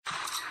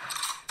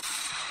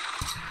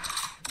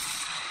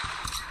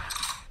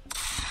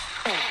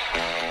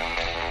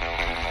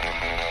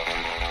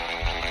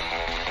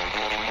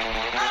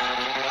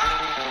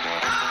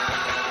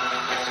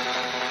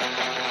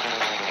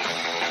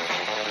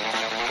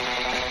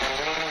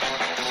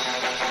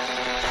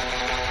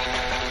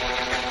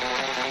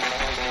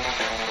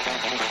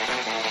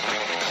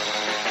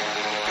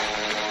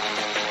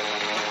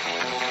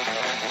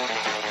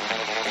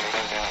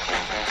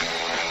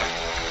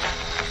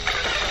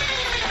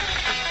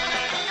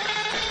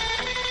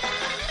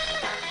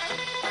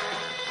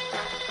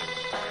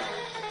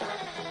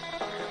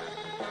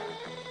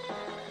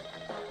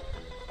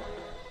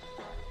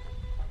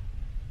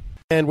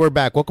And we're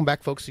back. Welcome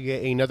back, folks, to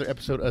get another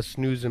episode of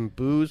Snooze and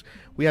Booze.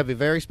 We have a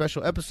very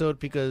special episode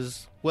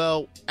because,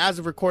 well, as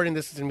of recording,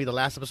 this is going to be the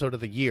last episode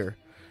of the year.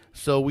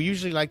 So we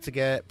usually like to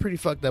get pretty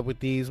fucked up with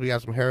these. We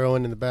have some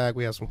heroin in the back.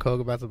 We have some coke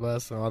about to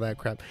bust and all that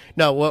crap.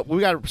 No, we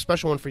got a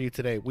special one for you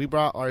today. We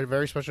brought our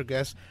very special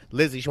guest,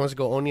 Lizzie. She wants to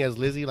go only as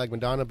Lizzie, like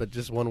Madonna, but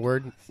just one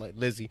word, like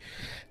Lizzie.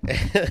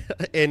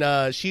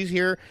 And she's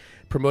here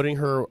promoting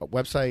her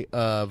website,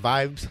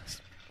 Vibe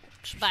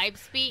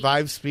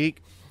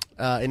Speak.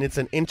 And it's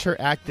an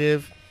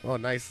interactive. Oh,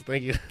 nice.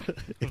 Thank you.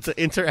 It's an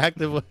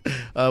interactive.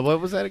 What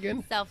was that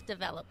again?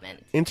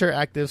 Self-development.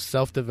 Interactive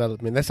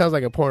self-development. That sounds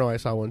like a porno I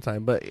saw one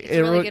time, but it's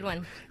a really good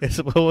one.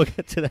 We'll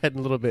get to that in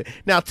a little bit.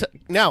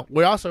 Now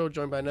we're also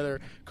joined by another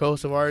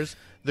co-host of ours,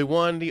 the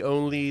one, the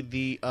only,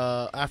 the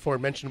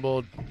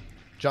aforementionable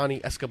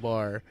Johnny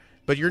Escobar.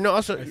 But you're not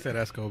also. I said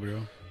Escobar.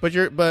 But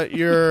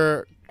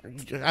you're.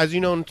 As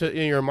you know,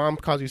 your mom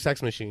calls you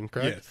Sex Machine,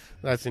 correct? Yes.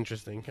 That's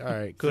interesting. All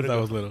right. Since I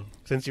was little.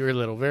 Since you were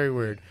little. Very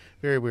weird.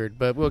 Very weird.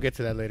 But we'll get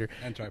to that later.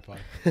 And tripod.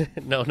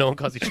 No one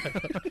calls you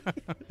tripod.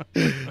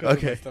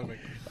 Okay.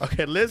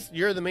 Okay, Liz,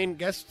 you're the main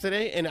guest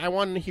today, and I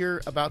want to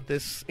hear about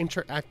this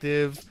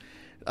interactive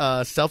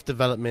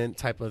self-development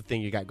type of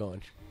thing you got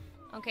going.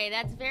 Okay,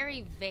 that's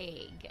very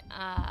vague.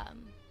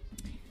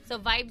 So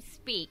Vibe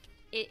Speak,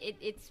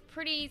 it's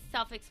pretty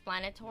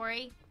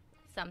self-explanatory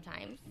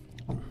sometimes,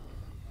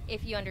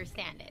 if you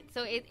understand it.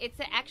 So it's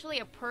actually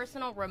a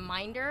personal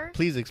reminder.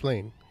 Please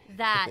explain.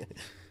 That,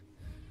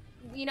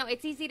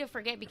 it's easy to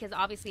forget because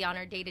obviously on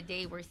our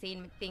day-to-day we're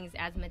seeing things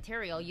as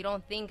material. You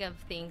don't think of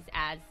things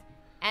as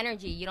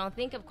energy. You don't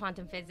think of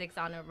quantum physics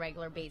on a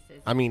regular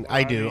basis. I mean,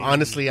 I do.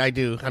 Honestly, I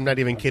do. I'm not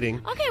even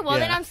kidding. Okay, well,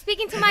 then I'm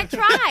speaking to my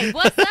tribe.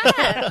 What's up?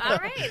 All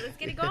right, let's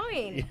get it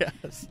going.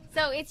 Yes.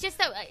 So it's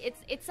just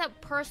it's a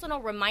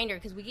personal reminder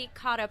because we get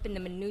caught up in the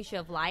minutia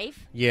of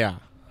life. Yeah.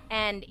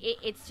 And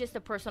it's just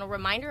a personal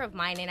reminder of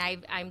mine,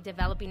 and I'm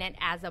developing it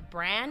as a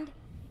brand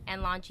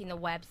and launching the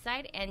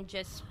website and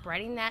just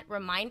spreading that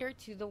reminder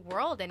to the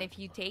world. And if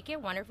you take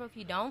it, wonderful. If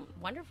you don't,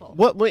 wonderful.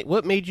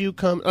 What made you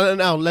come?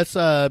 Now, let's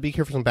be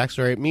here for some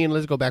backstory. Me and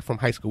Liz go back from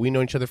high school. We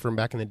know each other from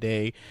back in the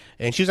day.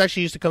 And she was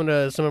actually used to come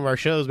to some of our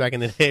shows back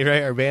in the day,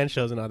 right? Our band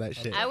shows and all that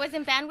shit. I was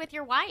in band with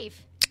your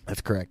wife.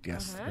 That's correct,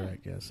 yes. Uh-huh.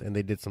 Correct, yes. And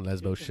they did some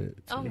lesbo shit.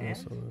 Oh, yeah.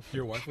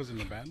 Your wife was in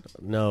the band?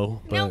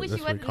 No. No, but she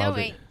wasn't. No,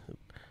 wait.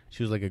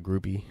 She was like a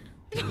groupie.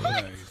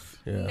 Nice.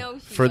 Yeah. No,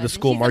 for the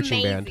school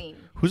marching amazing. band.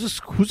 Who's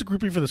a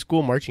groupie for the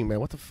school marching band?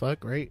 What the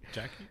fuck, right?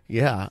 Jackie?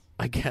 Yeah,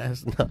 I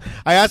guess. No.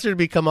 I asked her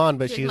to come on,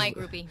 but she's my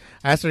groupie.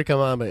 I asked her to come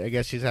on, but I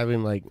guess she's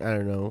having I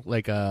don't know,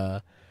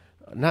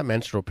 not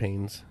menstrual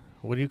pains.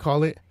 What do you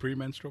call it?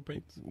 Premenstrual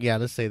pains? Yeah,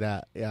 let's say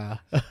that. Yeah.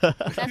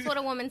 That's what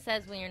a woman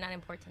says when you're not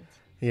important.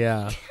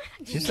 Yeah.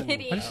 Just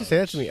kidding. Why does she say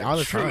that to me all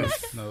the time?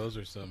 No, those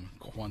are some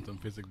quantum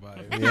physics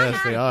vibes.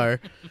 Yes, they are.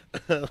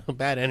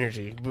 Bad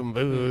energy. Boom,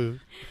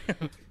 boom.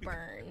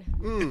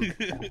 Burn.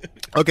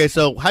 Okay,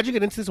 so how'd you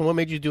get into this, and what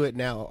made you do it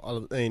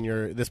now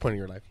in this point in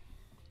your life?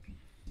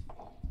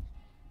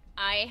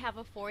 I have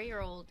a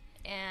 4-year-old,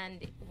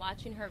 and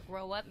watching her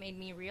grow up made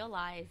me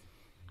realize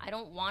I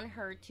don't want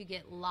her to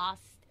get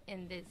lost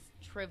in this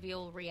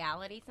trivial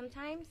reality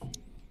sometimes.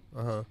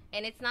 Uh-huh.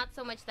 And it's not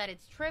so much that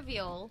it's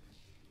trivial,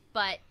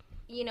 but,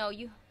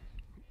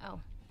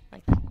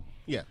 like that.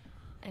 Yeah.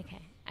 Okay,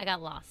 I got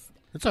lost.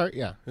 It's all right,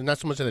 yeah. And not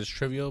so much that it's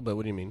trivial, but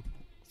what do you mean?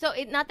 So,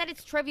 not that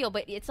it's trivial,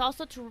 but it's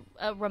also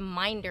a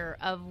reminder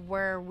of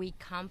where we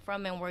come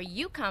from and where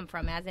you come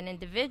from as an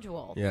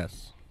individual.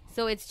 Yes.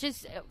 So, it's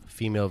just...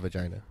 female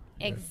vagina.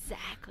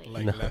 Exactly.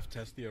 Like left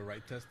testy or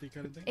right testy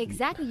kind of thing?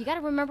 Exactly. You got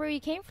to remember where you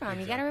came from.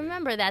 Exactly. You got to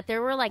remember that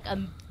there were like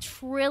 1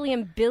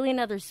 trillion billion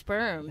other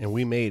sperms. And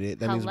we made it.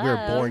 That means we were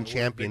born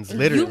champions,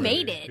 literally. You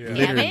made it.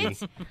 Yeah. Damn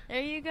it.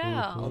 There you go.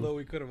 Mm-hmm. Although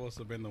we could have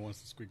also been the ones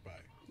to squeak by.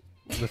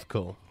 That's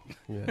cool.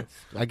 Yeah.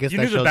 I guess you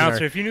that knew the shows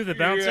bouncer. If you knew the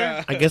bouncer,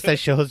 Yeah. I guess that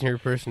shows in your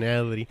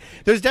personality.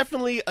 There's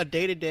definitely a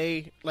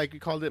day-to-day, like we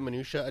called it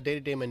minutia, a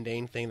day-to-day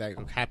mundane thing that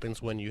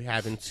happens when you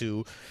have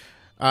into...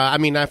 I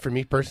mean, not for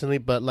me personally,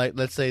 but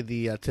let's say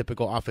the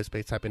typical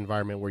office-based type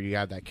environment where you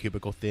have that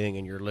cubicle thing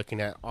and you're looking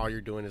at, all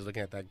you're doing is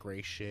looking at that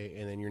gray shit,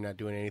 and then you're not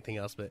doing anything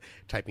else but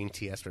typing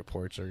TS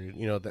reports or,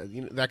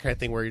 that kind of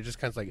thing where you're just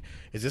kind of like,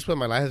 is this what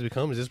my life has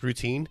become? Is this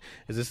routine?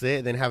 Is this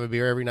it? Then have a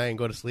beer every night and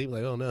go to sleep?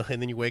 Like, oh no.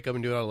 And then you wake up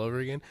and do it all over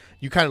again.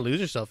 You kind of lose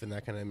yourself in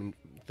that kind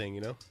of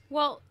thing,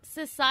 Well,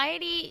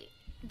 society...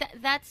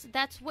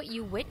 That's what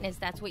you witness.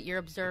 That's what you're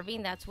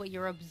observing. That's what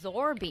you're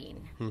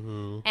absorbing.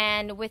 Mm-hmm.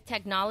 And with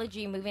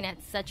technology moving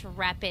at such a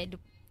rapid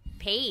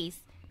pace,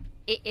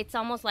 it's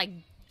almost like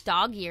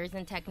dog years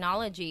in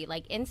technology.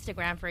 Like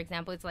Instagram, for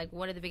example, it's like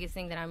one of the biggest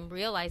things that I'm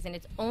realizing.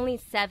 It's only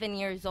 7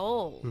 years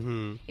old.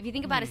 Mm-hmm. If you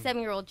think about a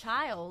 7-year-old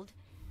child,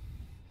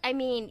 I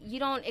mean, you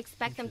don't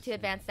expect them to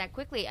advance that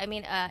quickly. I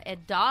mean, a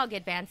dog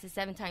advances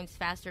 7 times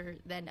faster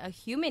than a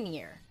human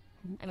year.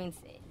 I mean,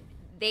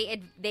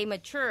 they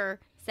mature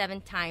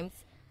 7 times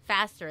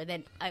faster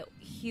than a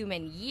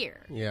human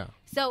year. Yeah.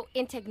 So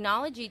in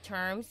technology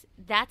terms,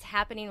 that's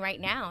happening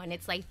right now, and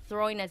it's like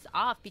throwing us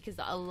off because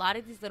a lot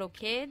of these little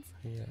kids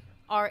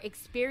are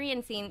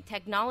experiencing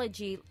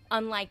technology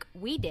unlike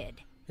we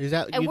did. Is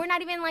that And we're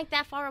not even like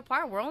that far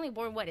apart. We're only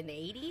born, what, in the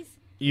 80s?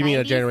 you mean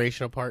a 90s?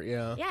 generation apart?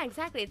 Yeah. Yeah,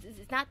 exactly.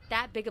 It's not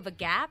that big of a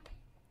gap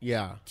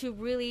Yeah. to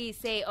really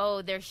say,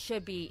 oh, there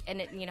should be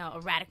a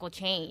radical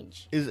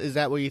change. Is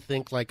that what you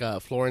think? Like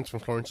Florence from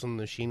Florence and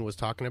the Machine was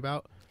talking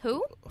about?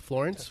 Who?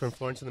 Florence from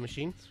Florence and the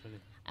Machine.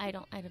 I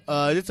don't.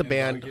 It's a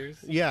band. Dog years?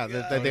 Yeah,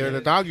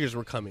 the dog years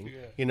were coming. Yeah.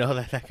 You know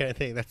that kind of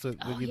thing. That's what.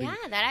 Oh, you think.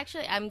 yeah, that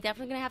actually, I'm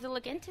definitely going to have to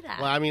look into that.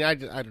 Well, I mean, I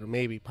don't know,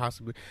 maybe,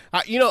 possibly.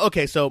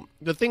 Okay, so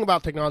the thing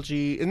about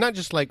technology is not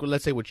just like,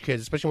 let's say with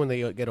kids, especially when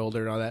they get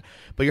older and all that,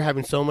 but you're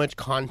having so much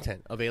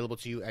content available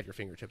to you at your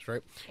fingertips,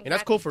 right? And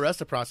that's cool for us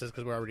to process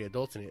because we're already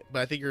adults in it.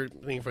 But I think you're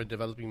thinking for a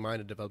developing mind,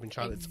 a developing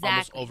child, it's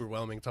almost Exactly.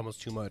 overwhelming. It's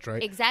almost too much,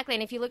 right? Exactly.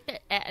 And if you look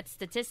at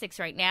statistics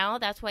right now,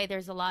 that's why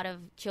there's a lot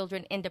of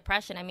children in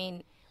depression. I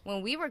mean,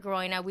 when we were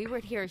growing up, we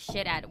would hear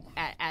shit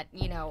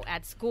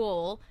at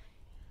school.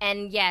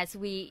 And yes,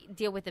 we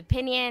deal with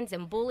opinions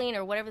and bullying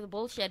or whatever the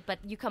bullshit, but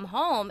you come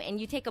home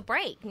and you take a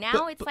break.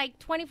 Now it's like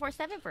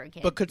 24/7 for a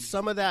kid. But could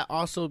some of that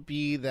also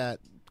be that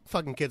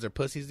fucking kids are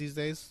pussies these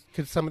days?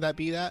 Could some of that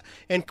be that?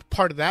 And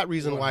part of that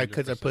reason why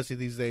kids are 100%. pussy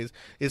these days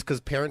is because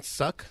parents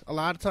suck a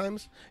lot of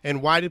times.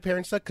 And why do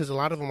parents suck? Because a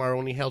lot of them are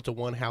only held to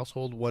one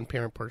household, one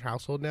parent per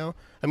household now.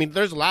 I mean,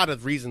 there's a lot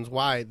of reasons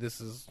why this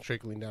is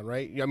trickling down,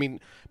 right? I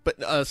mean, but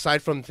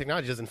aside from the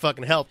technology, doesn't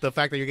fucking help the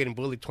fact that you're getting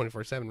bullied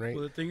 24/7, right?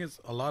 Well, the thing is,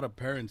 a lot of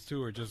parents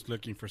too are just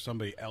looking for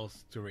somebody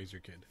else to raise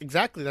your kid.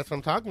 Exactly, that's what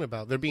I'm talking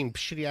about. They're being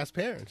shitty ass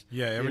parents.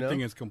 Yeah, you everything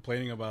know? is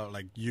complaining about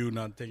like you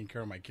not taking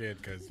care of my kid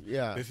because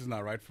Yeah. this is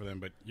not right for them.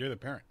 But you're the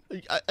parent.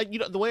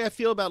 The way I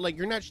feel about like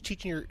you're not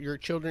teaching your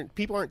children.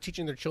 People aren't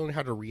teaching their children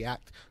how to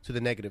react to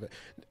the negative.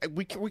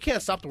 We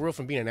can't stop the world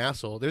from being an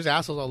asshole. There's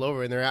assholes all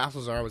over, and their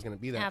assholes are always going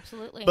to be there.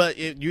 Absolutely. But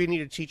you need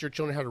to teach your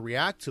children how to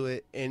react to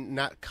it and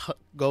not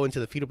go into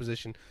the fetal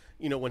position.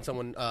 When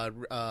someone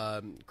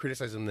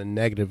criticizes them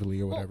negatively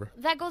or whatever.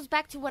 Well, that goes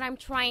back to what I'm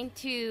trying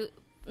to.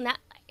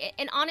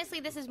 And honestly,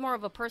 this is more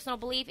of a personal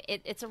belief.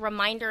 It's a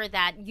reminder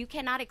that you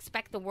cannot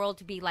expect the world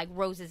to be like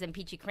roses and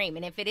peachy cream.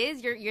 And if it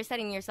is, you're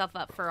setting yourself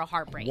up for a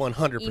heartbreak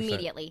 100%.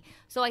 immediately.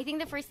 So I think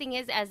the first thing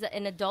is, as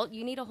an adult,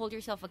 you need to hold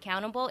yourself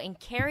accountable and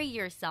carry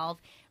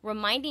yourself,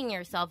 reminding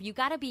yourself you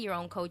got to be your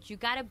own coach. You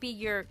got to be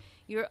your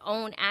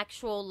own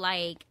actual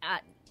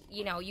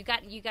you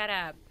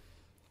gotta.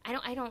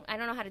 I don't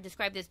know how to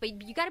describe this, but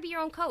you got to be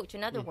your own coach.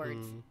 In other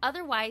words,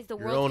 otherwise the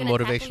Your world's own going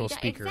to motivational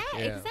speaker.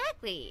 Yeah.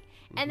 Exactly.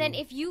 And then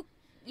if you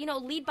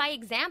lead by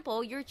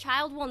example, your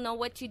child will know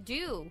what to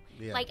do.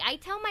 Yeah. Like I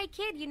tell my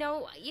kid,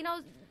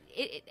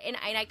 and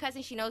I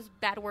cussing, she knows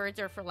bad words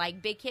are for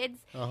like big kids,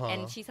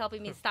 and she's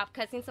helping me stop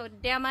cussing so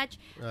damn much.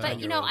 But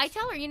I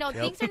tell her,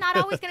 things are not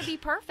always going to be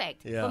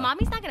perfect. Yeah. But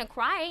mommy's not going to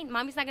cry.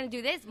 Mommy's not going to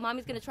do this.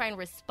 Mommy's going to try and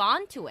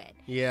respond to it.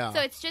 Yeah.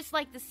 So it's just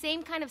like the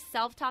same kind of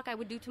self-talk I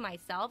would do to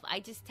myself. I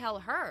just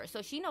tell her,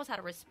 so she knows how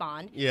to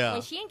respond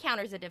when she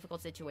encounters a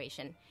difficult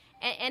situation.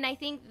 And I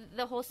think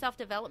the whole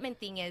self-development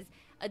thing is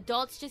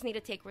adults just need to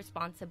take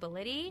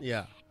responsibility.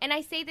 Yeah. And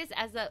I say this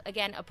as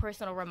a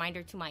personal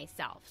reminder to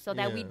myself, so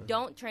that we Yeah.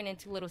 don't turn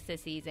into little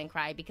sissies and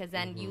cry, because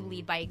then you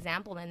lead by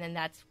example, and then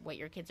that's what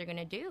your kids are going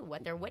to do,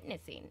 what they're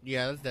witnessing.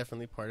 Yeah, that's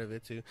definitely part of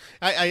it too.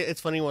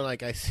 It's funny when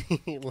I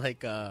see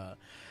like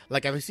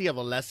if I see of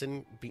a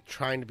lesson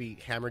trying to be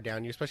hammered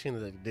down you, especially in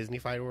the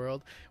Disney-fied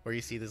world, where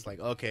you see this like,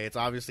 okay, it's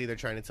obviously they're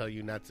trying to tell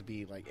you not to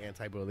be like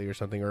anti-bully or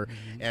something, or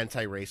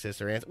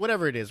anti-racist or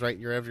whatever it is, right?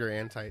 Whatever your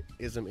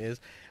anti-ism is,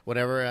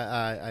 whatever.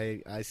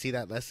 I see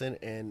that lesson,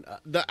 and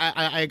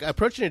I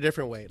approach it in a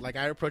different way. Like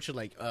I approach it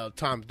like,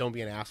 Tom, don't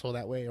be an asshole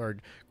that way, or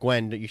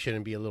Gwen, you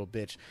shouldn't be a little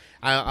bitch.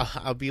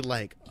 I'll be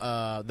like,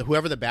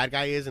 whoever the bad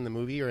guy is in the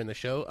movie or in the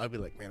show, I'll be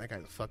like, man, that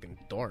guy's a fucking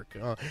dork.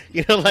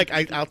 Like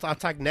I'll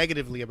talk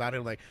negatively about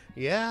him, like,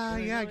 yeah,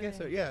 I guess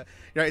so, yeah,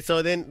 right.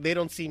 So then they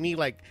don't see me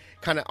like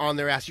kind of on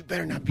their ass. You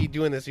better not be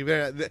doing this. You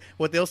better.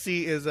 What they'll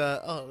see is,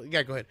 oh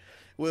yeah, go ahead.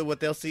 What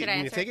they'll see. Should I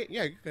you answer? take it?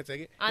 Yeah, you can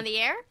take it. On the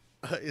air?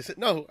 Is it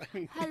no? I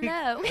mean,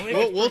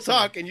 Hello. we'll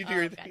talk and you do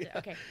your thing. Gotcha.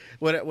 Okay.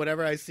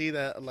 Whatever I see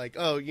that like,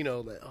 oh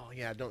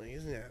yeah, don't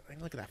isn't that,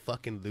 look at that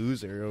fucking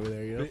loser over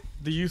there,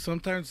 Do you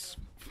sometimes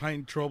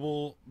find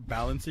trouble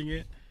balancing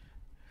it?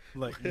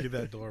 Like, get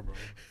that door, bro.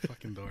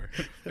 Fucking door.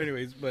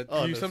 Anyways, but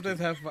Oh, do you no, sometimes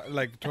have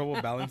like trouble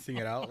balancing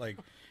it out? Like,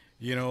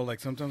 like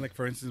sometimes, like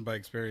for instance, by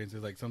experience,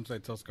 it's like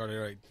sometimes I tell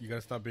Scarlett, like, you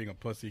gotta stop being a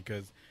pussy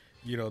because,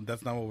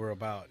 that's not what we're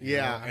about. you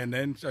Yeah. know? And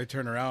then I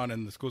turn around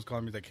and the school's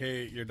calling me like,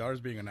 hey, your daughter's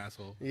being an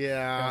asshole.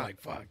 Yeah. And I'm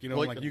like, fuck.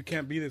 Well, I'm like, you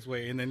can't be this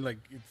way. And then like,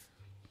 it's.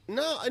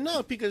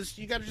 No, because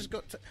you gotta just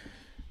go.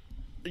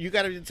 You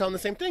gotta tell them the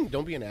same thing.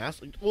 Don't be an ass.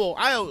 Well,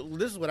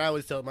 this is what I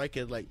always tell my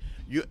kid. Like,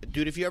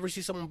 dude, if you ever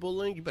see someone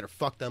bullying, you better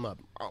fuck them up.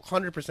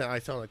 100%. I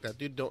tell them like that,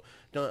 dude. Don't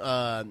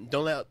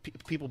let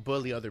people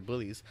bully other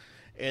bullies.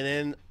 And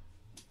then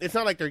it's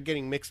not like they're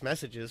getting mixed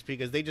messages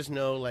because they just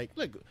know, like,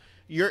 look,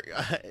 you're.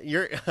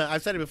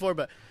 I've said it before,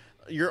 but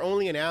you're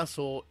only an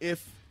asshole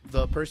if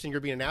the person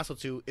you're being an asshole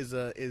to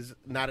is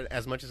not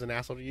as much as an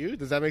asshole to you.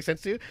 Does that make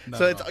sense to you? No.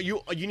 So it's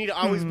you need to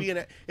always be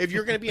if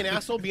you're gonna be an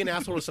asshole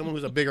to someone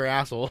who's a bigger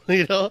asshole.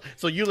 You know,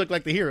 so you look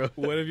like the hero.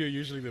 What if you're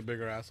usually the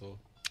bigger asshole?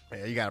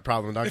 Yeah, you got a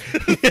problem, dog.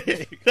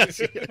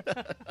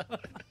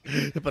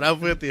 But I'm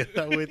with you.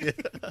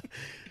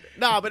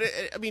 No, but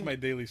I mean, My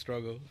daily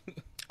struggle.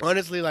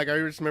 honestly, like I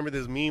just remember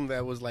this meme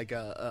that was like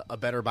a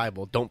better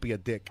Bible. Don't be a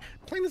dick.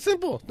 Plain and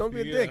simple. Don't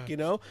be a dick. You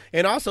know,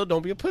 and also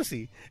don't be a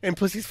pussy. And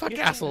pussies fuck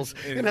assholes.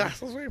 And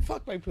assholes are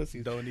fuck by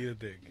pussies. Don't need a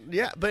dick.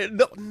 Yeah, but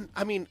no,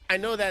 I mean, I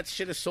know that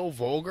shit is so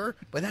vulgar,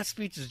 but that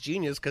speech is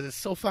genius because it's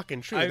so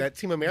fucking true. That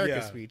Team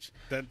America speech.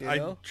 That you I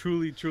know?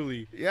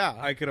 truly. Yeah.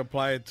 I could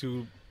apply it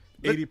to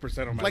 80%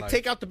 of my life. Like,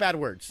 take out the bad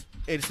words.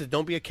 It says,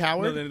 don't be a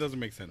coward. No, then it doesn't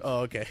make sense. Oh,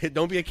 okay.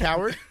 Don't be a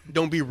coward.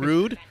 Don't be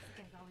rude.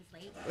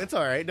 It's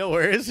all right. No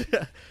worries.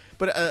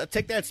 But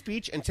take that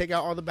speech and take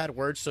out all the bad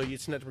words so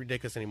it's not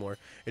ridiculous anymore.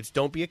 It's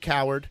don't be a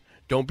coward,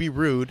 don't be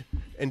rude,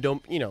 and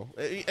don't, you know,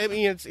 I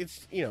mean,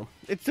 it's you know,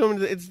 it's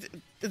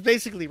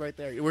basically right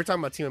there. We're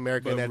talking about Team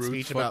America But and that rude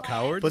speech fuck about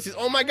cowards? pussies.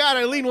 Oh, my God,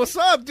 Eileen, what's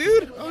up,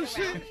 dude? Oh,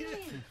 shit.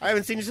 I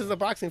haven't seen you since the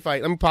boxing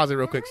fight. Let me pause it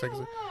real quick. See, I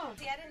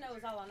didn't know it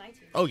was all on iTunes.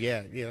 Oh,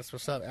 yeah, that's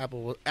what's up.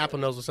 Apple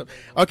knows what's up.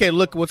 Okay,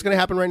 look, what's going to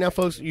happen right now,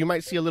 folks, you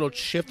might see a little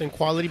shift in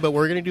quality, but what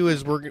we're going to do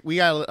is we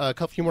got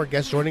a few more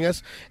guests joining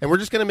us, and we're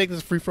just going to make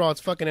this free-for-all.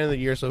 It's fucking end of the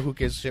year, so who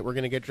gives a shit? We're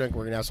going to get drunk,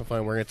 we're going to have some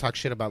fun, we're going to talk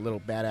shit about little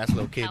badass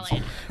little kids.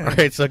 Hell All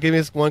right, so give me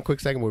this one quick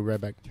second, we'll be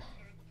right back.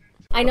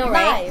 I know,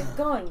 right? Live,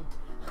 going.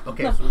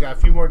 Okay, so we got a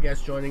few more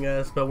guests joining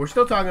us, but we're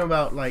still talking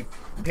about, like,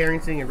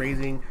 parenting and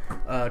raising,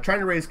 trying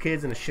to raise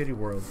kids in a shitty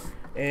world.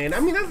 And I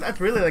mean that's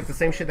really like the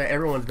same shit that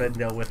everyone's been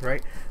dealt with,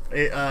 right?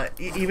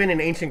 Even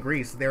in ancient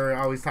Greece, they were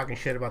always talking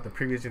shit about the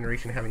previous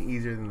generation having it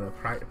easier than the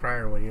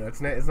prior one. You know, it's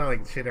not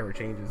like shit ever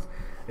changes.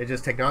 It's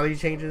just technology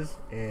changes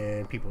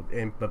but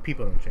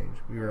people don't change.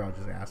 We were all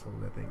just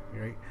assholes, I think,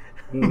 right?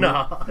 Mm-hmm.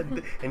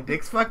 No, and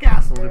dicks fuck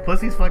assholes, and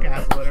pussies fuck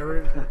assholes,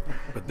 whatever.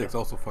 But dicks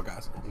also fuck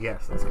assholes.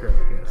 Yes, that's correct.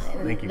 Yes,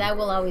 thank you. That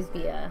will always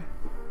be a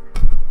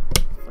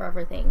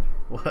forever thing.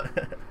 What?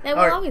 That will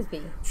All right. always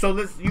be.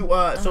 So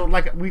so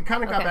like we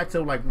kind of got Okay. back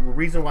to like the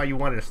reason why you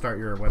wanted to start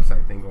your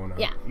website thing going on.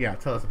 Yeah. Yeah.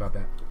 Tell us about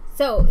that.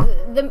 So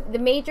the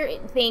major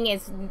thing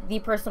is the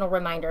personal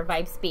reminder,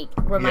 Vibe Speak,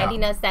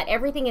 reminding us that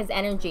everything is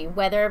energy,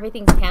 whether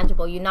everything's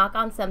tangible. You knock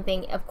on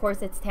something, of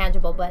course it's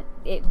tangible, but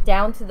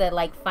down to the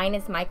like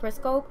finest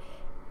microscope,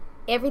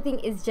 everything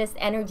is just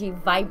energy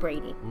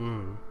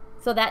vibrating.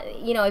 So that,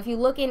 you know, if you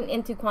look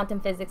into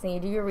quantum physics and you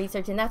do your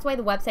research, and that's why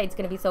the website's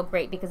going to be so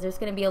great, because there's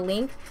going to be a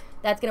link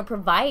that's going to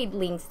provide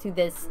links to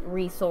this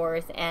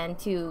resource and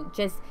to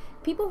just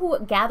people who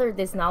gathered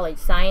this knowledge,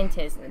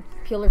 scientists,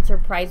 Pulitzer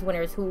Prize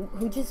winners who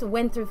just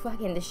went through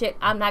fucking the shit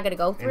I'm not going to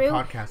go through.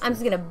 podcasters. I'm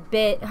just going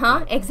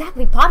to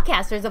exactly.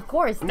 Podcasters, of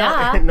course.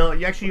 Duh. No,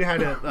 you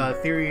had a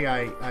theory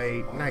I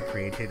not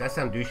created. That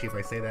sounds douchey if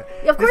I say that.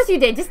 Of course you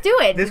did. Just do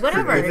it. this-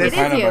 Whatever. this It It's is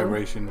a kind of you.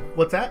 vibration.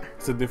 What's that?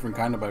 It's a different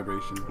kind of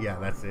vibration. Yeah,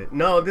 that's it.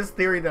 No, this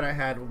theory that I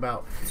had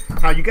about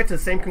how you get to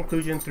the same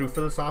conclusion through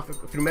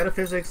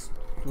metaphysics,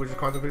 which is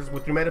quantum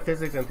physics, through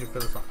metaphysics and through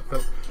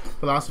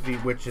philosophy,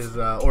 which is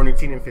or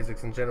Newtonian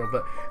physics in general.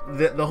 But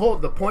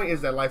the point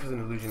is that life is an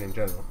illusion in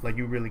general. Like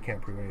you really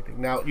can't prove anything.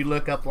 Now you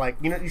look up like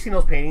you see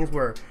those paintings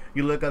where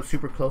you look up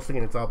super closely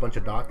and it's all a bunch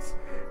of dots,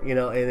 you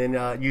know, and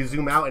then you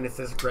zoom out and it's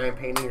this grand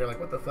painting. You're like,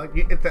 what the fuck?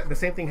 The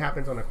same thing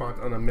happens on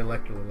a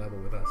molecular level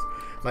with us.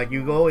 Like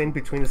you go in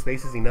between the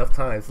spaces enough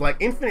times. Like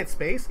infinite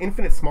space,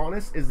 infinite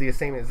smallness is the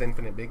same as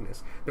infinite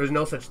bigness. There's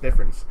no such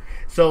difference.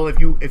 So if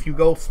you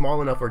go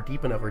small enough or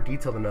deep enough or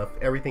detailed enough,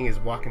 everything is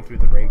walking through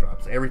the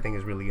raindrops. Everything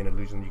is really an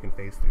illusion you can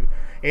phase through,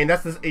 and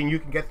and you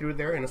can get through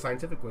there in a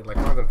scientific way, like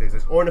quantum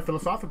physics, or in a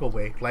philosophical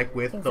way, like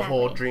with the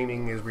whole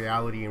dreaming is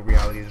reality and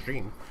reality is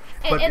dream.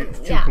 But it's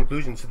two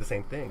conclusions to the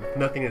same thing.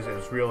 Nothing is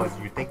as real as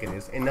you think it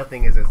is, and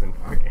nothing is as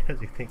important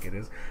as you think it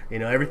is. You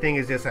know, everything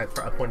is just at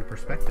a point of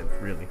perspective,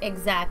 really.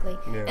 Exactly.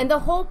 Yeah. And the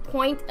whole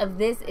point of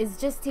this is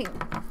just to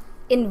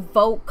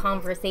invoke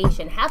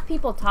conversation. Have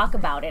people talk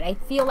about it. I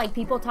feel like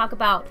people talk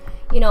about,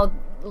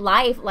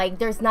 life like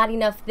there's not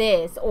enough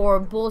this or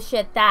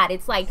bullshit that.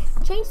 It's like,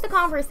 change the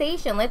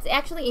conversation. Let's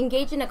actually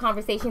engage in a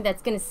conversation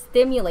that's going to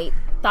stimulate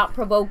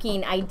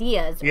thought-provoking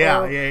ideas.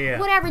 Yeah.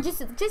 Whatever.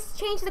 Just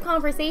change the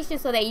conversation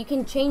so that you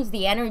can change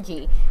the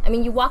energy. I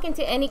mean, you walk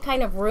into any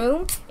kind of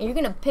room and you're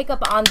going to pick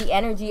up on the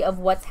energy of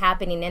what's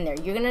happening in there.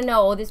 You're going to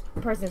know, oh, this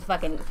person's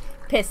fucking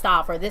pissed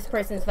off, or this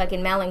person's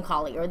fucking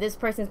melancholy, or this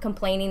person's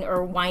complaining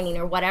or whining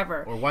or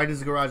whatever. Or why does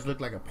the garage look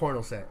like a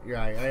porno set?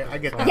 Yeah, I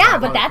get that. Yeah,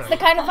 but that's the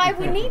kind of vibe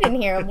we need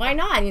in here. Why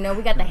not? We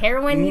got the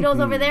heroin needles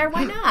over there.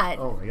 Why not?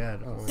 Oh my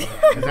god.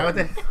 Is that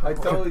what I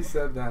totally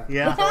said that.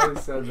 Yeah. I totally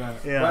said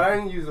that. Yeah. But I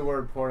didn't use the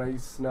word porn. I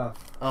used snuff.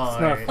 Oh,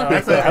 Snuff. right.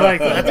 I like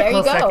that. That's There a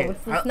you close go. second.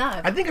 It's the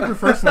snuff. I think I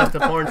prefer snuff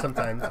to porn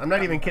sometimes. I'm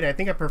not even kidding. I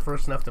think I prefer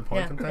snuff to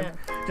porn Yeah, sometimes.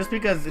 Just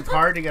because it's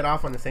hard to get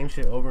off on the same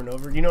shit over and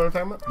over. You know what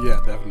I'm talking about?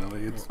 Yeah,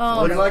 definitely. It's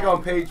Oh, When no. you're like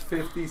on page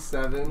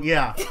 57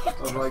 Yeah.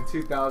 of like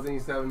 2000, you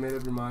still haven't made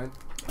up your mind.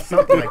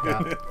 something like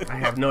that. I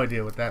have no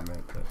idea what that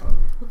meant.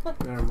 But,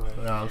 Never mind.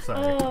 no, I'm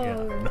sorry. Oh.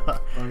 Yeah,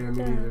 Oh yeah,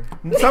 me neither.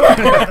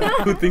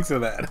 Who thinks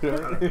of that?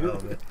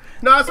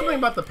 no, something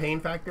about the pain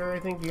factor. I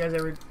think you guys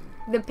ever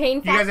The pain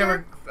you factor.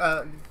 guys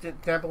ever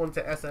dabble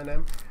into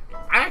S&M?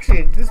 I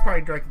actually, this is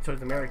probably directed towards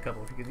the married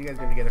couple because you guys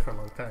been together for a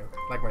long time,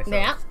 like myself.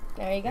 Yeah,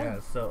 there you go. Yeah.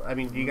 So, I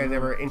mean, do you guys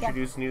ever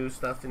introduce new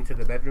stuff into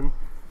the bedroom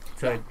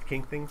to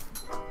kink things?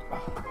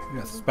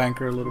 Yeah, spank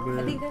her a little I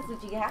bit. think that's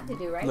what you have to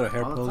do, A right? little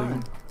hair All the pulling.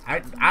 time.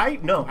 I I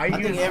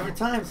use. think every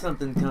time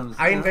something comes,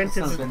 I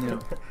invented this. something new.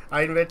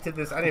 I invented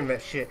this. I didn't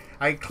invent shit.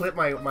 I clip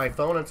my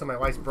phone into my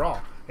wife's bra,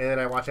 and then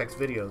I watch X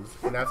videos,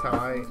 and that's how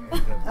I.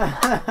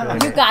 Ended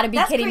up You gotta be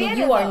That's kidding me.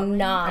 creative, You are though.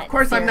 not. Of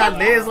course, I'm not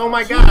Liz. Oh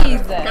my god.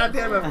 Jesus. God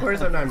damn it. Of course,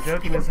 I'm not. I'm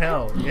joking as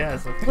hell.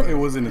 Yes. Of course. It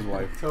wasn't his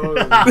wife.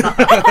 Totally.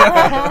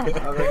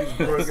 I think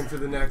he's broken to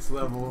the next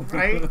level.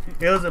 Right?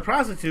 It was a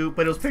prostitute,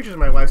 but it was pictures of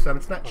my wife, so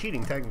it's not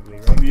cheating technically,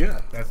 right?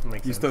 Yeah. That's what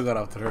makes You sense. still got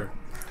off to her.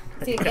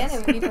 See, again,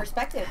 it would be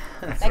perspective.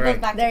 That right. goes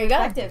back There to you go.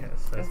 perspective.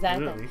 Yes,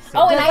 Exactly. absolutely.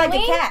 Oh, and Just like a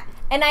Eileen, cat.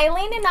 and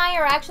Eileen and I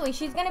are actually.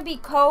 She's gonna be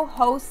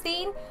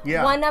co-hosting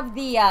Yeah. one of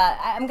the.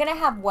 I'm gonna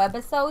have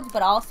webisodes,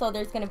 but also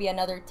there's gonna be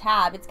another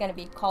tab. It's gonna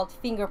be called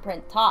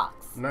Fingerprint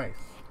Talks, Nice.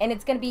 and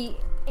it's gonna be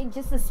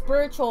just a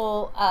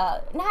spiritual. I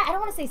don't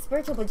want to say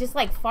spiritual, but just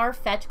like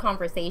far-fetched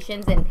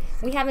conversations, and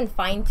we haven't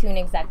fine-tuned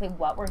exactly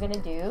what we're gonna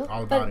do.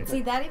 All about But it.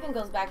 see, that even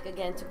goes back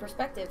again to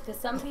perspective, because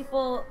some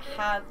people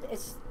have,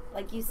 it's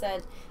like you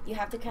said, you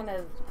have to kind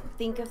of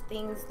think of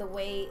things the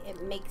way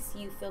it makes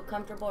you feel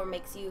comfortable or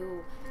makes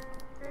you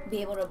be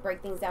able to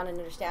break things down and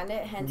understand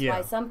it. Hence Yeah.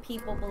 why some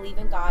people believe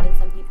in God and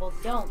some people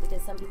don't,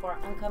 because some people are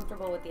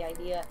uncomfortable with the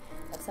idea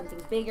of something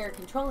bigger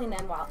controlling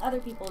them, while other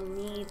people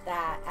need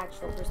that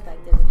actual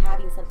perspective of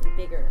having something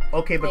bigger.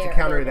 Okay, but to there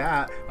counter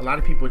available. that, a lot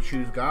of people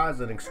choose God as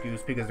an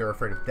excuse because they're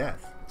afraid of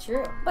death.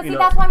 True. But You see,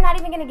 know- that's why I'm not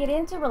even gonna get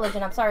into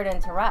religion. I'm sorry to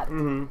interrupt.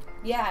 Mm-hmm.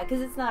 Yeah,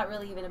 because it's not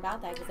really even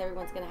about that, because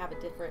everyone's going to have a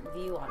different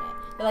view on it.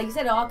 But like you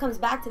said, it all comes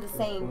back to the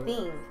same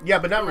thing. Yeah,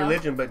 but not You know?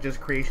 religion, but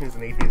just creationism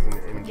and atheism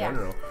in Yeah.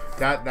 general.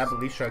 That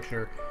belief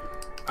structure.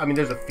 I mean,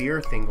 there's a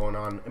fear thing going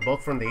on,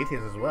 both from the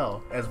atheists as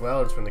well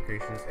as from the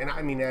Christians. And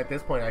I mean, at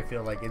this point, I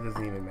feel like it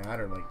doesn't even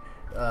matter. Like,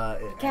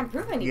 Can't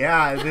prove anything.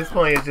 yeah, at this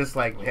point, it's just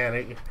like,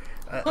 man,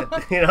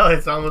 you know,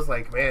 it's almost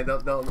like, man,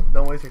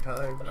 don't waste your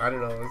time. I don't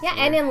know. It's Yeah,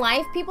 weird. and in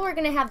life, people are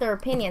gonna have their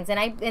opinions,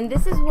 and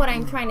this is what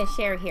I'm trying to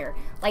share here.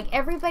 Like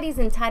everybody's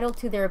entitled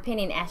to their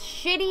opinion, as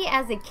shitty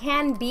as it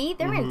can be.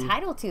 They're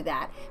entitled to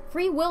that.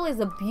 Free will is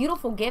a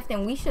beautiful gift,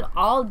 and we should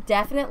all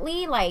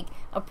definitely like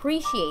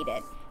appreciate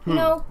it. You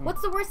know,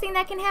 what's the worst thing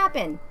that can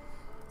happen?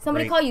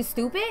 Somebody Rape. call you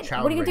stupid?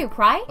 Child What are you gonna rape. do?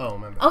 Cry? Oh,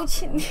 my bad. Oh,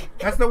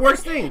 That's the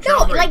worst thing. no,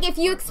 child rape. like if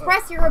you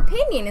express your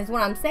opinion is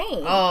what I'm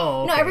saying.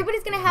 Oh, No, okay.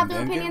 everybody's gonna have their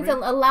Then get opinions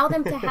raped? and allow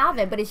them to have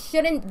it, but it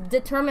shouldn't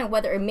determine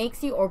whether it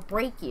makes you or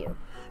break you.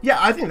 Yeah,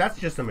 I think that's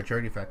just a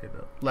maturity factor,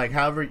 though. Like,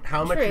 how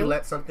much you True.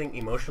 let something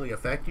emotionally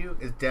affect you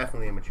is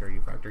definitely a maturity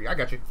factor. I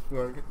got you. You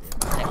want to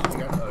get? You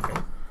got it?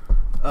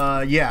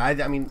 Okay. Yeah,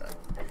 I mean,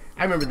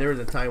 I remember there was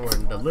a time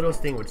when the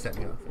littlest thing would set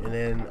me off, and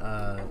then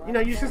you know,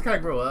 you just kind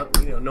of grow up.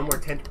 You know, no more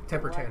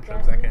temper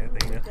tantrums, that kind of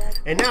thing. You know?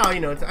 And now, you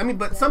know, I mean,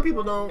 but some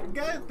people don't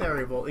get that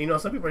revolt. You know,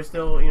 some people are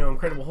still, you know,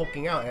 incredible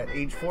hulking out at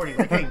age 40.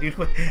 Like, hey, dude,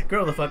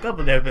 grow the fuck up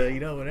a little bit. You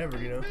know, whatever.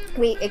 You know.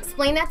 Wait,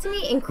 explain that to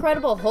me.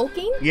 Incredible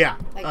hulking? Yeah.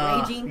 Like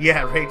raging?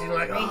 Yeah, raging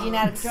like Raging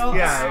out of control?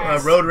 Yeah,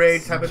 road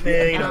rage type of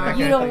thing. You know, that kind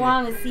You of don't thing.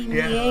 want to see me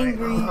Yeah, like,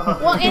 angry.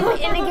 Well,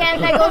 and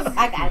again, that goes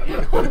I got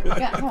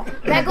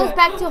it. that goes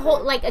back to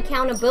whole, like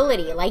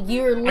accountability. Like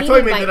you're I leading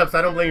totally made by. it up, so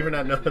I don't blame you for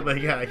not knowing. But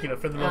yeah, you know,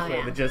 for the most Oh, part,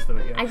 yeah. the gist of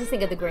it. I Yeah. just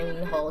think of the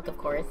Green Hulk, of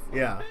course.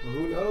 Yeah. Well,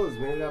 who knows?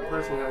 Maybe that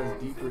person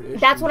has deeper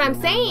issues. That's what I'm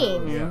than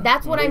saying. we know. Yeah.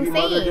 That's what Maybe I'm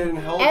mother saying. didn't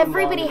help them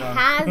Everybody long enough.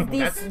 has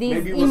That's- these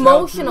Maybe it was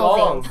held too emotional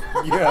long. things.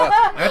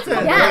 Yeah. That's it.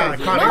 Yeah,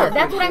 Con no, Air.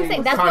 that's what I'm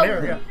saying. That's Con what.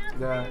 Air, yeah.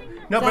 Yeah.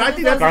 No, but I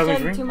think that's. Darling's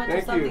Darling's ring? too much of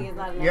Thank something you. is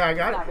not Yeah, I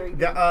not got very it.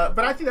 good. But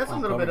I think that's a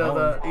little bit coming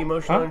of home.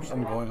 emotional.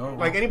 I'm going home.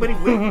 Like anybody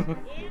with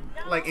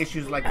like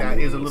issues like that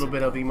is a little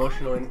bit of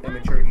emotional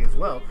immaturity as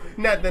well.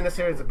 Not that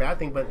necessarily it's a bad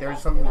thing, but there's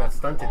something that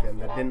stunted them,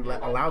 that didn't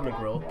allow them to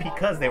grow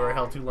because they were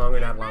held too long or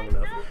not long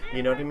enough.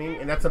 You know what I mean?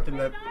 And that's something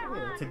that, you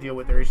know, to deal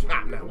with their issues.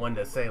 I'm not one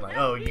to say like,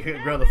 oh, you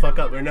grow the fuck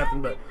up or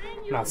nothing, but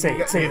No, say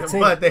it, say it, say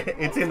but it.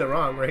 it's in the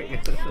wrong,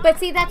 right? But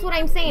see, that's what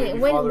I'm saying. Maybe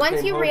When father once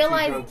came you home too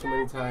realize drunk too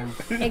many times.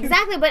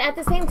 exactly, but at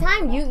the same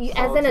time, you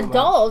as an too much.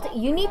 adult,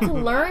 you need to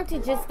learn to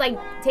just like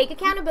take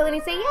accountability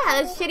and say,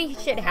 yeah, this shitty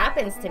shit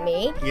happens to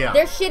me. Yeah.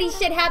 There's shitty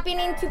shit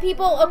happening to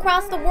people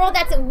across the world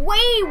that's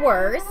way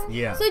worse.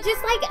 Yeah. So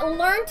just like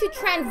learn to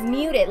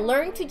transmute it,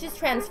 learn to just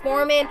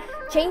transform it,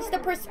 change the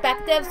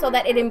perspective so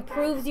that it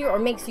improves you or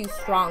makes you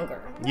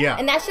stronger. Yeah.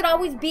 And that should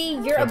always be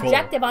your The goal.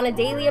 objective on a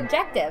daily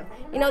objective.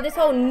 You know, this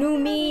whole new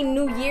me,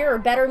 new year, or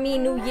better me,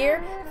 new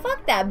year.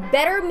 Fuck that.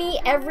 Better me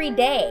every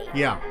day.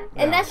 Yeah.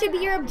 And that should be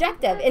your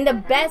objective. And the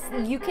best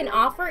you can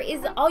offer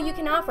is all you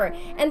can offer.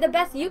 And the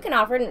best you can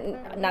offer,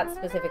 not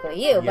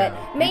specifically you, Yeah.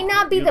 but may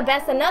not be the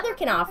best another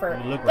can offer.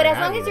 You look But right as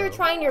at long me, as you're though.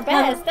 trying your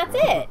best, that's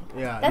it.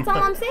 Yeah. That's all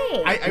I'm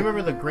saying. I remember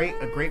a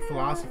great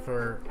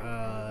philosopher,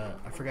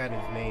 I I forgot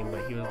his name,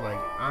 but he was like,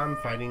 I'm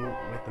fighting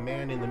with the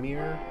man in the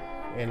mirror,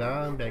 and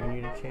I'm begging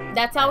you to change.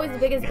 That's always the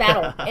biggest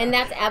battle, and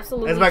that's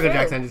absolutely That's Michael true.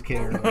 Jackson. I'm just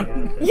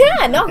kidding.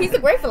 Yeah, no, he's a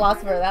great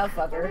philosopher, that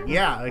fucker.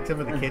 Yeah, except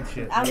for the kid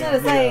shit. I was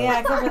gonna say,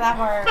 yeah, except for that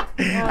part.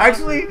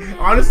 Actually,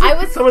 honestly, I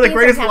was some of the being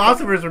greatest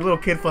sarcastic. philosophers were little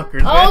kid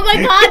fuckers. Oh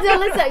man. my God,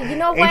 Alyssa, you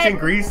know what? Ancient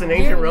Greece and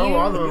ancient Rome,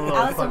 all those little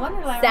Alice in fuckers.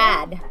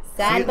 Wonderland.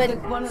 Sad, but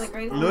One of the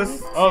greatest Louis.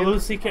 movies. Oh,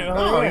 Lucy K.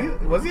 Oh,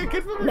 was he a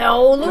kid fucker?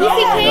 no, Louis No,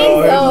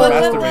 C.K. no, so he was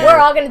masturbating. we're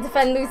all gonna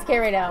defend Louis C.K.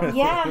 right now.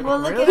 Yeah, well,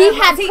 look at He him.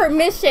 had See,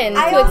 permission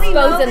I to only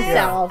know expose this.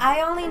 himself.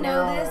 I only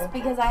know No. this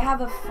because I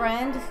have a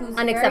friend who's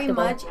very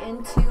Unacceptable. much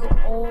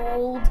into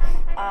old,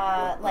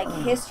 like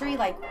history,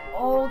 like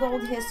old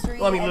history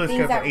Well, I mean, and Lewis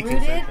things Carroll that for 18th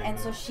rooted. century. And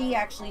so she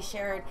actually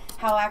shared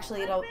how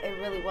actually it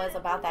really was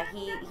about that.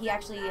 He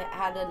actually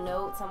had a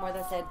note somewhere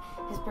that said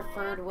his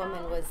preferred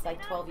woman was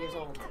like 12 years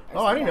old.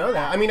 or Oh, I didn't something know like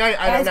that. I mean, I'm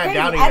That's not crazy.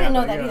 doubting I didn't that,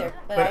 know that yeah. either,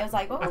 but I was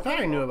like, oh, I thought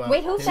okay. I knew about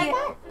Wait, who him. said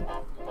that?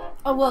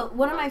 Oh well,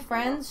 one of my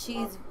friends,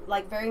 she's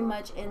like very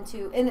much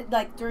into, and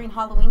like during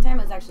Halloween time,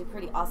 it was actually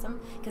pretty awesome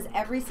because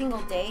every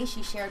single day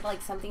she shared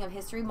like something of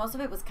history. Most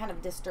of it was kind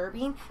of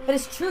disturbing, but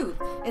it's truth.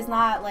 It's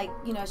not like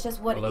it's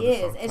just what I it love this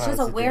is. song. It's Oh, just it's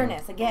a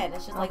awareness. Again,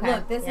 it's just like, Okay,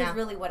 look, this yeah. is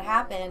really what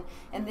happened,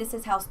 and this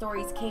is how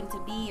stories came to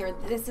be, or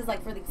this is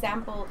like, for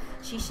example,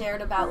 she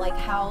shared about like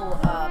how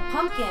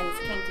pumpkins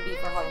came to be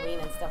for Halloween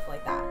and stuff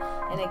like that.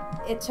 And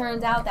it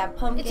turns out that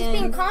It's just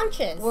being pumpkins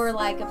conscious. were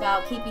like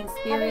about keeping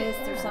spirits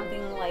or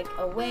something like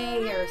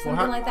away or something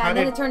how- like how that. And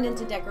then did- it turned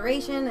into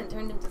decoration and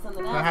turned into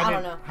something else. But I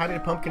don't know. How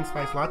did pumpkin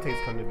spice lattes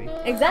come to be?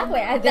 Exactly.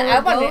 I The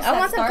want ghosts some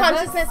at Starbucks?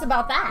 consciousness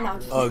about that. No, I'm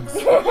just- Uggs.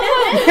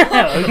 Can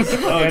I Those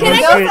just are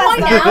point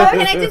stuff. out?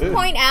 Can I just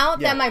point out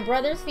Yeah. that my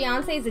brother's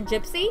fiance is a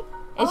gypsy,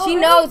 and Oh, she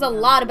really? knows a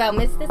lot about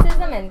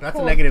mysticism and. That's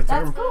cool. a negative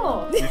That's term.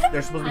 cool.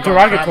 They're supposed to be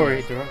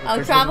Derogatory. Called travelers. Oh,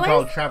 They're supposed to be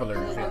called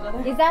travelers?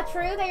 travelers. Yeah. Is that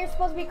true that you're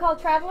supposed to be called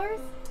travelers?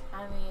 I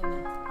mean,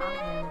 I'm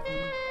American.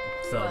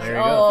 So there you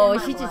go. Oh,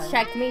 It's in she my just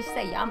blood. checked me. She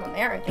said, "Yeah, I'm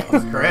American."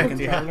 That's correct.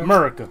 Yeah.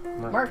 America.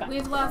 America.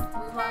 We've lost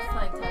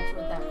like touch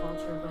with that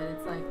culture, but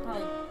it's like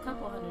probably a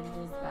couple hundred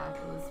years back.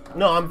 It was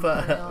No, I'm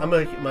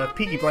real. my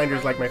Peaky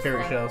Blinders like my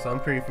favorite show, so I'm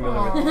pretty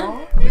familiar Aw.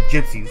 with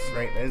gypsies.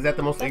 Right? Is that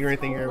the most That's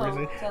ignorant thing you've cool, ever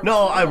seen?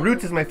 though. No,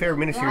 Roots is my favorite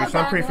miniseries, so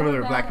I'm pretty Yeah, familiar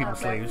with Black yeah, People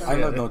Slaves. I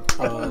Yeah. love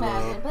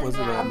Imagine, but was it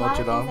yeah, a lot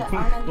Notre of Dame? things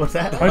that aren't What's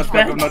that?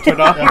 Hunchback of Notre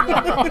Dame.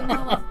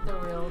 The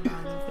real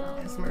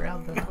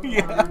Esmeralda.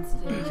 Yeah.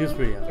 She was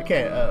pretty young.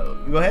 Okay,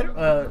 go ahead.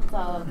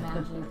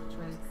 magic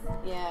tricks.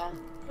 Yeah.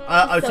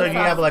 So you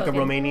have like a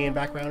soft-spoken. Romanian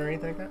background or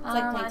anything like that?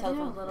 like I playing do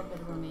telephone. a little bit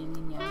of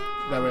Romanian, yeah. Is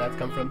that where that's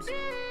come from? It's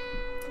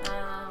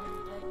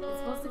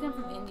supposed to come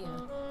from India.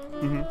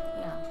 Mm-hmm. Yeah.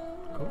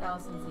 Cool.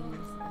 Thousands of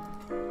years.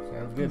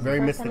 Sounds good. Very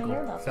First time I mystical.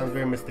 hear about Sounds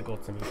very mystical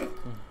to me.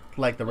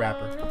 Like the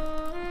rapper.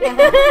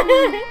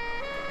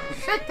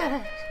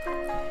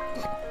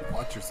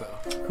 Watch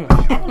yourself. I don't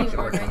even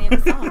remember any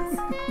of the songs.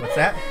 What's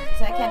that?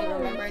 So I can't even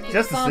remember any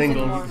Just of a the songs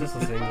single. anymore. Just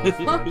a single.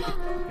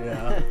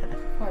 Yeah.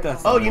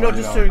 That's Oh, not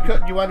just really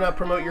so you want to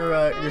promote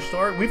your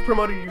store? We've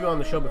promoted you on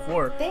the show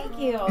before. Thank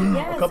you.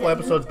 Yes. A couple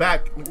episodes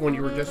back when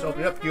you were just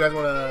opening up. Do you guys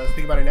want to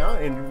speak about it now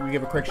and we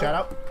give a quick shout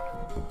out?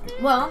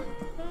 Well,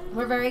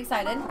 we're very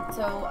excited.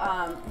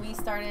 So we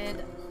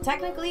started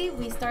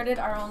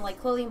our own like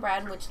clothing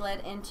brand, which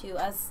led into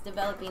us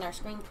developing our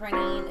screen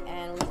printing,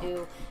 and we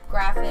do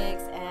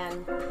graphics,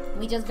 and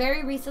we just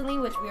very recently,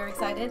 which we are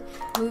excited,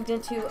 moved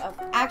into an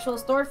actual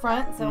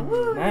storefront. So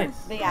woo! Nice.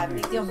 But yeah,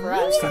 big deal for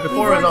us. So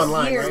before it was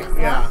online, Years,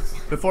 right? Yeah.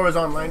 Before it was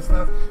online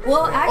stuff.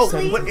 Well,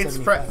 actually, Oh, it's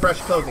fresh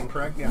clothing,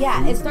 correct?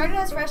 yeah, it started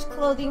as fresh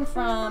clothing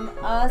from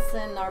us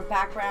and our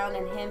background,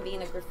 and him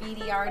being a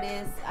graffiti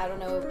artist. I don't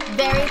know.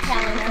 Very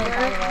talented,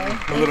 by the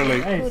way.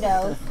 Literally.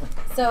 Kudos.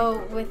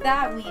 So with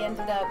that, we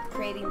ended up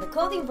creating the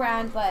clothing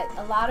brand, but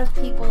a lot of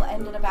people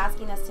ended up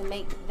asking us to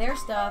make their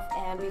stuff,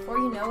 and before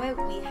you know it,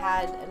 we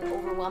had an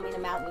overwhelming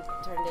amount. We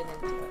turned it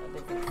into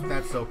a business.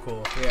 That's so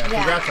cool. Yeah.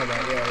 Yeah. Congrats on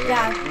that. Yeah.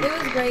 Yeah, it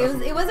was great.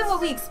 It wasn't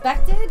what we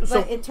expected, but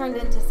So- it turned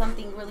into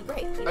something really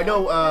great. you I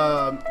know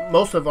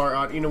most of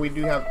our, we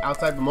do have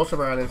outside, but most of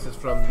our audience is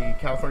from the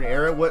California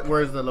area.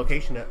 Where is the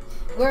location at?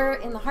 We're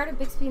in the heart of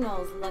Bixby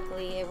Knolls,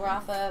 luckily. We're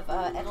off of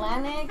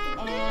Atlantic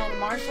and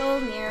Marshall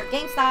near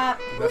GameStop.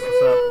 That's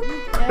what's up.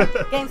 Yeah,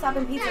 GameStop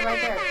and pizza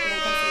right there. You can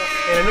come see us.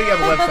 And I know you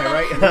have a website,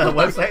 right?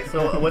 Website. So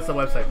what's the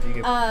website? Do you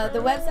give? The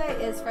website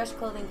is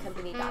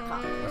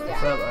freshclothingcompany.com. What's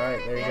Yeah. up? All right,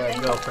 there you Yeah, guys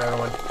thank go you. for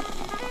everyone.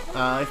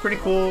 It's pretty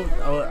cool.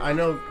 I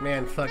know,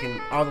 man. Fucking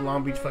all the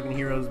Long Beach fucking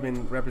heroes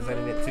been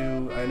representing it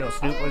too. I know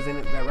Snoop was in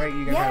it. Is that right?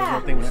 You guys had a Yeah.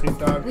 little thing with Snoop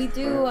Dogg. We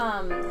do.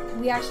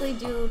 We actually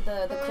do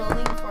the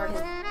clothing for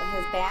his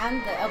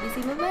band, the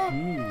LBC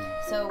movement.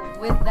 So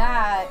with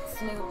that,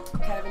 Snoop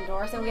kind of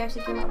endorsed, and we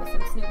actually came out with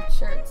some Snoop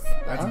shirts.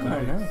 That's Oh, cool.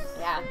 nice.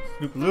 Yeah,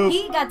 Snoop Loop.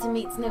 he got to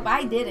meet Snoop.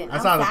 I didn't. I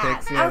saw the sad.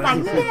 pics, yeah, I was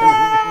like, that's-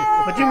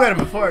 no. But you met him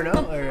before, no?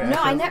 Or No,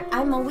 I never.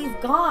 I'm always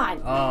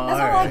gone. Oh, That's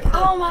why I'm alright. like,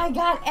 oh my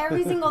god,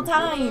 every single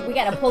time. We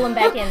gotta pull him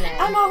back in there.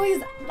 I'm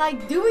always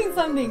like doing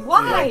something.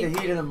 Like the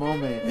Why? heat of the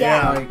moment.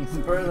 Yeah. Like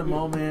spur of the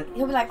moment.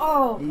 He'll be like,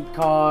 oh, He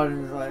called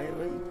and was like,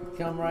 well, you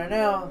come right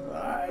now. All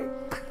right.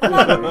 I'm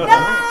like,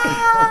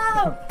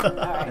 no! All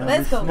right,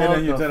 let's go. And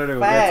then you tell her to go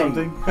get Fag.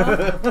 something. Oh,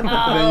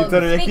 Then you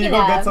tell her, hey, can you speaking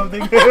go get of-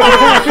 something?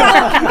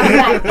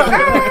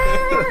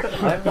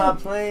 I'm not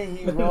playing.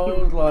 He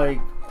rolled like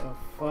a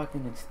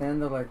fucking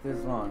extender like this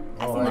long.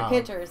 I Oh, seen the like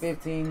pictures.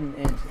 15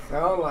 inches.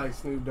 Sound like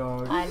Snoop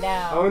Dogg. I I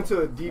know. went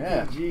to a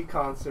DPG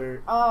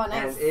concert. Oh,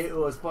 nice. And it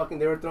was fucking,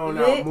 they were throwing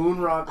Lit. out moon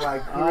rock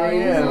like Oh crazy.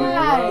 yeah,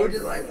 Nice. we're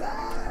just like It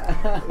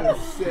that. was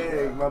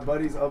sick. My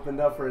buddies opened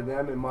up for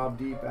them and Mobb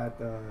Deep at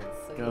the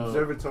Dope.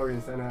 observatory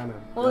in Santa Ana.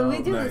 Well,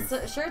 we do Nice.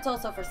 the shirts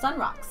also for Sun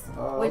Rocks,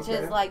 Oh, which okay.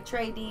 is like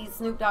Trey D's,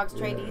 Snoop Dogg's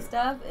Trey D Yeah.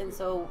 stuff. And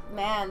so,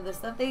 man, the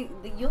stuff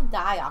you'll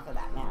die off of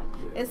that, man.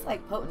 Yeah. It's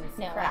like potent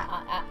No, crap.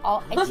 I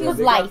Yeah, choose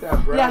they got life.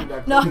 that brand, Yeah,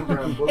 that no, cooking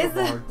brand it's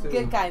the Boulevard, too.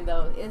 good kind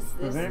though. It's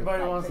If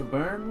anybody wants to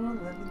burn one,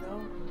 let me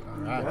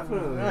know. Alright.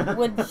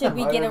 Definitely. Should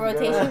we get a I was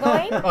rotation good.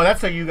 going? Oh,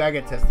 that's so you gotta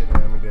get tested.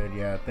 I'm good.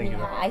 Yeah, thank you.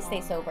 Yeah, I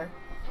stay sober.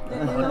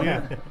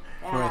 Yeah.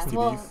 Yeah, STDs.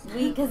 well,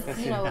 because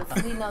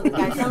we know the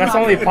guys. That's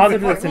only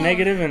positive that's a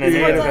negative, and a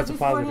negative that's a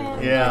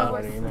positive. Yeah. It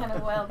works kind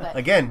of well, but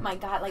Again. my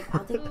God, like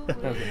I'll take. Oh my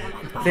God.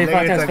 Say Negative it 5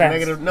 times times fast.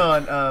 negative. No,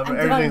 I'm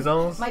everything's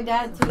done. zones. My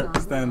dad too.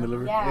 Stand and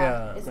deliver.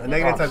 Yeah, it's a good.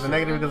 negative times a shit.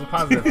 negative equals a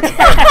positive.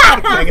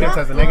 Negative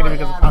times a negative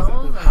equals a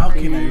positive. How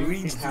can I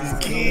reach these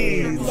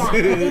kids? Yeah,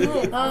 it is.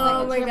 It's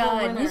Oh like a my triple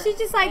God! winner. You should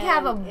just like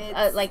have And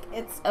a like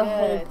it's a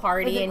whole good.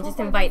 party But and the just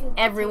cool invite part is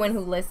everyone who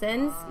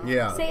listens.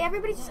 Yeah. Say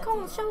everybody just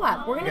come show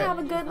up. We're gonna Yeah. have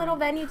a good little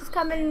venue. Just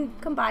come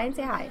by and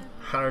say hi.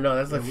 I don't know.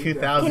 That's like a few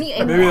Can thousand.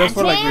 you Maybe that's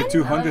for like imagine?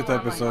 your 200th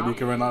episode. You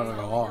can run out of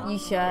a hall. You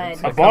should.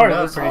 A bar.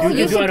 That's Oh, pretty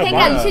you do should it at a pick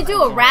bar. up. You should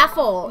do a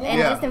raffle and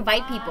Yeah. just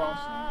invite people.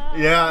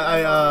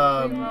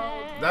 Yeah,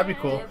 that'd be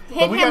cool.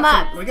 Hit we him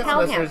got up. Some, we got Tell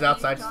some him. listeners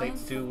outside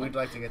states too. We'd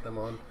like to get them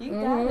on. You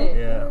got it.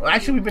 Yeah. Well,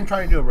 actually, we've been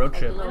trying to do a road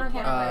trip.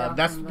 camera.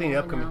 That's the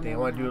upcoming thing. I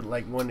want to do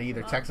like one to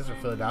either Texas or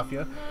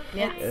Philadelphia,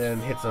 Yeah.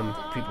 and hit some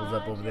people's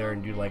up over there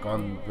and do like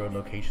on road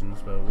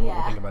locations. But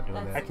we'll think about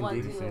doing that. I can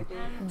do pretty it.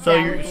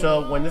 soon.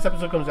 So when this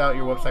episode comes out,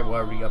 your website will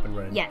already be up and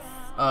running. Yes.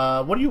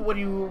 What are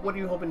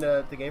you hoping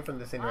to gain from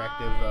this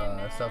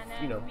interactive stuff?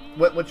 You know,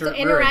 what's your So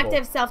your end goal?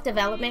 interactive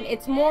self-development.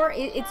 It's more.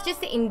 It's just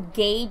to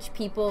engage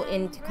people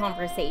into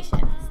conversation.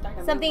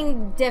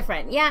 Something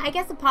different. Yeah, I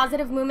guess a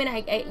positive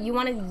movement. You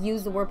want to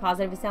use the word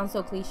positive. It sounds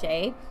so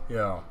cliche.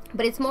 Yeah.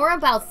 But it's more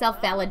about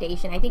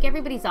self-validation. I think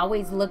everybody's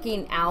always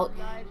looking out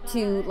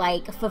to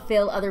like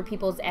fulfill other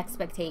people's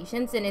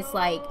expectations, and it's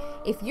like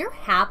if you're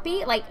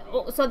happy, like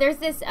so there's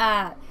this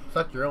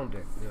Suck your own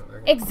dick. You know,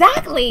 there.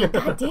 exactly.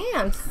 God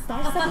damn,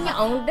 start sucking your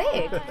own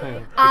dick.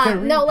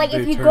 No, like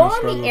if The you go eternal on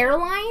struggle. the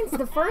airlines,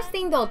 the first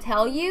thing they'll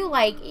tell you,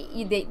 like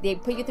they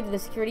put you through the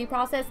security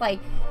process, like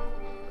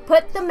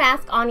put the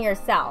mask on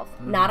yourself,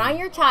 not on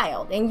your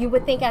child. And you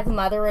would think as a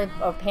mother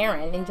or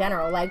parent in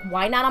general, like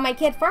why not on my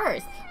kid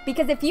first?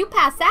 Because if you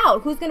pass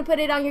out, who's gonna put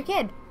it on your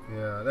kid?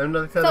 Yeah. They're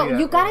telling So you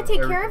you that, gotta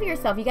take care of everything.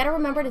 yourself. You gotta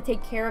remember to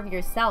take care of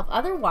yourself.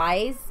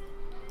 Otherwise,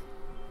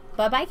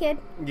 bye-bye, kid.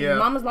 Yeah. Your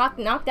mama's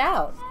knocked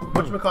out.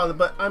 Whatchamacallit,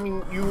 but I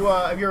mean, you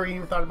have you ever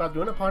even thought about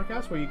doing a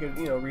podcast where you could,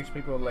 reach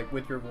people like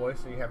with your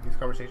voice and you have these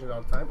conversations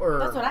all the time? Or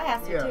That's what I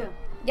asked you yeah. too.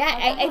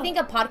 Yeah, I think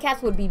a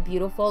podcast would be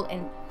beautiful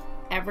and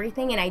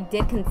everything, and I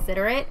did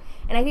consider it,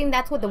 and I think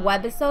that's what the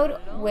webisode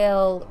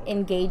will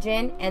engage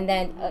in, and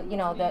then what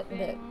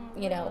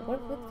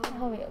the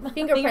hell are we?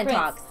 Fingerprint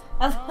talks.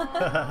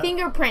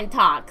 Fingerprint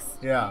talks.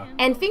 Yeah.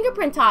 And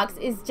fingerprint talks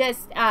is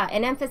just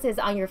an emphasis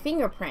on your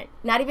fingerprint.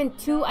 Not even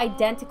two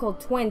identical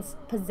twins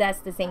possess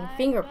the same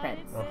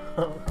fingerprints.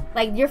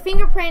 Like your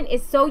fingerprint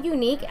is so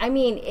unique. I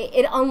mean,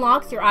 it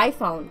unlocks your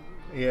iPhone.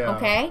 Yeah.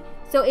 Okay?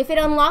 So if it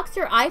unlocks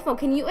your iPhone,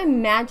 can you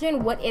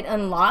imagine what it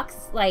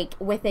unlocks like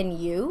within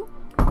you?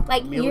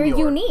 Like you're Million.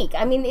 unique.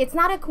 I mean, it's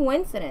not a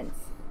coincidence.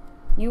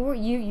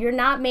 You're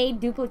not made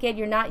duplicate.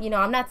 You're not,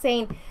 I'm not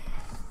saying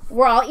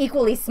we're all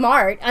equally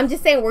smart. I'm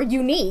just saying we're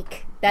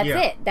unique. That's Yeah.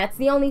 it. That's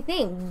the only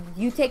thing.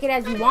 You take it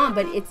as you want,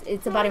 but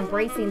it's about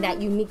embracing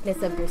that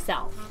uniqueness of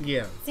yourself.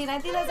 Yeah. See, and I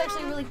think that's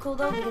actually really cool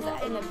though, because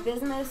in a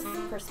business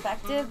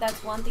perspective,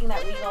 that's one thing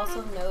that we've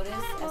also noticed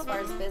as far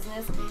as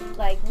business.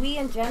 Like we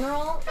in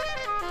general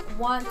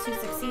want to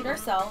succeed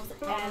ourselves,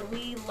 and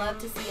we love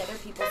to see other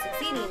people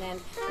succeeding.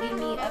 And we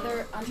meet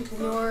other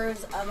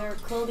entrepreneurs, other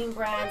clothing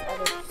brands,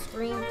 other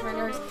screen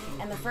printers,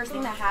 and the first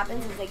thing that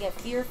happens is they get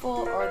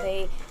fearful, or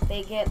they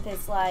get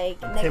this like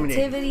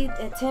negativity,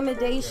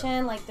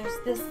 intimidation. Like there's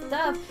this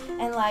stuff,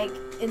 and like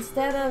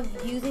instead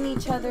of using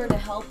each other to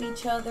help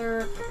each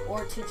other,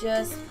 or to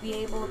just be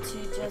able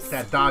to just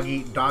That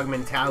dog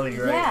mentality,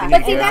 right? Yeah. They need But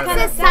to see, get out of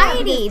that's that.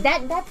 society.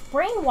 That's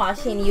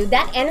brainwashing you.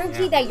 That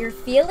energy Yeah. that you're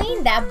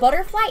feeling, that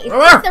butterfly, it's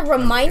just a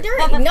reminder.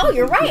 No,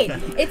 you're right.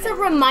 It's a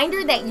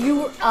reminder that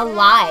you're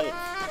alive.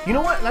 You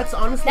know what? That's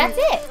honestly. That's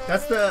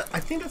it. I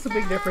think that's a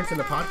big difference in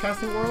the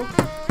podcasting world,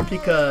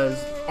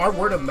 because our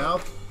word of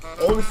mouth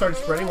only started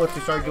spreading once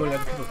we started doing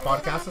other people's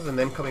podcasts and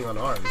then coming on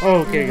ours.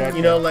 Oh, okay, gotcha.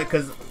 You know, like,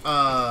 cause,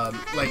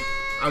 like,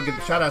 I'll give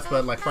the shout outs,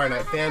 but like Friday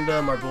Night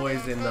Fandom, our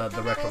boys in the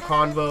Retro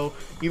Convo,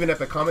 even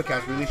Epic Comic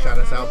Cast really shout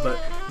us out. But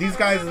these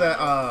guys that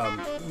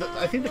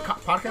I think the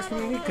podcast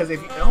community, because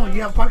if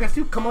you have a podcast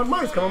too, come on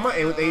mine,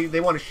 and they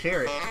want to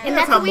share it, and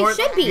that's what we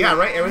should be. Yeah,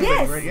 right. Everybody,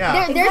 yes. right?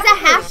 Yeah. There's a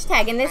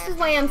hashtag, and this is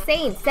why I'm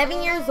saying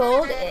 7 years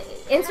old.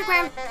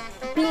 Instagram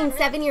being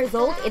 7 years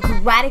old, it's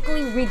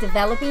radically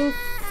redeveloping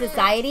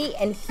society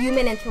and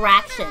human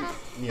interaction.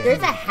 Yeah. There's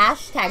a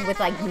hashtag with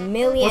like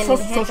millions. Well,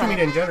 social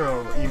media in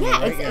general. You mean,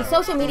 right? It's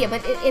social media,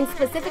 but in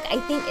specific, I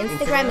think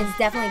Instagram is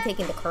definitely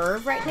taking the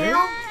curve right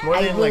now.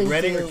 More than like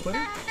Reddit or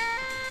Twitter.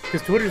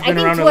 Because Twitter's been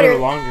around a little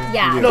longer.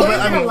 Yeah. No, but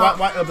I mean,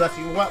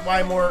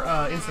 why more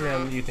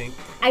Instagram? Do you think?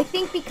 I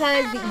think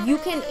because you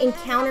can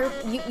encounter,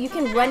 you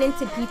can run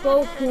into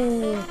people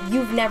who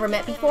you've never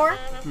met before,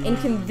 and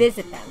can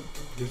visit them.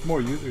 There's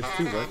more users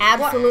too, right?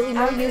 Absolutely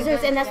more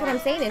users, and that's what I'm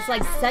saying. It's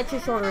like such a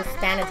shorter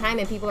span of time,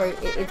 and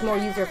it's more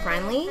user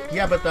friendly.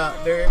 Yeah, but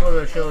they're able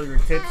to show your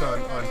tits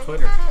on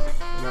Twitter.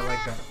 Not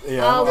like that.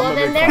 Yeah, oh, well,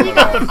 then there you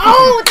go.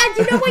 Oh,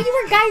 you know what you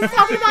were guys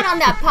talking about on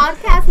that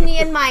podcast? Me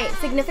and my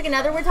significant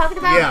other were talking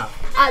about? Yeah.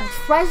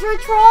 Treasure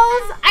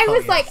trolls? I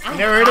was like, I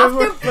have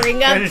to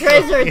bring up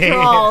treasure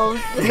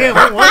trolls. Yeah,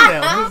 what was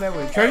that? What was that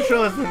one? Treasure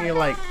troll is when you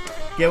like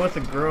get with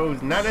a girl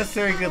who's not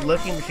necessarily good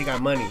looking, but she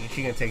got money and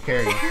she gonna take care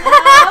of you.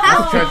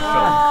 That's a treasure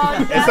troll.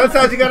 And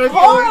sometimes you gotta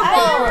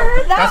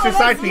that's your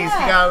side piece. You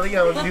gotta you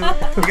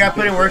gotta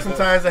put in work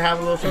sometimes to have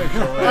a little treasure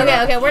troll.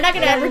 Okay, we're not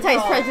gonna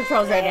advertise treasure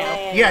trolls right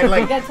now. Yeah,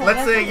 like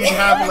let's say you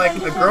have like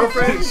a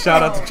girlfriend.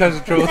 Shout out to treasure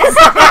trolls.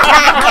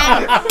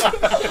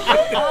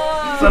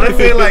 So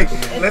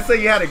let's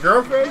say you had a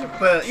girlfriend,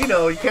 but you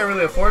can't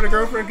really afford a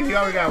girlfriend because you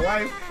already got a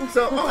wife.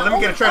 So let me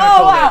get a treasure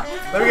troll.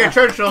 Then. Let me get a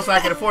treasure troll so I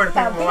can afford to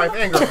pay for my wife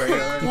and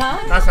girlfriend.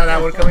 That's how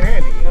that would come in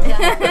handy.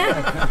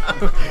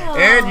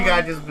 And you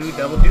gotta just do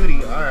double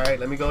duty. All right,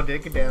 let me go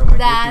dig it down.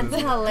 That's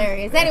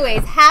hilarious.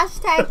 Anyways,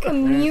 hashtag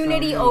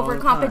community over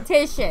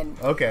competition.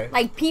 Okay.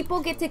 Like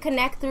people get to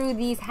connect through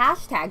these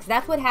hashtags.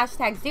 That's what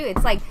hashtags do.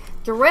 It's like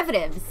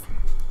derivatives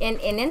in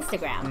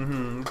Instagram.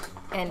 Mm-hmm.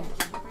 And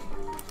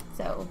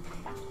so,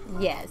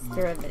 yes,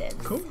 derivatives.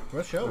 Cool.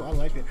 Real show. I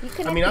like it.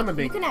 I'm a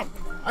big. You connect.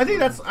 I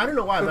think I don't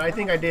know why, but I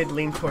think I did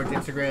lean towards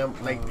Instagram.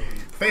 Like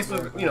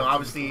Facebook,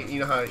 obviously,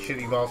 how it should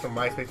evolve from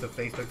MySpace to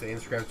Facebook to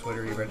Instagram,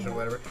 Twitter, eventually,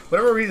 whatever.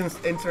 Whatever reason,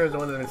 Instagram is the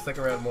one that's been stuck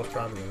around most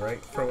probably, right?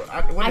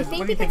 What do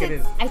you think it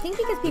is? I think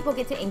because people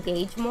get to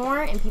engage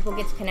more and people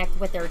get to connect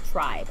with their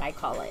tribe, I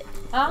call it.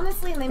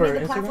 Honestly, and they made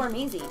the Instagram? platform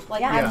easy.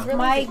 Like,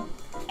 my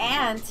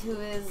aunt, who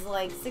is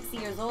like 60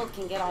 years old,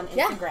 can get on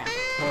Instagram.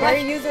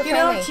 Very user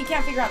friendly. She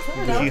can't figure out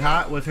Twitter. Is she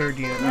hot? What's her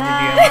DM?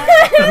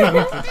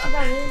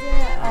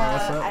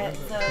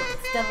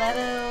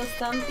 Stiletto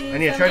something. I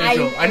need a treasure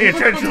troll. I need a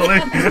treasure troll.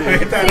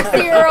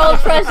 60-year-old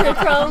treasure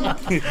troll.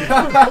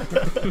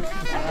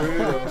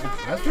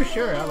 That's for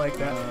sure. I like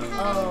that.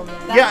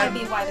 That might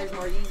be why there's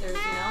more users,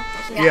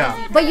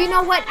 Yeah. But you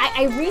know what?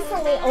 I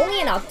recently, only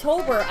in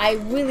October, I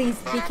really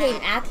became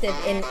active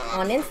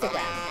on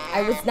Instagram.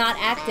 I was not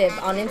active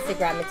on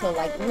Instagram until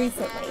like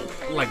recently.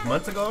 Like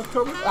months ago,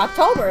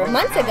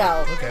 months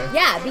ago. Okay.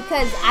 Yeah,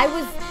 because I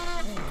was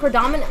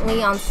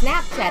predominantly on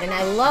Snapchat, and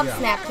I love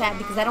Snapchat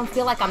because I don't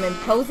feel like I'm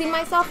imposing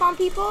myself on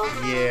people.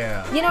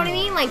 Yeah. You know what I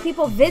mean? Like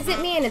people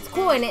visit me and it's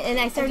cool, and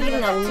I started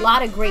getting a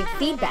lot of great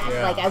feedback.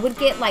 Yeah. Like I would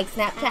get like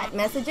Snapchat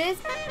messages,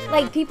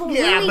 like people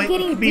really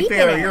getting to be deep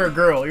fair, in it. you're a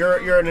girl.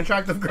 You're an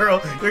attractive girl.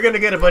 You're gonna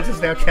get a bunch of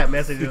Snapchat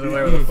messages or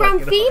whatever the from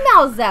fuck,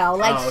 females though,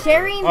 like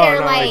sharing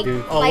their like.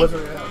 Was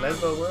it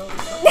lesbo world?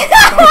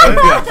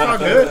 It's all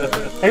good.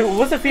 Hey,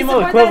 what's the female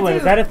equivalent?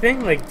 Is that a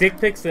thing? Like dick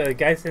pics?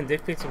 Guys send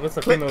dick pics? What's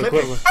the female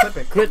equivalent?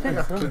 Clip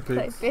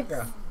pics.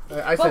 Yeah.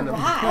 I send them.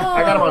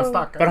 I got them on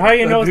stock. But how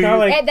you know it's not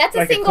like that's a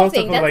like single a close-up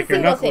thing. of That's like a your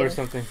single knuckle thing. or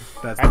something?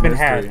 That's I've been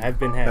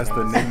had. That's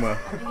the enigma.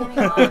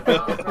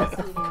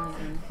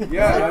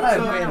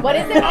 What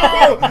is it?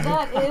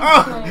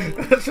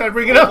 Should I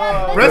bring it up?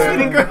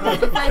 Breastfeeding girl.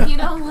 Like you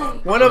don't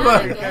like. One of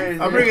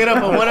I'll bring it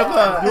up. But one of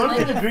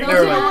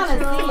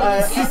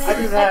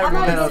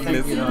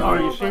Are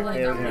you sure?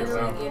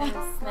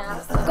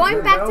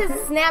 Going back to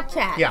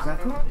Snapchat. Yeah.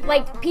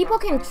 Like people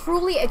can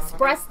truly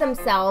express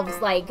themselves.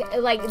 Like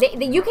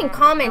you can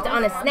comment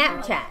on a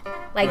Snapchat.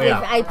 Like if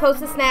I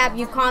post a snap,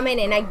 you comment,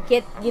 and I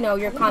get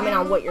your comment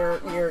on what you're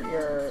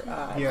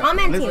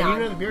commenting Listen, on.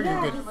 You know the beer,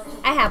 you're good.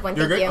 I have one.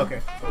 You're Thank good. you.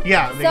 Okay.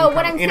 Yeah. So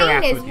what I'm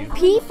saying is, with you.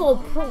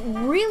 people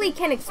really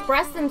can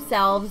express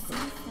themselves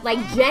like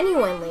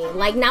genuinely,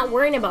 like not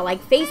worrying about like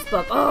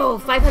Facebook. Oh,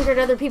 500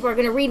 other people are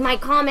gonna read my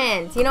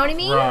comments. You know what I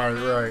mean?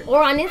 Right.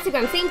 Or on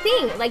Instagram, same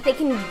thing. Like they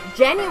can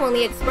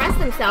genuinely express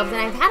themselves, and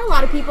I've had a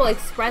lot of people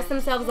express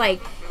themselves like,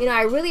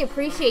 I really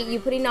appreciate you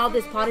putting all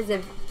this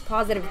positive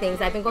things.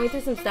 I've been going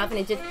through some stuff,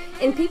 and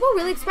people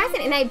really express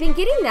it, and I've been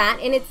getting that,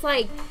 and it's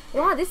like,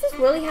 wow, this is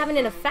really having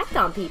an effect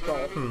on people.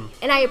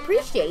 And I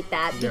appreciate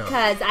that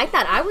because I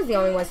thought I was the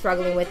only one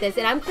struggling with this,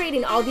 and I'm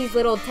creating all these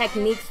little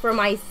techniques for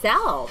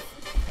myself.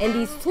 and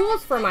these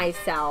tools for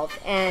myself,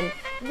 and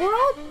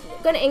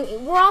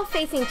we're all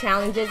facing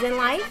challenges in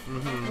life.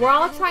 We're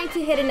all trying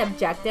to hit an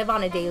objective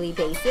on a daily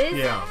basis.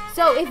 Yeah.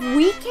 So if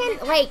we can,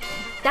 like,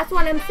 that's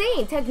what I'm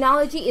saying.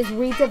 Technology is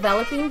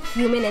redeveloping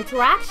human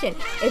interaction.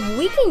 If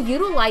we can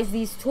utilize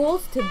these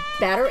tools to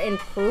better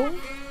improve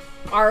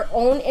our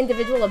own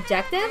individual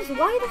objectives,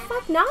 why the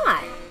fuck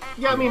not?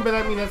 Yeah, I mean,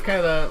 that's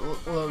kind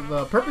of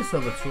the purpose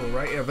of the tool,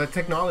 right? Yeah, the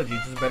technology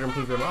just better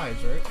improve their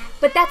lives, right?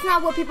 But that's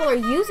not what people are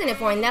using it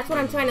for, and that's what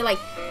I'm trying to, like,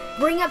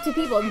 bring up to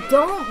people.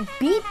 Don't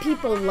beat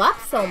people up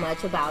so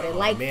much about it.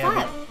 Like, man,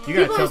 fuck.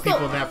 you gotta tell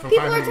people that from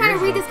people are 500 trying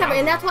to years rediscover, ago.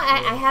 and that's why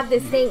I have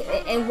this thing,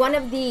 and one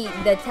of the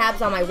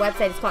tabs on my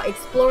website is called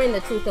Exploring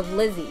the Truth of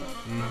Lizzie.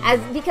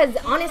 Because,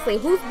 honestly,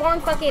 who's born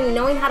fucking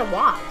knowing how to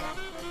walk?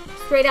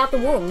 Straight out the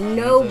womb.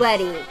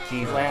 Nobody.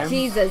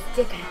 Jesus.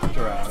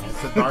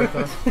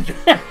 Siddhartha.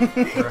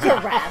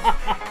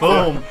 Giraffe.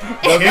 Boom.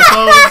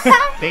 Hippos.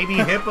 Baby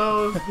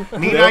hippos.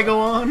 Need I go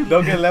on?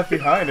 They'll get left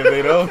behind if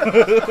they don't.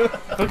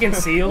 Fucking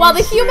seals. Well,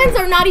 the humans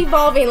are not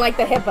evolving like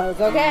the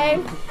hippos, okay?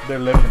 They're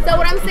living. So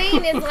what I'm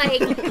saying is,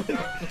 like,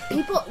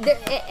 people,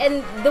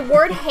 and the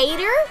word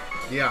hater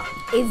Yeah.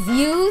 is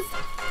used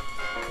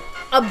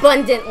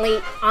abundantly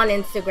on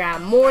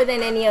Instagram more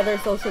than any other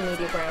social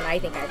media brand. I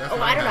think I don't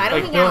know. I don't like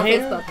hang Bill out on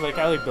Hader? Facebook. Like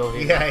I like Bill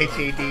Hader. Yeah,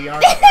 HADR.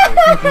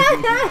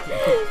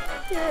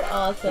 You're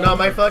awesome. No,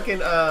 my fucking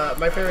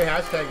my favorite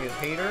hashtag is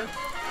hater,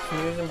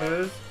 snooze and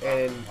booze,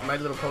 and My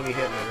Little Pony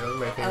Hitler. Those are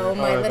my favorite. Oh,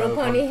 My Little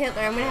Pony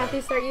Hitler. I'm gonna have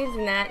to start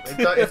using that.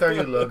 It's our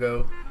new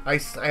logo. I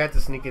had to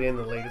sneak it in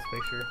the latest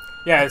picture.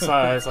 Yeah, it's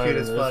Cute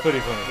as fuck.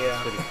 pretty funny.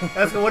 Yeah. It's pretty-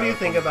 That's what do you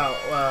think about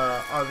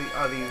all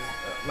these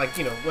like,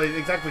 you know,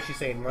 exactly what she's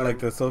saying? Like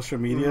the social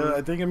media.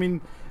 I think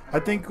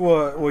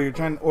what you're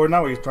trying, or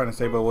not what you're trying to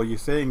say, but what you're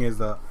saying is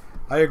that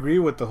I agree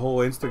with the whole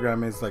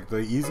Instagram is like the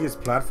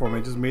easiest platform.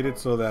 It just made it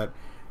so that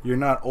you're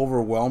not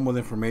overwhelmed with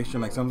information.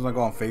 Like sometimes I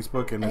go on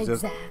Facebook and it's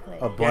just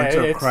a bunch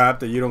of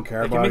crap that you don't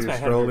care about. You're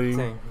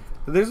scrolling.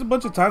 There's a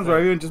bunch of times where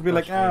I even just be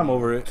like, I'm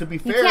over it. To be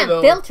You fair, can't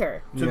though,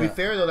 filter. To be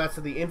fair, though, that's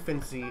the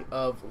infancy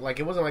of, like,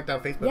 it wasn't like that on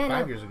Facebook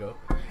 5 years ago.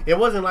 It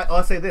wasn't like,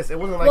 I'll say this, it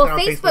wasn't like that on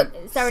Facebook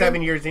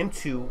 7 years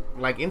into,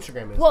 like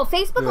Instagram is. Well,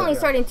 Facebook only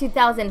started in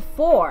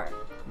 2004.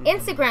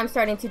 Instagram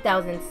started in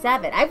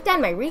 2007. I've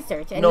done my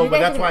research. And No, you but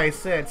guys that's why I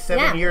said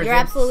 7 years. You're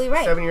absolutely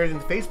right. 7 years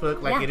into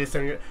Facebook, like it is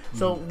 7 years.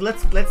 So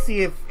let's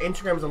see if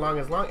Instagram's along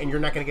as long, and you're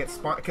not gonna get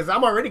sponsored because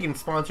I'm already getting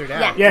sponsored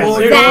ads. Yeah, well,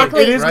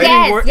 exactly. It is Right?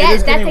 getting worse. Yes, It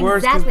is getting that's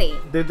worse 'cause exactly.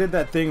 they did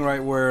that thing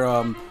right where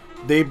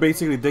they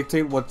basically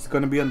dictate what's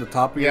going to be on the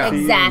top of your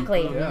feed.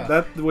 Exactly.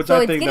 Which So I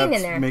it's think getting that's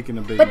in there. making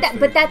a big but mistake.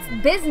 but that's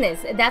business.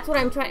 That's what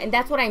I'm trying.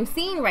 That's what I'm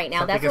seeing right now.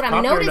 Something That's what gets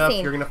I'm popular enough,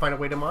 noticing. you're gonna find a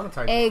way to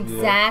monetize it.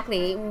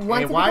 Exactly.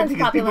 Once And why? it becomes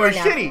Because people popular are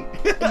enough.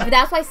 shitty.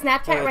 That's why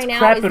Snapchat right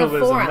now is the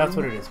capitalism, forum. that's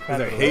what it is.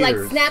 Haters. Like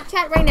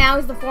Snapchat right now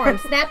is the forum.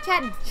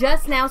 Snapchat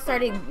just now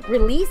started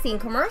releasing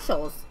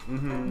commercials.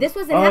 This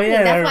wasn't happening.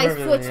 Yeah, that's why I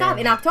remember switched that, off.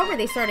 In October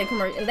they started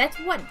commercial. That's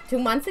what, 2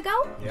 months ago.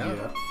 Yeah.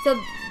 So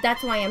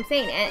that's why I'm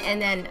saying,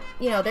 and then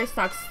their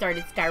stocks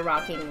started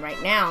skyrocketing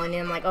right now, and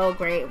I'm like, oh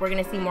great, we're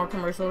gonna see more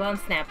commercials on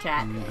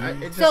Snapchat.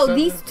 So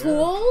these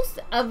tools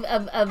of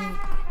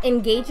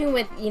engaging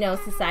with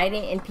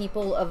society and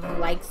people of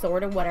like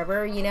sort of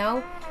whatever it's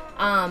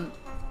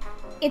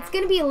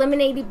gonna be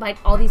eliminated by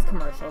all these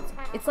commercials.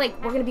 It's like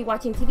we're gonna be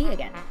watching TV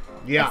again.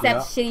 Yeah.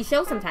 Except shitty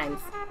shows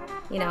sometimes.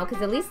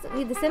 Because at least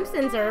The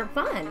Simpsons are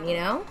fun.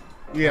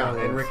 Yeah,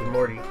 and Rick and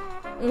Morty.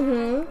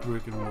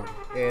 Rick and Morty.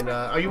 And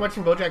are you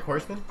watching BoJack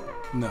Horseman?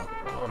 No.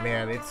 Oh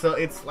man, it's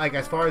like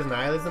as far as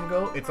nihilism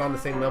go, it's on the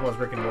same level as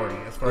Rick and Morty.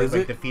 As far as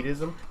like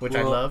defeatism, which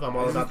I love, I'm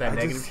all about that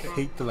negative. I just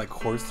hate the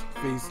horse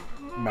face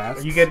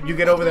masks. You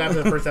get over that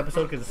after the first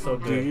episode because it's so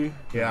good. Do you?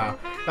 Yeah,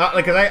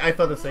 like cause I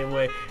felt the same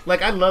way.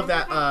 Like I love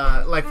that.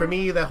 Like for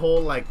me, that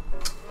whole like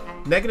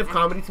negative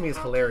comedy to me is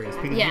hilarious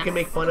because you can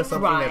make fun of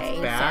something that's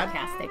bad.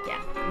 Sarcastic, yeah.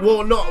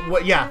 Well, no,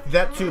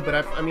 that too. But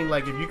I mean,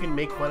 like if you can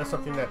make fun of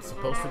something that's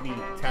supposed to be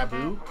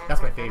taboo,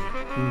 that's my favorite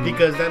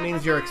because that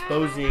means you're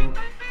exposing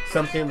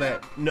something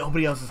that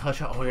nobody else is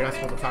hush. Oh, you're not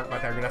supposed to talk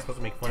about that. You're not supposed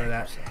to make fun of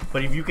that.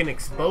 But if you can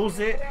expose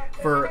it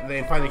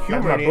and find the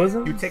humor in it,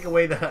 you take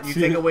away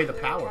the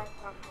power.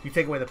 You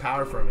take away the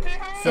power from it.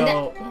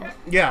 So,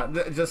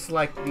 just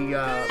like the...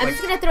 I'm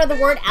just going to throw the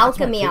word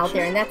alchemy out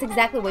there, and that's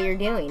exactly what you're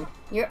doing.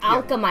 You're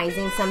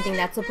alchemizing something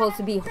that's supposed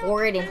to be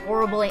horrid and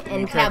horrible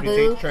and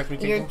taboo.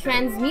 You're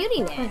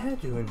transmuting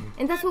it.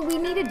 And that's what we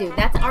need to do.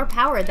 That's our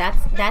power.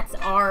 That's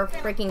our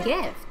freaking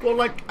gift. Well,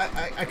 like,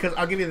 because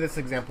I'll give you this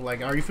example.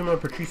 Like, are you familiar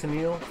with Patrice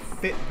O'Neal?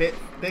 Big,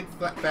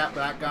 fat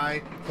black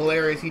guy.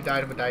 Hilarious. He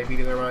died of a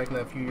diabetes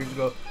a few years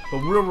ago.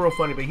 But real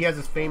funny. But he has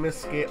this famous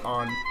skit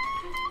on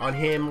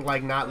him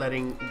like not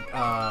letting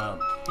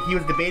he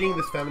was debating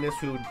this feminist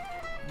who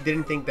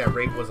didn't think that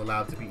rape was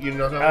allowed to be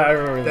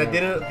that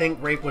didn't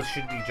think rape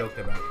should be joked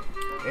about,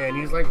 and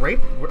he's like rape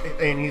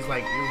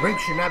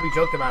should not be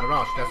joked about at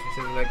all. That's what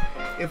he says. Like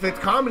if it's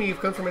comedy, if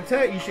it comes from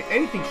intent,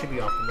 anything should be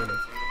off the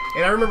limits.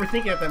 And I remember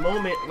thinking at that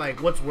moment,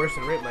 like, what's worse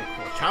than rape? Like,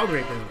 well, child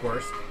rape is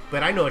worse.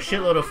 But I know a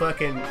shitload of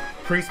fucking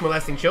priest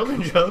molesting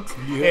children jokes,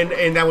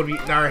 and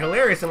that are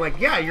hilarious. And like,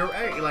 yeah, you're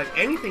right. Like,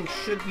 anything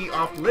should be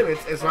off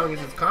limits as long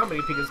as it's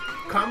comedy, because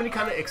comedy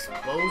kind of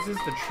exposes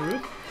the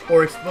truth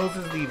or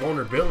exposes the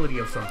vulnerability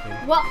of something.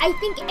 Well, I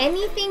think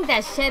anything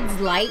that sheds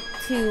light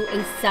to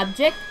a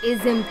subject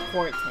is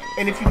important.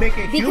 And if you make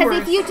it humorous,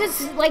 because if you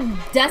just like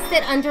dust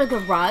it under the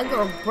rug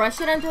or brush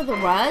it under the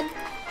rug,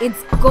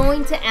 it's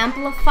going to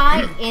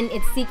amplify in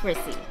its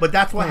secrecy. But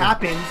that's what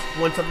happens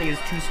when something is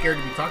too scared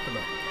to be talked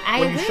about.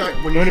 I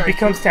agree. When it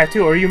becomes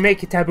tattoo, or you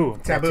make it taboo.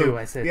 Taboo.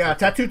 I said. Yeah,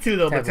 tattoo too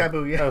though, but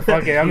taboo. Yeah. Oh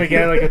fuck it, I'm gonna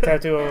get like a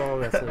tattoo. Oh,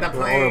 that's it. The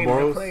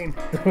plane.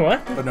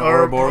 What? The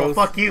Ouroboros.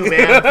 Fuck you,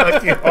 man.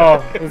 Fuck you.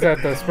 Oh, is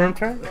that the sperm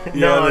trap?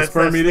 No, the it's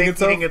sperm the eating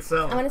snake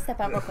itself. I'm gonna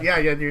step out real quick.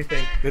 Yeah, do your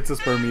thing. It's a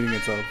sperm eating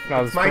itself.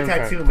 No, It's my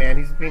tattoo, man.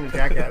 He's being a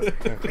jackass.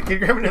 Can you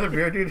grab another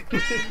beer, dude?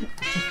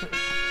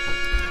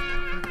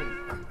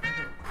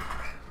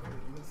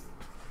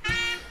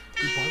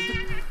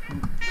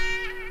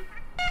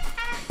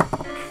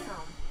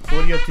 So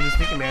what are you up to this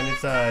weekend, man?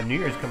 It's New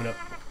Year's coming up.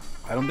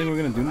 I don't think we're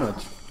gonna do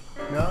much.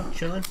 No?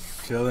 Chilling?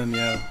 Chilling,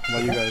 yeah. How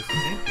about you guys?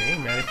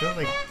 Dang, man. It feels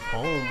like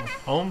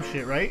home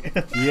shit, right?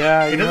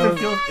 Yeah, It doesn't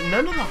feel...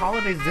 None of the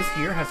holidays this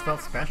year has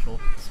felt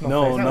special.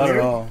 No, not at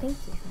all. Thank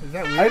you. Is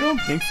that weird? I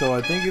don't think so.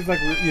 I think it's like,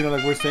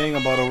 like we're saying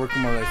about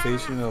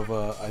overcommercialization of,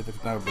 I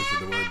think not a butcher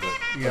the word,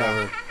 but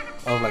whatever,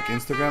 of like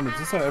Instagram. It's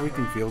just how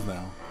everything feels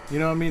now. You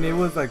know what I mean? It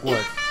was like,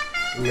 what?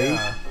 Late?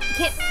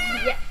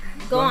 Yeah.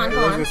 Go on. It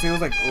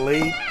was like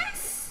late,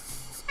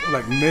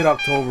 like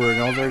mid-October,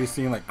 and I was already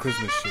seeing like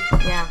Christmas shit.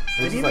 Yeah.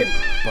 It just even, like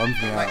bums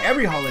me out. Like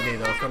every holiday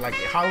though, for like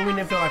Halloween,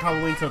 it felt like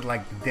Halloween till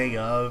like the day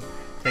of.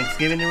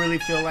 Thanksgiving didn't really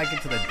feel like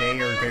it to the day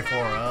or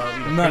before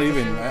of. Not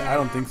even. I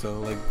don't think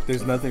so. Like,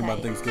 there's nothing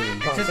about Thanksgiving.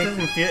 It just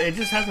doesn't feel. It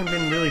just hasn't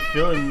been really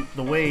feeling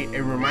the way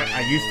I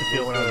used to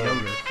feel when I was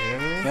younger.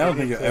 I don't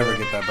think you'll ever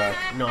get that back.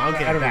 No, I'll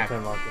get it back.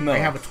 No. I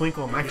have a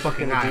twinkle in my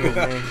fucking eye.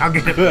 I'll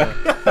get it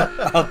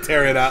back. I'll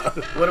tear it out.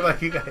 What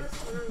about you guys?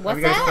 What's have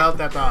you guys that? felt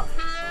that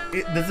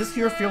does this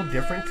year feel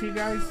different to you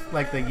guys?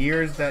 Like the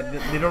years that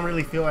they don't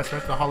really feel as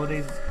special. The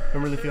holidays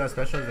don't really feel as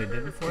special as they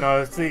did before. No,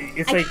 it's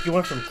like you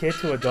went from kid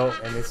to adult,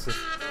 and it's just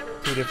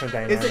two different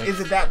dynamics. Is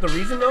it that the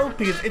reason though?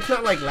 Because it's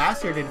not like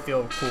last year didn't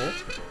feel cool.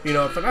 You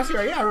know, for last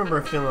year, yeah, I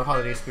remember feeling the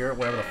holiday spirit,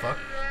 whatever the fuck.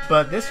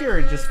 But this year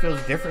it just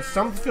feels different.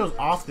 Something feels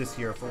off this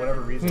year for whatever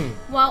reason.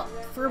 Well,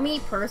 for me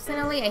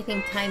personally, I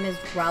think time is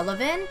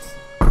relevant,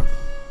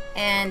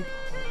 and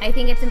I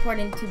think it's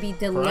important to be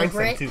deliberate.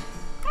 For Einstein too.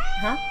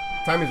 Huh?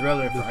 Time is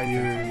relevant for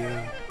Einstein.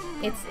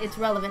 Yeah. It's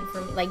relevant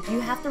for me. Like,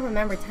 you have to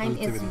remember, time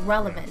is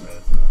relevant.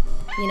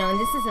 You know, and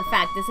this is a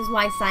fact. This is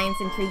why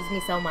science intrigues me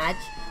so much.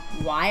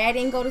 Why I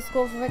didn't go to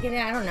school for fucking,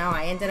 I don't know.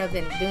 I ended up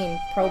doing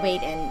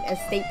probate and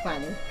estate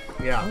planning.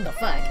 Yeah. What the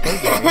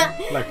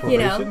fuck? Like You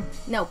know? probation?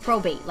 No,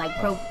 probate.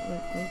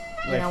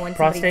 You know, when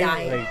prostate?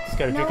 somebody died. Like, just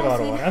gotta drink a No, lot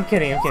of see, water. I'm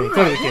kidding. See,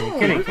 Totally no,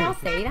 kidding.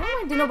 prostate. I don't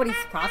want to do nobody's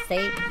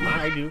prostate.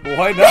 I do.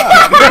 Why not?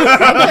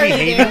 I'm sure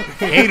you do.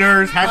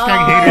 Haters.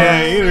 Hashtag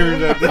haters.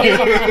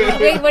 haters.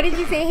 Wait, what did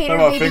you say? Hater, Talking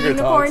about baby, finger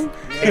unicorn?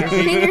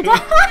 Finger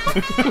talk?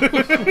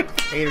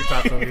 Hater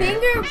talks over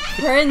here.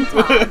 Fingerprint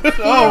talk.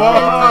 Oh,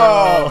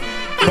 wow.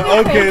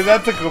 Fingerprint. Okay,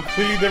 that's a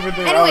completely different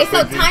thing. Anyway,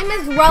 so time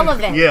is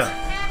relevant. Yeah.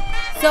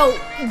 So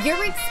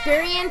your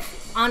experience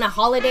on a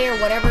holiday or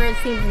whatever it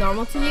seems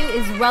normal to you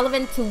is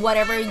relevant to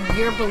whatever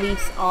your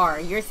beliefs are,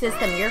 your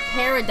system, your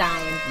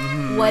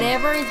paradigm,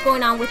 whatever is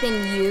going on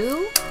within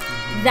you.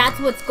 That's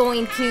what's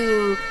going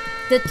to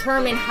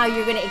determine how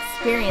you're going to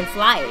experience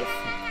life.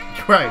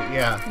 Right.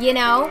 Yeah. You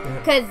know,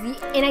 because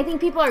and I think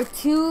people are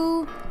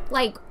too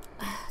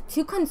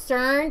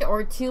concerned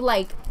or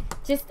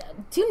just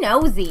too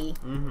nosy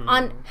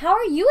on how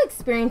are you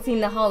experiencing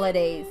the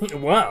holidays.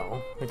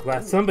 Wow, I'm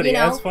glad somebody You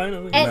know? has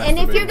finally. And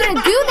if you're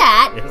gonna do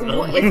that,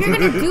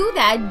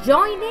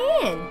 join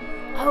in.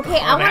 Okay,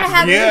 I want to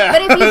have,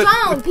 but if you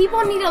don't,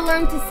 people need to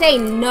learn to say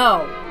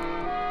no.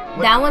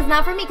 That one's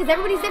not for me, because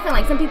everybody's different.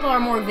 Like, some people are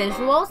more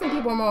visual, some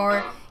people are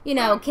more,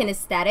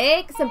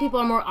 kinesthetic, some people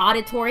are more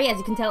auditory. As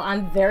you can tell,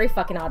 I'm very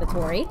fucking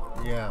auditory.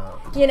 Yeah.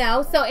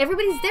 So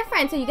everybody's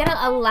different, so you gotta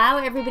allow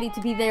everybody to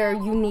be their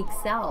unique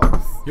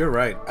selves. You're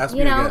right. Ask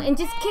me again. And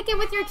just kick it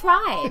with your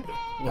tribe.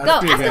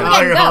 Ask me again.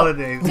 All your Go.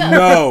 holidays.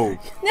 No.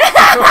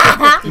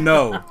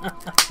 No.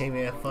 Hey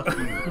man, fuck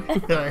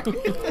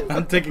you.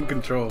 I'm taking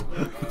control.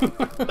 Give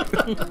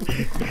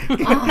me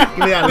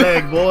that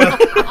leg, boy.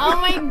 Oh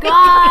my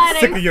god.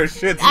 Sick of your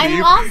shit, Steve. I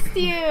lost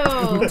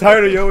I'm you.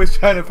 tired of you always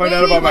trying to find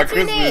out Wait, about my what's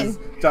your Christmas.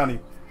 Johnny.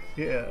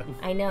 Yeah.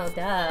 I know,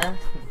 duh.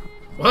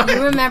 What?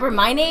 You remember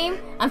my name?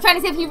 I'm trying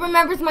to see if he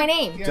remembers my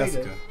name. Yeah,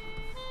 Jessica.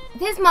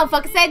 This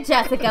motherfucker said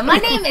Jessica. My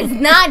name is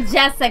not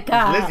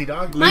Jessica. Lizzie,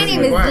 dog. My Lizzie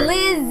name is McGuire.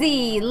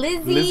 Lizzie.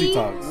 Lizzie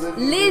talks.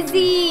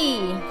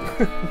 Lizzie.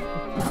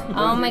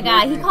 Oh my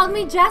god, he called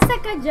me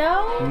Jessica,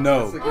 Joe.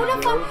 No. Who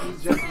the fuck?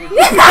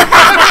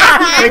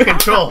 Take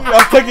control.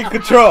 I'm taking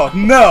control.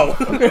 No.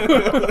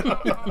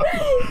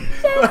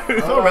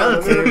 It's all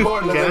relative.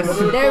 Jess.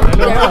 There we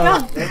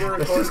go.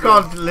 It's just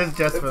called Liz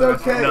Jess for the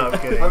rest. okay. No, I'm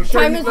kidding. I'm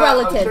sure Time he's is not- I'm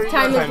relative. sure he's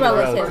Time not is the best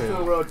relative. person in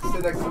the world to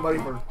sit next to somebody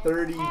for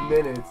 30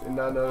 minutes and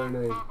not know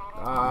their name.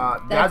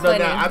 I've That's done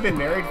funny. that. I've been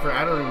married for,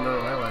 I don't even know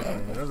my last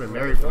name. I've been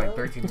married for like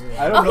 13 years.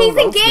 I don't Oh, know he's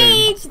Ralph's name.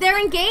 engaged. They're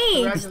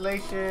engaged.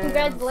 Congratulations.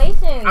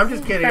 Congratulations. I'm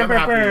just kidding. I'm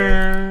happy.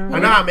 I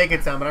know how I make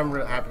it sound, but I'm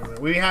real happy with it.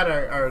 We had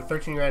our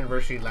 13-year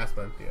anniversary last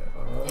month, yeah.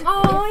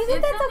 Oh, isn't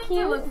It's that so something to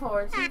cute? look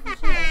forward to for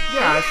sure.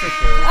 Yeah, that's for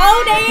sure.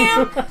 Oh,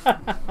 damn.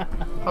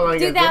 How long you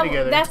Do guys been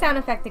together? that sound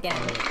effect again.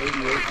 88. That's a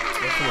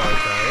long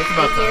time. It's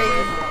about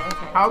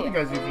time. How old you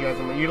guys if you guys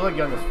are? You look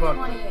young as fuck.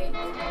 28.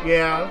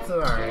 Yeah, that's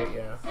alright,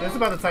 yeah. It's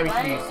about the time you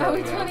should be Right? Are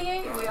we starting out.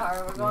 28? We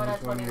are. We're going at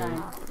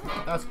 29.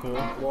 That's cool.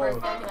 Whoa.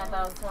 First second, I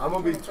thought it was I'm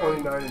gonna be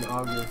 29 in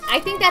August. I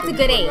think that's a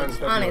good age, 29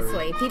 February.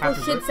 honestly. People Happy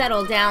should birthday.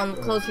 settle down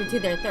closer to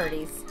their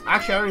 30s.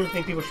 Actually, I don't even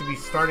think people should be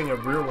starting a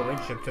real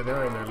relationship till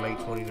they're in their late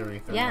 20s or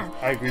 30s. Yeah.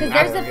 I agree.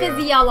 Because there's a Yeah.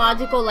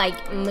 physiological, like,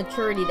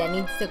 maturity that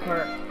needs to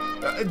occur.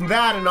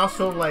 That and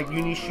also like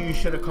you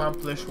should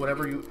accomplish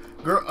whatever you.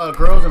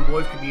 Girls and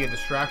boys could be a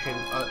distraction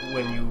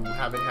when you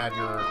haven't had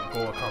your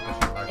goal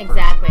accomplished in life. first.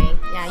 Exactly.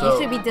 Yeah, So-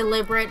 you should be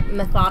deliberate,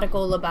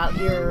 methodical about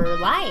your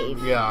life.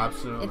 Yeah,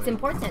 absolutely. It's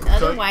important.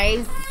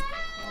 Otherwise,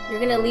 you're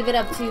going to leave it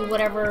up to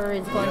whatever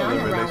is going on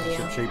The around you.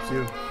 relationship shapes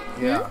you.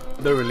 Yeah.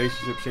 The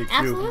relationship shapes you.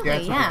 Absolutely,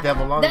 That's what yeah. the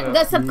devil on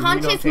The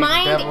subconscious take the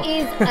mind devil.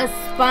 is a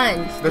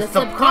sponge. The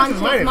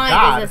subconscious mind is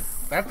God. is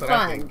a That's sponge. what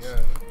I think. Yeah.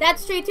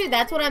 That's true too.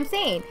 That's what I'm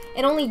saying.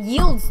 It only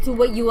yields to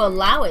what you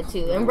allow it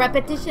to, and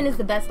repetition is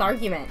the best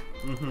argument.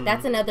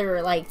 That's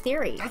another like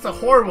theory. That's a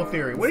horrible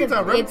theory. What are you It's a-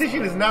 talking?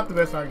 Repetition is not the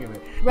best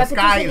argument. The Repetition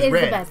sky is is the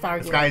red. best The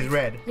argument. sky is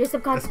red. Your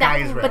subconscious, The sky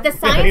is red. but the You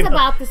science know?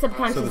 about the So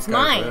subconscious the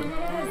sky is mind.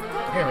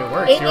 Yeah, it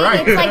works. You're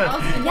right. It's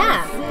like,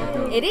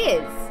 yeah, it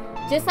is.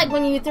 Just like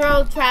when you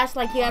throw trash,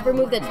 like you ever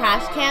move the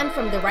trash can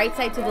from the right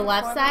side to the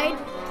left side,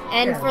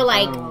 and for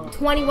like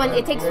 21,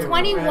 it takes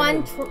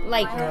 21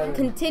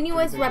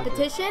 continuous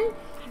repetition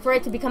for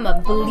it to become a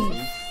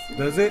belief.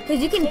 Does it?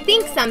 Because you can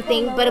think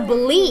something, but a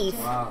belief,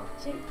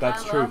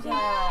 That's true.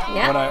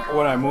 yeah.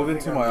 When I moved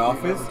into my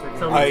office,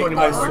 Tell me 20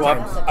 more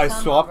times. I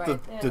swapped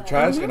the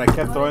trash and I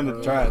kept throwing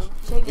the trash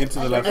into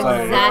the left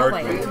side. And it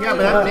Exactly. worked. Yeah,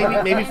 but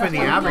that maybe for the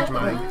average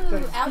mind.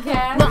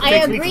 Okay. No, I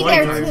Takes me agree 20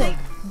 there times. too.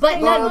 But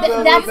no,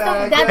 that's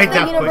Take the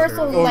that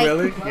universal quicker. Oh like.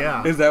 really?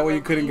 Yeah. Is that why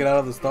you couldn't get out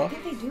of the stall?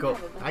 Go.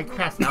 I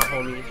passed out,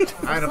 homie.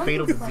 I had a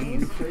fatal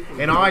disease,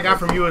 and all I got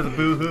from you was a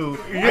boo-hoo.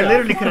 I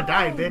literally could have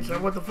died, bitch.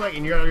 Like, what the fuck?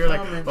 And you're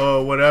like,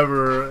 oh,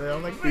 whatever. And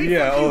I'm like,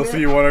 Yeah. Oh, so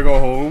you want to go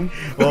home?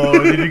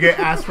 oh, did you get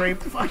ass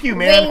raped? Fuck you,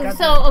 man. Wait,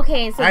 so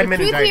okay, so I had the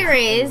truth meningitis. here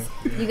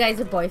is, you guys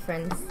are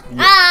boyfriends.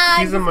 Ah,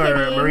 He's a just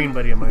kidding. Marine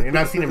buddy of mine, and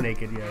I've seen him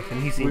naked, yes,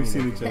 and he's seen We've me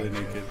seen naked. each other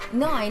naked.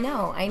 No, I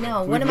know.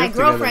 One We've of my lived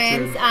together,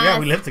 girlfriends. too. Yeah,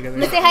 we live together.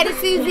 I'm gonna say hi to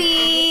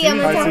Susie. I'm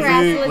gonna Hi, tell her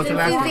I Susie. have to What's her listen.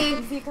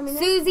 last Susie.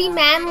 Susie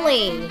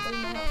Manley.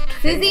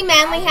 Susie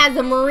Manley has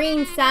a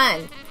Marine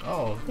son.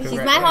 Oh, She's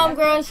my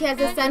homegirl, and she has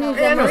a son who's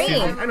Yeah, I a know Marine.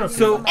 Susan. I know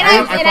So- Susan.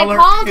 And I follow her.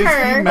 called Is he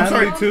her.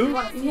 married too?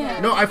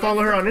 No, I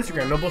follow her on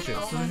Instagram. No bullshit.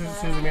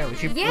 Susan Manley.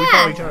 We Yeah.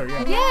 follow each other.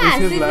 Yeah. Yeah, Is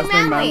his Susie last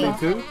name Manley. Manley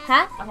too?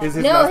 Huh? Is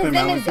his No, last his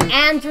name name is Manley too?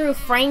 Andrew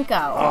Franco.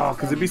 Oh,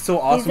 because it'd be so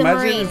awesome. He's a Imagine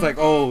Marine. it's like,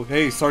 oh,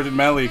 hey, Sergeant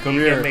Manley, come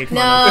Get here. made fun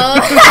No.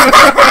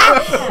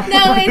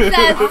 No,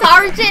 it's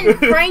Sergeant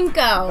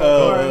Franco.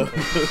 Oh.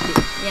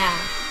 Yeah.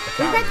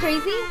 Isn't that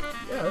crazy?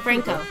 Yeah, that's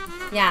Franco.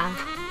 pretty Yeah.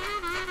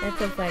 That's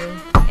so funny.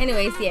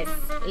 Anyways, yes.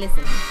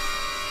 Listen.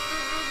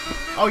 cool.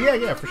 Oh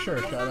yeah, for sure.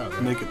 Shout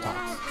out. Naked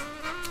talks.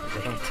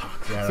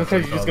 Yeah,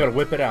 Sometimes you just gotta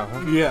whip it out, huh?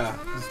 Yeah,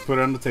 just put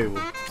it on the table.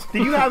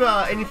 Did you have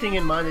anything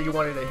in mind that you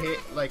wanted to hit,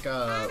 like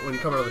when you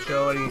come on the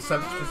show? Any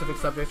specific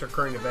subjects or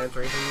current events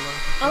or anything? You want?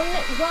 Oh, no,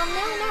 well, no,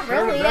 not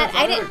Current really. events, I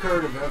I got a didn't.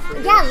 current event for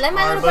you. Yeah, let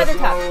my little brother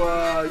talk.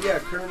 So, yeah,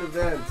 current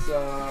events.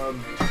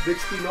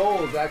 Bixby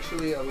Knolls,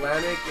 actually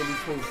Atlantic in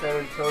between San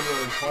Antonio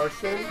and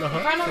Carson. In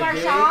front of our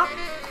Today- shop.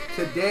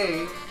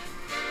 Today,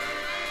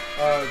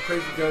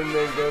 Crazy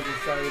Gunman goes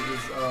inside of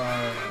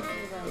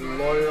his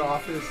lawyer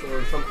office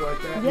or something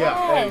like that. Yes.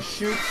 And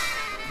shoots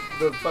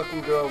the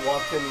fucking girl,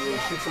 walks in and then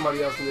shoots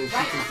somebody else and then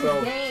shoots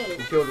himself and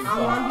kills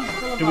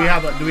himself. Do we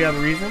have a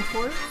reason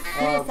for it?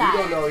 We don't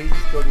know. He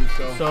just killed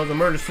himself. So the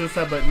murder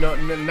suicide, but no,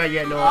 not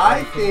yet. No.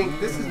 I think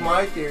this is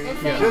my theory.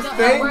 Yeah. Just a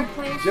saying,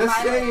 workplace just violence.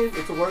 saying,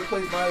 it's a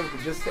workplace violence.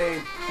 But just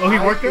saying. Oh, he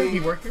I worked there. think- He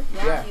worked there.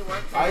 Yeah, he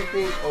worked I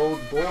think old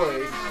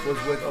boy was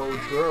with old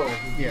girl.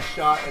 He Yeah.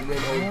 shot and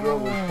then old girl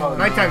was probably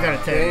 9 times out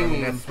of 10. I mean,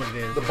 banging that's what it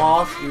is. the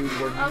boss dude.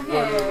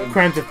 Okay.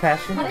 Crimes of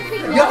passion.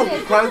 Yo,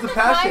 crimes of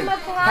passion.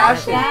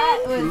 Passion.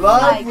 That was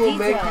Love like will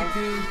make detail.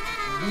 you do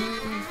the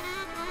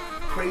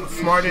craziest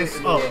Smartest. shit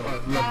in the Oh,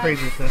 world. no,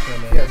 crazy stuff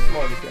on that. Yeah,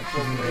 smartest. That's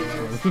what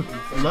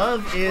crazy.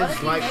 Love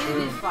is like.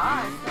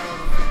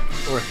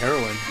 Or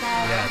heroin.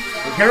 Yeah.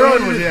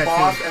 Heroin will do that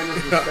boss too. and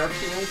his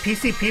receptionist.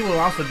 PCP will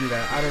also do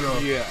that. I don't know.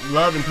 Yeah.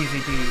 Love and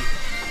PCP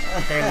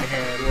hand in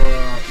hand.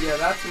 Yeah,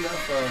 that's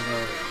enough of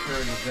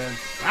current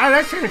events. Ah,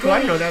 that's kind of cool. I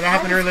didn't know that. That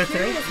happened earlier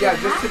today. Yeah,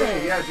 just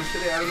today. Yeah, just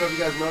today. I don't know if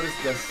you guys noticed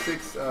the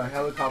 6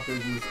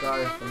 helicopters in the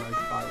sky for like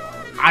 5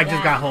 hours. I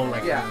just got home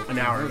like Yeah. an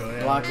hour ago.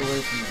 Yeah. Block away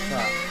from the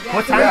top. Yeah,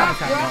 What time we're is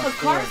that? off of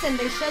Carson.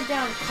 They shut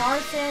down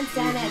Carson,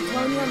 San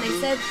Antonio, and they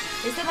said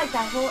like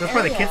that whole That's area.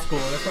 for the kids' school.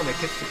 That's for the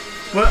kids' school.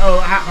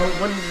 Well,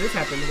 when did this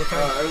happen? What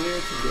time?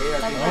 Earlier today, I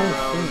Like think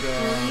around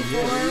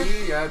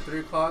 3, 4. 3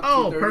 o'clock.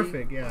 Oh, 2:30.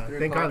 perfect. Yeah. 3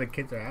 Thank o'clock. God the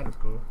kids are out of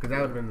school because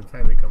that would have been the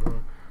time they come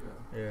home.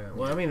 Yeah.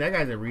 Well, I mean, that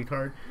guy's a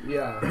retard.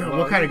 Yeah.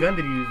 What kind of gun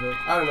did he use though?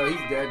 I don't know.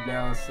 He's dead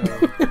now, so.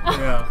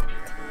 Yeah.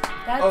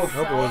 That's, Oh,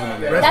 hope it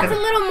wasn't a Rest That's a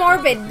little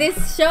morbid.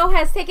 This show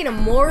has taken a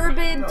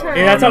morbid turn.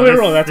 Yeah, that's how we This-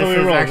 roll. That's how this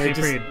we is roll. actually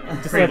Just- pretty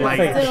just pretty let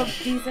light. it still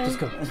fade. decent. Just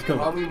go. Let's go.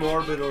 Probably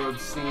morbid or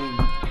obscene.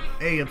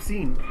 Hey,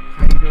 obscene.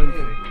 How you doing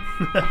today?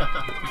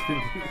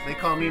 They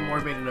call me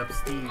morbid and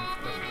obscene.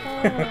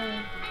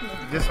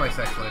 Just my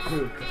sex life. Just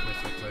my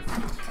sex life.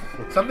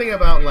 Something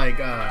about like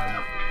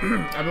I've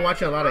been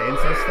watching a lot of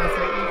incest stuff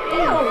lately.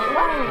 Ew, It's a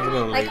what?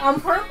 little Like late. on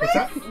purpose?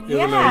 that?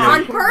 Yeah.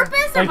 On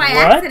purpose or Like by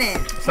what?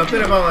 accident?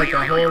 Something about like the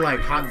whole like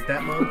hot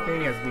stepmom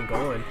thing has been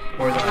going.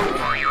 Or the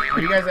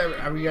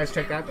have you guys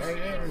checked out that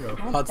yet or no?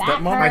 Hot That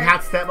stepmom? Like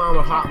hot stepmom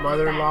or hot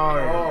mother-in-law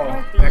or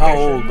Oh. that How kind of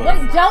old shit. though?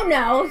 Wait, don't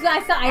know. So I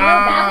know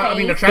that I mean,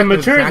 face. The attractive is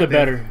matures are attractive.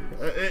 better.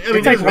 I mean, It's it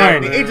like doesn't matter.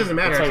 wine. It doesn't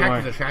matter. It's like Attractive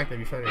wine. is attractive.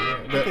 You find it. Yeah.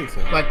 I But, think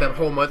so. like the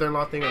whole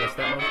mother-in-law thing or the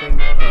stepmom thing.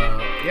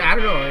 Yeah, I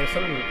don't know. Man.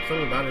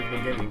 Something about it's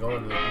been getting me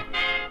going lately.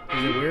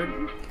 Is it weird?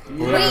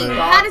 You Wait, have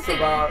how thoughts does it-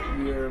 about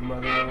your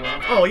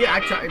mother-in-law? Oh yeah, I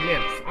try.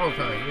 Man, all the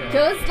time. Yeah.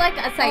 Joe's like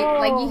a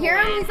like you hear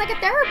him, he's like a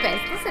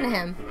therapist. Listen to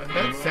him.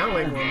 That sound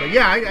like one, but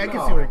yeah, I can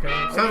see where it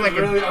comes. Sounds like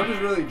I'm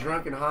just really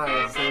drunk and high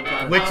at the same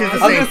time. which is the I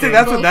was same gonna say thing.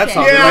 that's what that Bullshit.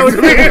 sounds Yeah, I was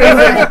like.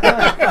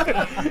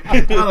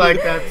 thinking. I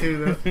like that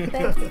too. Though.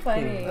 That's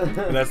funny.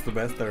 That's the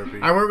best therapy.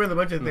 I work with a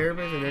bunch of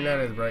therapists, and they're not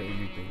as bright as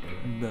you think.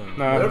 No.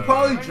 They're No,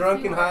 probably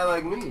drunk and high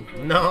like me.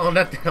 No,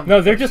 not them.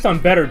 no, they're just on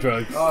better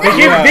drugs. Oh,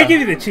 They give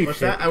you the cheap What's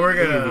shit. that? I work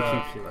They at give you the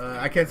cheap shit.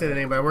 I can't say the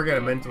name, but I work at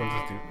a mental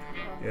institute.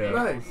 Yeah.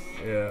 Nice.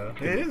 Yeah.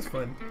 It is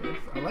fun.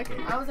 I like it.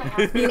 I was a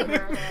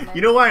hospital.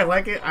 You know why I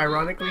like it?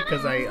 Ironically,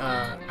 because I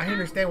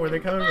understand where they're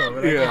coming from.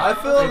 And Yeah. I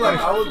feel like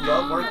I would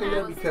love working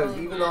there because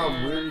even though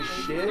I'm weird as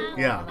shit,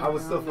 Yeah. I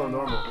would still feel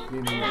normal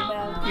being here.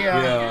 Yeah.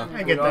 Yeah.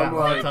 I get that I'm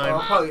all the like, time.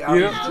 I'm probably You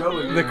average Joe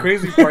in know, the here.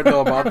 crazy part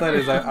though about that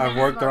is I've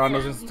worked around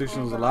those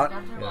institutions a lot.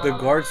 The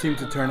guards seem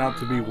to turn out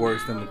to be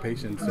worse than the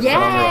patients. in the long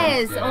run.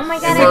 Yes. Oh my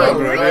god, And I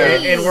we're-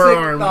 agree. and we're Sick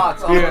armed.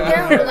 thoughts all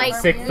Yeah, the time. like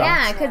Sick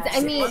yeah, because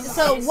I mean,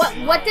 so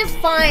what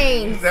defines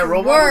Is that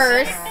robots?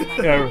 worse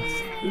Yeah.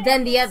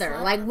 than the other?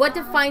 Like, what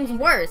defines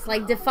worse?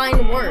 Like,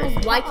 define worse.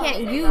 Why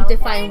can't you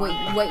define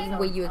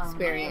what you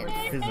experience?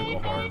 Physical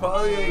harm.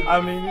 Probably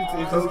I mean,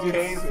 it's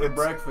cocaine for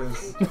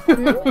breakfast. What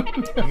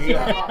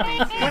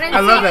I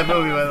love that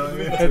movie, by the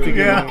way. That's a good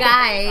Yeah. one.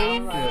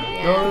 Guys.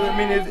 No, I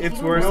mean it's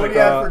worse. You know Like what you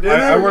had for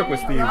dinner? I work with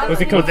Steve. Was it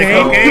Was it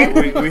cocaine?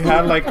 cocaine? We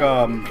had like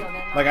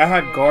I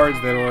had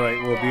guards that were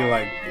like will be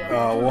like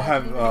we'll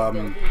have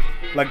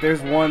like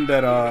there's one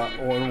that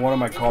one of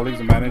my colleagues,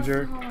 a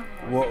manager,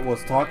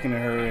 was talking to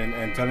her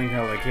and telling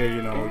her like, hey,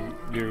 you know,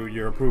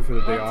 you're approved for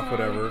the day off,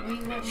 whatever.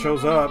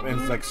 Shows up and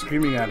is like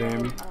screaming at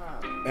him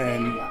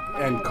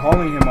and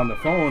calling him on the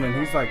phone, and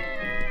he's like,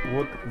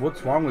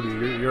 what's wrong with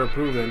you? You're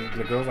approved. And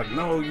the girl's like,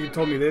 no, you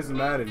told me this and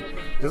that, and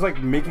just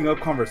like making up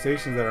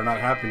conversations that are not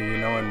happening, you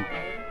know. And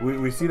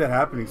we see that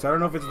happening. So I don't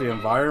know if it's the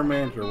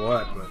environment or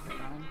what, but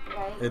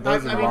it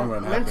does in the long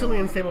run happen. mentally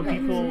unstable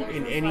people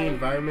in any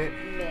environment,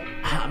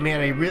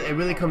 man, it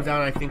really comes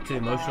down, I think, to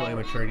emotional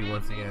immaturity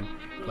once again.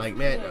 Like,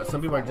 man,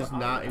 some people are just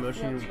not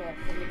emotionally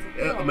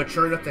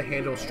mature enough to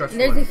handle stressful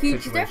There's a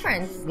huge situations.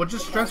 difference. Well,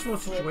 just stressful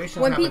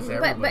situations When happen people, to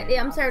but everybody.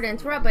 I'm sorry to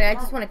interrupt, but I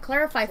just want to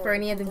clarify for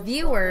any of the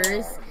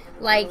viewers,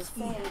 like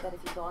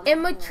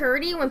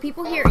immaturity. When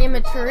people hear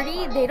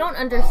immaturity, they don't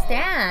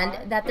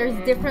understand that there's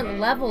different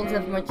levels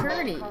of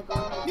maturity.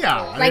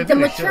 Yeah. I Like the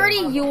think they should.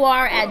 maturity you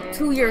are at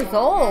 2 years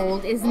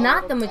old is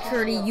not the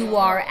maturity you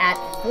are at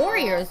 4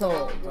 years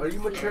old. Are you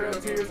mature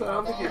at 2 years old? I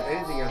don't think you're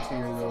anything at 2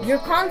 years old. You're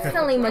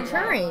constantly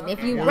maturing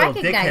if you You're a little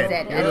recognize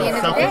dickhead. it You're at a the little end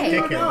of the selfish day.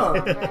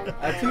 dickhead.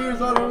 At 2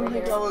 years old, I don't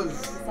think I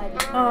was.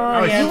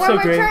 Oh, yeah, You were so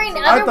great. maturing, I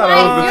thought I was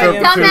otherwise you're a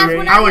maturing dumbass too.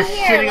 when I I'm was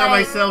here. shitting on like-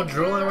 myself,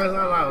 drooling on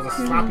myself. I was a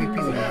sloppy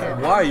piece of shit.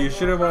 Why? You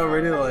should have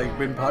already like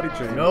been potty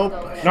trained. Nope.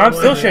 No, I'm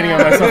still shitting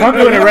on myself. I'm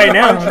doing it right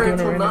now. I'm I'm trained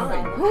doing it till right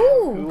now. 9.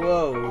 Who?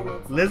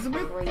 Whoa.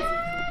 Elizabeth?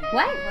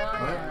 What?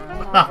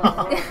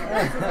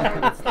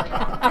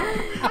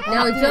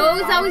 No,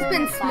 Joe's always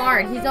been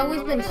smart. He's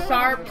always been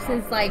sharp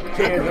since like I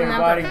Cheers, can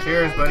remember. everybody.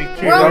 Cheers, buddy.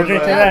 Well, Don't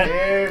drink to that.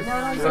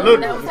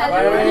 Salute.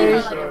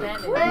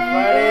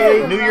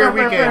 Friday. New Year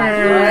weekend.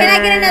 Can I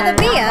get another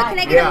beer? Can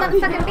I get Yeah. a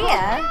motherfucking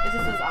beer? It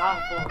just was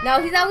awful.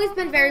 No, he's always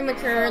been very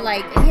mature.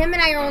 Like him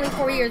and I are only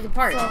 4 years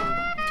apart.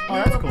 Oh,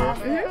 that's cool.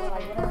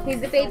 Mhm.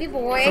 He's a baby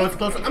boy. So it's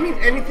close. I mean,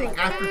 anything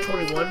after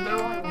 21,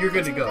 though, you're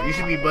good to go. You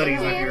should be buddies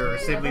with your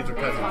siblings or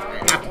cousins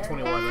after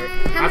 21, right?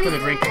 How After many-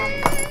 the drinking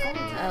age.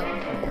 Oh.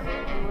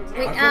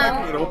 Wait, I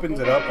feel like it opens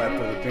it up after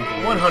the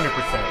drinking.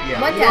 100%.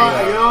 Yeah. What You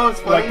know what's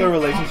funny? Like the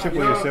relationship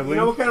with your You siblings.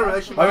 know what kind of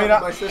relationship I mean, I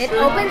have with my It sister?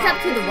 opens up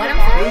to the what? I'm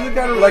sorry. This is the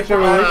kind of Like the relationship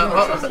I have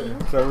relationship. with my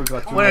sister. So we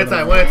got two One at a more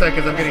time, minutes.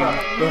 because I'm getting.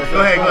 Go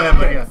ahead,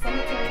 buddy. Yeah.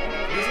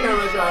 This kind of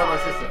relationship I have with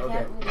my sister.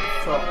 Okay.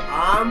 So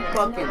I'm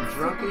fucking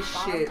drunk as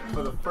shit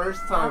for the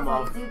first time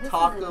off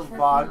Taco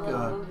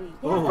vodka.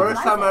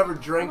 First time I ever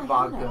drank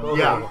vodka.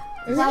 Yeah.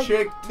 This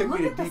chick took me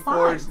to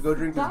D4 to go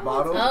drink this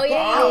bottle. Oh, yeah,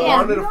 I yeah, yeah.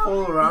 wanted to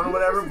fool around or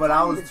whatever, but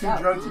I was too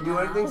drunk to do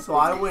anything, so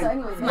I went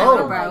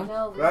Michael, home.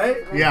 bro. Right?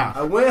 Yeah.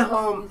 I went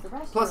home,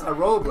 plus I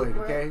rollerblade,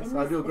 okay? So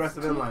I do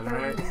aggressive inline,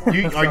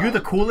 right? Are you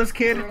the coolest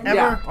kid ever?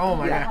 Yeah. Oh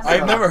my Yeah. god.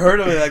 I've never heard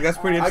of it. Like that's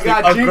pretty I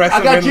interesting. got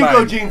Aggressive Jinko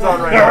inline. jeans on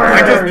right now.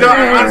 I just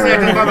honestly I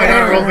just bought my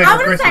daughter rollerblade I for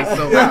would've Christmas. said,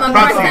 So I'm a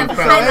props to Mark you, Kemp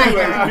props.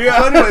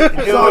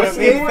 highlighter. So I'm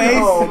skating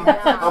home.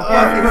 I'm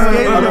fucking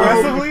skating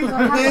Aggressively?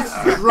 home. This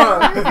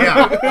drunk.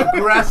 Yeah.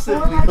 Aggressively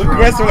drunk.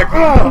 Aggressive, like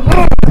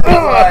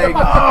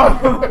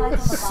Like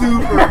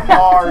super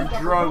hard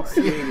drunk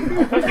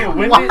skating. Fucking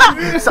winded.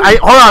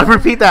 Hold on,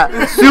 repeat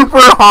that. Super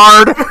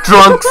hard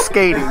drunk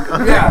skating.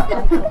 Yeah.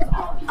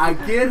 I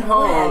get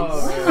home.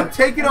 I'm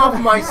taking off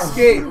my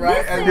skate,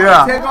 right? And when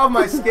Yeah. I take off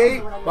my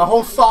skate, my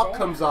whole sock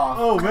comes off.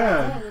 oh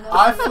man.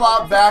 I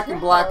flop back and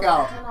black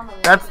out.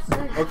 That's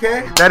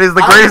Okay? that is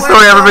the I greatest wake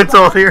story ever up- been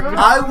told here.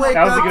 I wake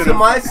That was a up good to one.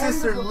 my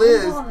sister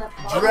Liz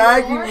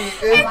dragging me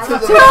into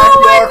the 2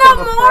 backyard in from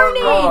the the front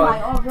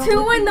lawn. morning.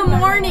 2 in the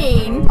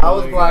morning. I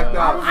was blacked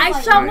out. I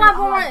show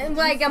up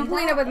like I'm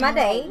pulling up with my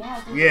day.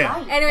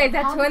 Yeah. Anyways,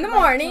 at 2 in the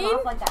morning.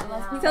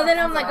 So then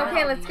I'm like,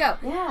 okay, let's go.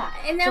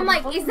 And then I'm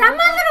like, is that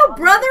my little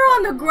brother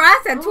on the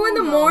grass at 2 in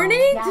the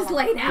morning? Just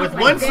laid out. With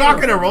like one this.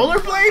 sock and a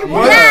rollerblade?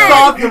 One Yes.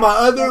 sock and my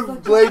other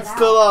blade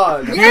still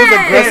on. He was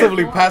Yes.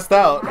 aggressively passed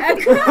out.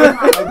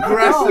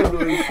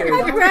 Aggressively.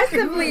 kid.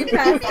 Aggressively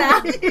passed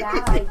out.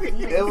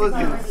 It was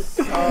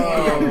insane.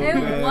 It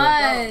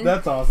was.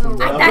 That's awesome.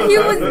 I thought he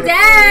was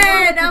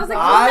dead. I was like,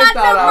 I he's thought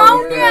I got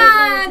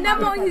was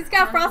pneumonia. He's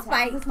got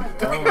frostbite.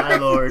 Oh my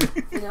lord.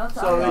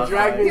 So they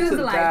dragged me He to was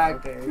the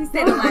alive. back. He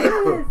stayed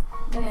alive.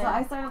 And so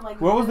I started like.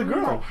 Where was the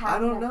girl? Like, I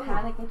don't know.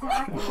 Panic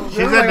attack. She's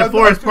at the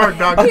Forest Park,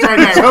 dog. She's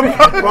right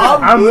there.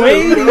 Rob I'm Blue.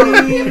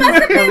 waiting. He must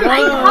have been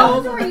like, how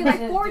old were you? Like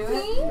 14?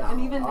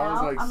 And even I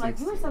was now, like I'm like,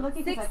 16. you were so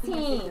lucky.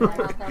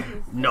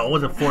 16. No, it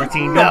wasn't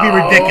 14. Don't be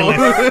ridiculous.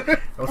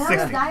 I was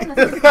 60.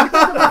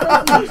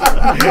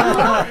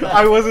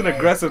 I wasn't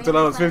aggressive till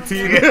I was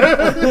 15.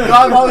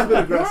 I've always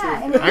been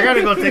aggressive. I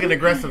gotta go take an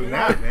aggressive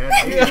nap, man.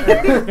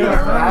 Have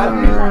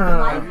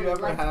you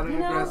ever had an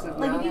aggressive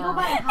Like if you go nap?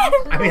 by a house.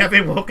 I mean, I've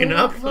been woken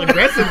up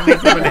aggressively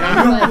from a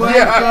nap. You wake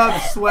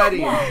up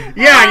sweating.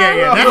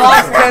 Yeah. You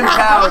lost 10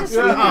 pounds.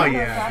 Oh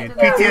yeah, dude.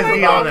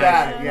 PTSD, all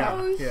that. Yeah.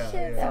 Oh, shit.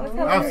 That was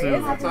Absolutely.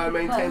 hilarious. That's how I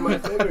maintain my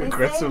figure.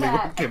 Aggressively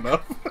waking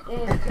up.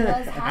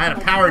 I had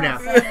a power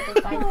nap.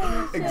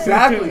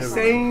 Exactly.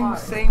 Same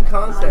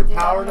concept.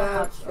 Power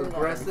naps,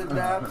 aggressive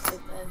naps.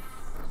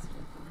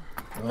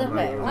 Oh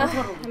my God. I'm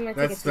gonna take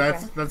a deep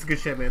breath. That's good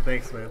shit, man.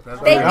 Thanks, man. That's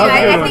Thank you. That was a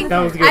good I one. think That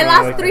was a good I one.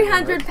 lost Like-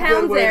 300 Good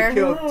pounds way to there.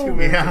 kill 2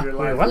 minutes Yeah. of your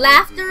life. What?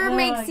 Laughter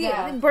makes you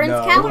burns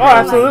No. calories. Oh,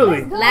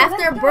 absolutely.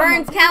 Laughter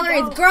burns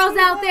calories. Girls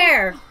out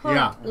there,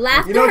 Yeah.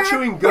 laughter You know,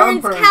 chewing gum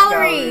burns burns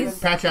calories.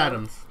 Patch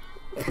Adams.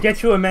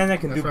 Get you a man that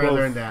can That's do where I both.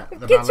 learned that.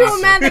 about Get you a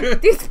laughter. man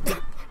that these.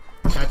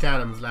 Patch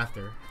Adams,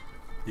 laughter.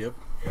 Yep.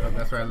 Yeah,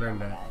 that's where I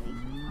learned that.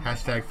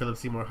 Hashtag Philip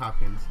Seymour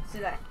Hopkins.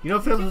 You know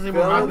Philip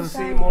Seymour Philip Hopkins?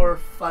 Seymour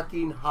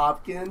fucking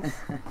Hopkins.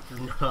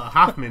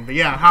 Hoffman, but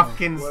yeah,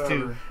 Hopkins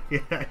too.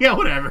 Whatever. Yeah,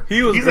 whatever.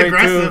 He was He's great,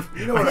 aggressive.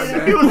 You know what I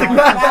meant. He was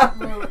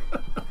aggressive.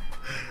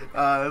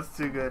 That's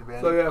too good,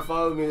 man. So yeah,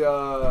 follow me,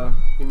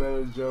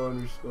 Jimenez Joe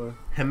 _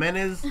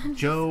 Jimenez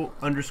Joe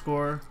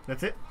 _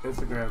 That's it.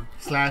 Instagram.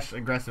 /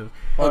 aggressive.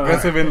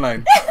 Aggressive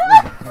inline.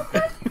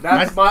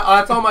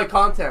 That's all my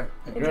content.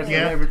 Aggressive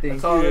Yeah. everything.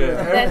 That's all it is.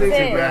 Everything's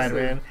it. Rad, aggressive.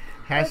 man.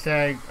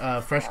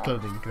 Hashtag fresh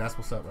clothing. 'Cause that's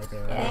what's up right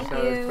there. Thank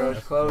Hashtag you.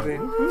 fresh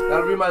clothing.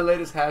 That'll be my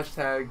latest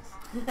hashtags.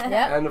 Yep.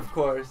 And of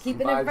course,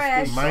 Keeping it vibes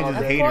fresh. speak Mine all is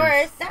day. Of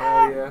haters. course.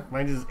 Hell yeah.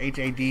 Mine is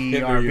HADR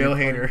Hitler Bill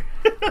unicorn.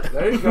 Hader.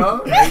 There you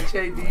go.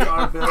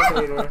 HADR Bill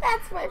Hader.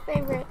 That's my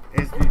favorite.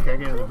 Can I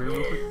get another beer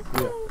real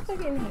quick?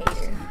 Fucking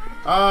hater.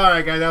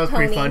 Alright, guys, that was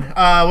pretty Pony. fun.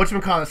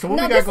 Whatchamacallit? So what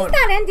No, we got this going? is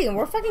not ending.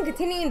 We're fucking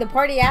continuing the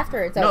party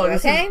after it's No, over,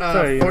 this okay? is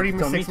Sorry, you 46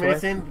 told me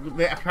minutes twice.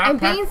 in. I'm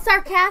being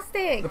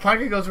sarcastic. The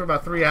podcast goes for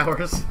about 3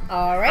 hours.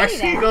 Alrighty Actually,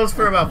 then. it goes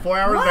for about 4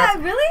 hours. What?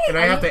 Really? And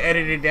I have to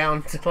edit it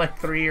down to like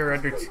 3 or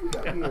under 2.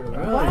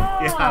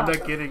 Yeah, I'm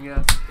not kidding.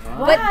 Yeah.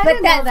 But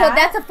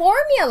that's a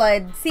formula.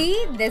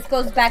 See, this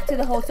goes back to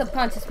the whole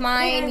subconscious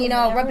mind. You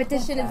know,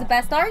 repetition is the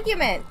best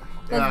argument.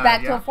 Goes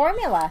back to yeah. a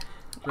formula.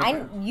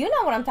 You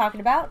know what I'm talking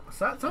about.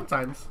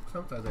 Sometimes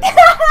I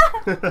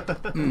do.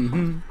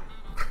 Mm-hmm.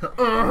 What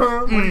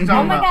are you talking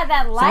Oh my about? god,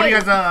 that So what do light.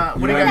 you guys?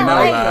 What do you Look at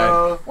guys? that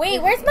know? light.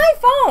 Wait, where's my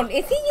phone?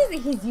 Is he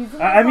using? He's using.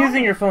 My I'm phone?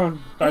 using your phone,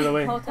 by the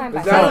way. Whole time.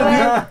 Is by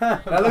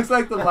that looks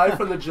like the light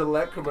from the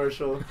Gillette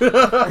commercial.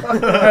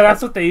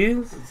 That's what they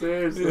use.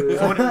 Seriously.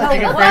 So what- No, take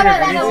a no, photo. no, no,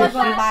 Can you no, see-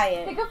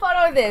 no. Take a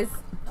photo of this.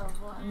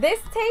 This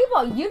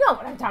table. You know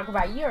what I'm talking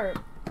about. You're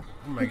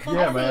Oh my God.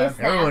 Yeah, man.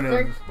 Everyone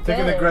knows. Take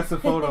an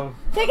aggressive photo.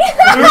 Take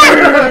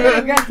an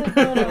aggressive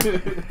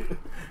photo.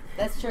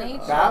 That's true.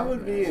 That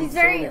would be She's insane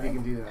very- if you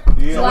can do that.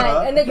 Yeah.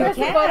 Like, and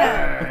aggressive Yeah, photo.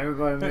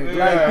 everybody makes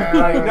Yeah.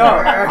 Like, It's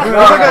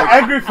like an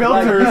angry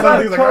filter or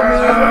something.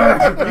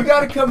 Like, you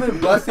gotta come in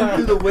busting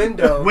through the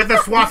window With the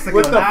swastika.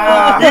 with the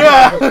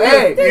yeah.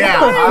 Hey,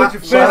 Yeah.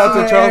 Shout out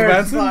to Charles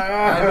Manson.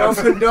 I don't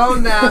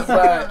condone that,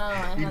 but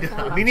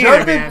Me neither,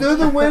 jumping man. through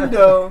the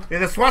window. Yeah,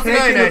 the swastika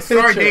Taking and a a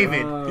Star picture.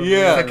 David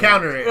Yeah. to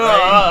counter it.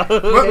 Right?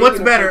 What's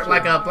Taking a better, picture.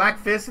 like a black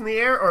fist in the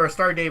air or a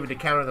Star David to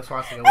counter the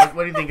swastika?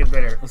 What do you think is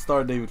better? A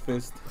Star David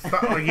Fist.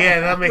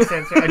 Yeah, that makes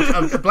sense.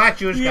 A black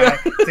Jewish guy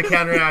to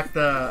counteract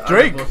the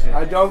Drake. bullshit.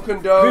 I don't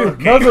condone.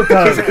 Muzzle He's a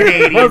time.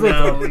 Canadian, Muzzle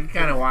though. time. He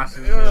kind of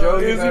washes. Joe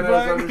Is he Jimenez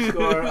black?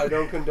 underscore. I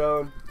don't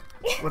condone.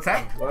 What's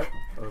that? What?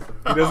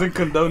 He doesn't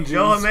condone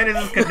Joe Jews.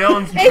 Jimenez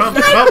condones Trump.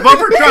 Vote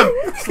for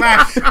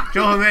Trump /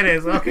 Joe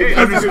Jimenez. Okay,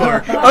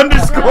 underscore.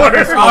 Underscore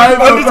Trump.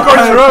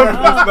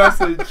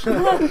 Message.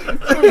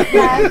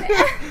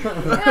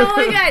 Oh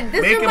my God!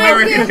 This Make reminds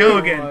America me of- Joe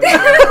again.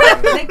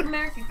 Make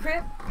America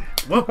crip.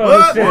 What? Oh,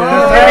 What? shit.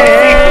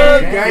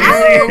 That's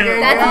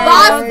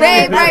boss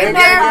babe right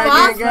there,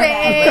 boss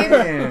babe.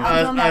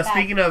 I'll go back.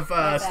 Speaking of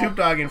Snoop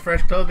Dogg in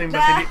fresh clothing,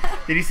 but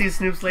did you see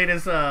Snoop's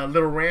latest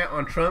little rant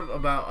on Trump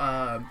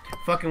about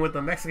fucking with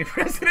the Mexican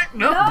president?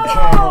 No.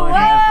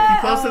 He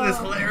posted this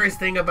hilarious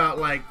thing about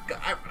like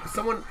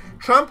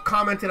Trump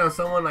commented on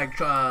someone like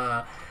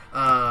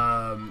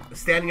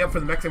standing up for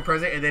the Mexican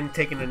president and then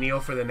taking a kneel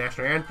for the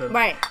national anthem.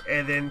 Right.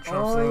 And then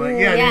Trump's Oh, like,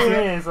 yeah, yeah.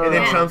 yeah. And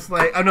then Trump's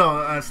like, oh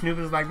no, Snoop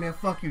is like, man,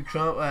 fuck you,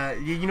 Trump.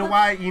 You know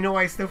why? You know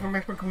why he's still from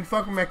Mexico? 'Cause we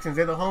fuck with Mexicans.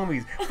 They're the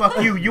homies.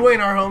 Fuck you. You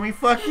ain't our homie.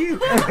 Fuck you.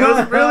 It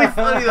was really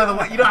funny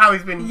though. You know how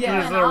he's been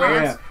doing his little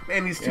rants?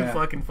 Man, he's too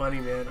fucking funny,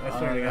 man. I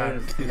swear to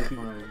God.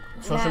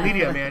 Social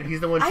media, man. He's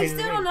the one I changing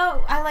still the don't game.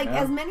 know. I like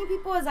as many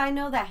people as I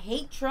know that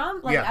hate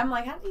Trump. Like Yeah. I'm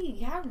like, how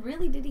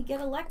really did he get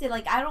elected?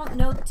 Like I don't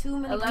know too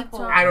many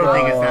people. I don't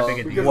think it's that big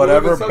a Because deal.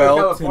 Whatever we're in Southern belt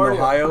in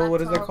California. Ohio,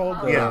 what is it called?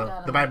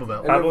 Yeah, the Bible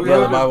Belt. And if we Yeah, live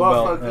the in Bible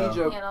Belt, Buffalo, yeah.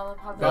 Egypt,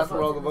 that's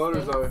where all the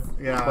voters are.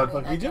 Yeah.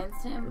 Buffalo, Egypt?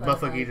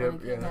 Buffalo,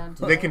 Egypt, yeah.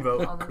 They can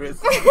vote.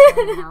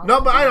 No,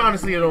 but I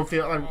honestly don't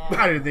feel like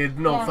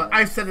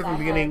I said it from the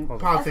beginning.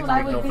 Politics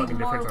make no fucking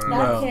difference on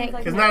it. No.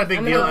 It's not a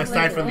big deal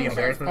aside from the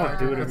embarrassment. I'll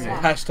do it if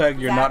Hashtag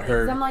you're not heard.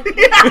 I'm like,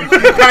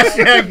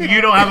 Hashtag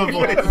you don't have a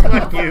voice.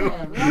 Fuck you.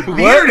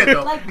 The internet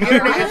though. Like, The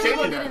internet is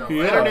changing that though. The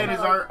Yeah. internet is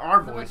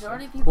our voice.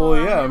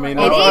 Well, yeah, I mean,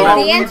 It is Oh,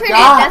 the we internet.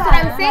 got That's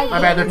what I'm saying.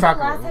 My bad, they're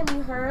talking. last time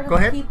you heard Go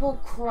of ahead. people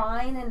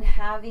crying and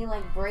having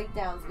like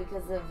breakdowns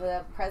because of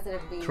the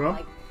president being Trump?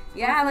 like,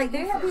 yeah, like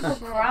they have people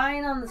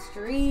crying on the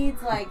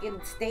streets, like in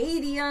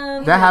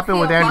stadiums. That happened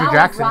with Andrew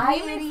Jackson.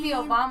 He makes the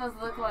Obamas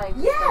look like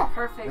Yeah. the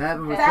perfect That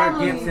happened with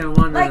Family. Kirk Gibson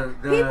won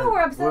Like, the people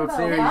were upset World about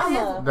Series.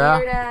 Obama. Yeah.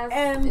 weird ass,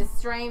 And-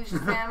 estranged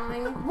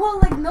family. Well,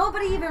 like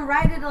nobody even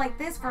righted like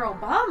this for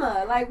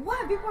Obama. Like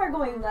what? People are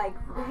going like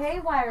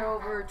haywire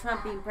over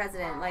Trump being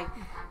president. Like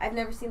I've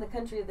never seen the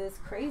country this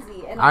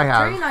crazy. And I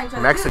turning on each have.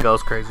 other.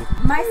 Mexico's crazy.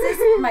 My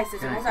sister.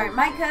 Sorry,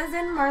 my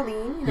cousin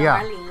Marlene. You know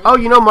Yeah. Marlene. Oh,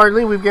 you know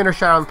Marlene? We've given her a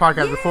shout on the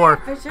podcast Yeah, before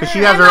for because sure. she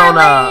has her Hi, own.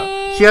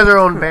 Marlene. She has her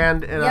own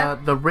band,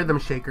 Yep. the Rhythm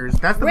Shakers.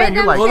 That's the band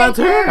you Rhythm like. Well, that's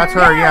her. That's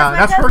her. Yeah, my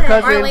that's her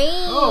cousin.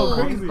 Marlene. Oh,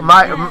 crazy.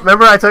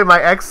 Remember I told you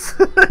my ex?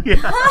 Yeah.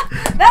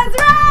 That's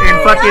right. In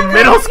fucking That's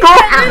middle right. school?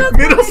 Yeah,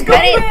 Middle school.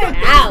 Cut it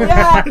out.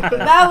 Yeah,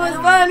 that was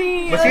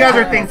funny. But she has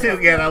her thing too.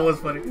 Yeah, that was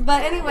funny.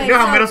 But anyway, You know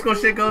how so middle school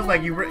shit goes?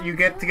 Like you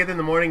get together in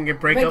the morning and get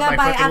break break up up by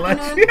by fucking lunch.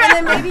 afternoon, and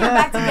then maybe you're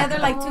back together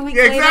like 2 weeks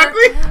Yeah, later.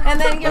 exactly.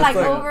 And then you're like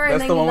That's over, and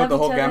that's then the you one with love the each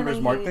whole other, and Gamblers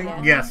then Mark you- thing?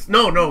 yeah. Yes.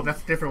 No,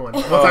 that's a different one.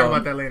 We'll talk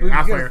about that later.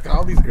 I'll swear.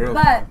 All these girls.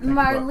 But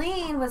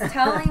Marlene was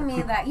telling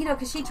me that, you know,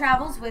 because she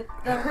travels with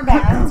her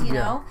band, you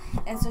know,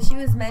 and so she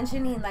was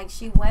mentioning like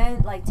she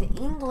went like to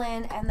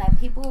England, and that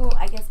people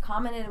I guess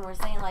commented and were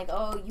saying like,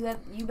 oh, you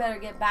better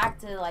get back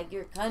to like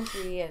your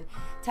country, and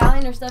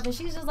telling her stuff, and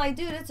she's just like,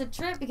 dude, it's a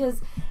trip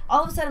because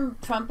all of a sudden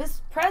Trump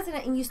is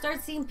president, and you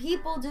start seeing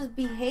people just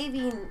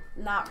behaving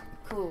not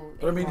cool.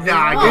 I mean,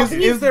 Nah, I guess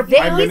is their He's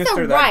prime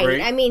minister a that right.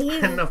 great? I mean,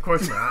 he's And of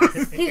course not. He's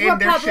And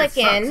their shit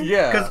Republican. sucks.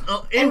 Yeah. Because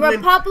and England.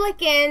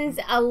 Republicans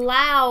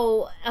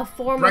allow a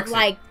form of Brexit.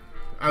 like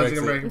I was Brexit.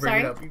 going to bring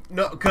it up.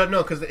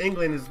 No, because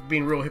England is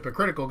being real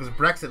hypocritical because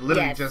Brexit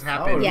literally Yes. just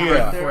happened Oh, yeah.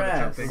 right before the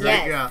Trump thing,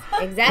 right? yes,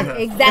 Yeah.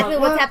 exactly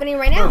what's happening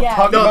right now. Yeah.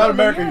 Talk No, about no,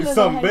 America, you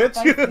son of a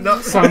bitch.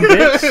 No, Some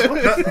bitch.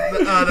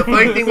 the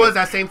funny thing was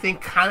that same thing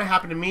kind of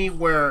happened to me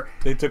where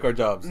They took our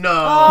jobs. no,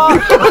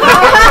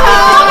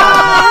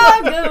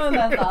 Good one,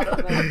 that's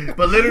awesome.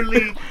 but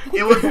literally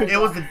it was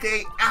the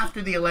day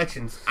after the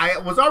elections. I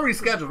was already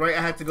scheduled, right?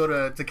 I had to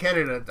go to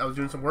Canada. I was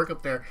doing some work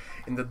up there,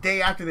 and the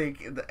day after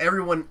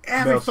every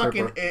Male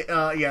fucking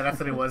yeah, that's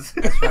what it was.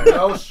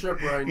 That was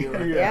stripper, I knew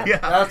it. Yeah. Yeah,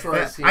 That's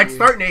where I seen I'd you.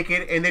 start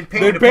naked and they'd pay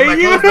They'd me to put my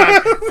pay you? clothes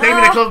back. Pay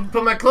me to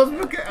put my clothes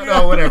back.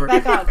 No, whatever.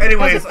 Back on.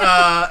 Anyways,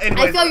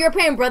 I feel your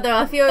pain, brother.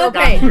 I feel your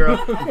Gotcha, pain. girl.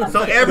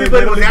 So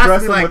everybody was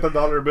asking me like, with the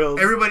dollar bills.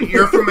 everybody,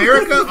 you're from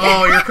America?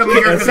 Oh, you're coming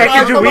here because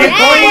Sacagawea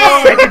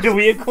coins?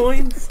 Sacagawea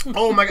coins?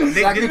 Oh my god!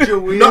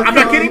 Sacagawea. I'm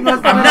not kidding.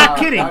 I'm not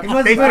kidding. He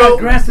must They have been throw.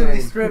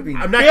 aggressively stripping.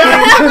 I'm not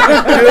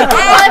kidding.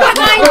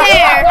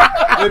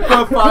 They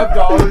put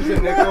 $5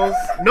 in nickels.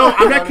 No,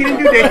 I'm not kidding,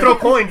 dude. They throw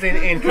coins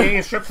in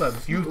Canadian strip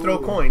clubs. You throw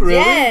coins.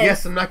 Yes.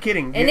 Yes, I'm not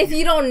kidding. And if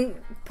you don't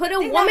put a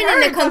woman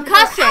in a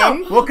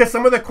concussion, well, because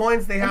some of the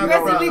coins they have.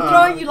 Aggressively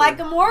throwing, you like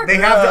them more? They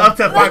have up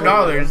to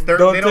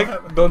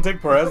 $5. Don't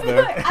take Perez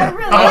there. I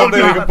really I don't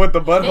think we God. can put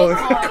the butthole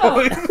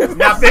in.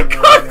 Not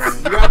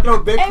Bitcoins. You gotta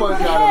throw big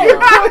coins out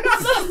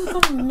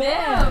of them.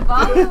 Man,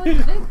 Bobby with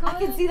the big I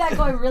can see that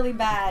going really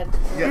bad.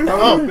 Yeah.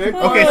 Oh, okay.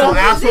 So They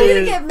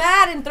assholes. get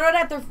mad and throw it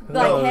at their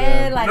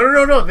head, like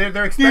No.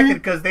 They're expected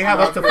because they have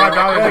up to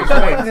 $5 in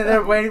coins.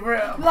 They're waiting for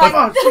it. Like,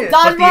 Oh, shit.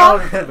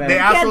 dodgeball. The You can't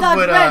assholes dodge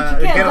would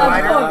wrench, you can't get a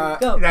dodge lighter. coin.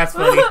 Go. That's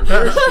funny.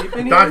 sheep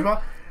in here?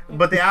 Dodgeball.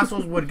 But the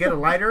assholes would get a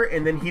lighter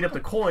and then heat up the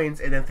coins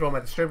and then throw them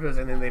at the strip clubs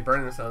and then they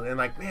burn themselves. And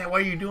like, man, why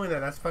are you doing that?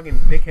 That's fucking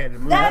dickheaded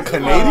move. That's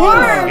Canadians?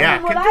 worse Yeah,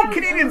 than what I was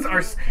Canadians doing.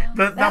 are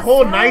the That's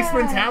whole nice sad.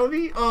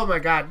 mentality. Oh my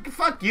god,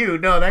 fuck you!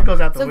 No, that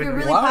goes out the So if you're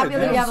window. really Why?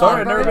 popular, you have a Sorry, lot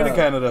I've of never been to burgers.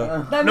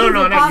 Canada. That No, means no,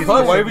 you're not you. popular.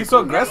 Fuck, why are we so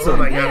Oh aggressive?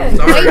 my god, Yeah. I'm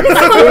sorry.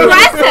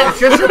 aggressive. It's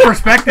just your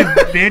perspective,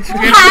 bitch.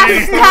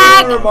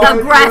 Hashtag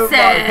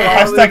aggressive.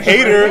 Hashtag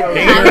hater.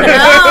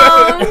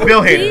 Hello.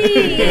 Bill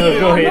Hader.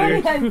 Go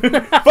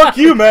hater. Fuck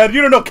you, man.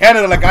 You don't know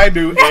Canada like I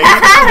do.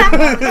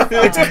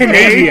 It's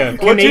Canada.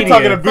 What you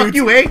talking about? Fuck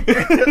you, eh?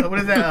 What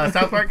is that?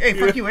 South Park? Hey,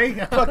 fuck you,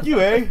 eh? Fuck you,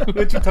 eh?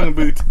 What you talking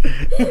about?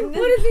 What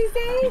does he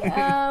say?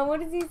 What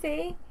does he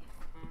say?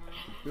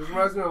 This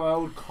reminds me of my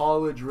old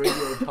college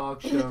radio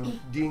talk show,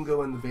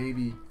 Dingo and the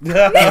Baby.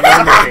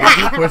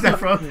 Where's that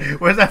from?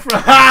 Where's that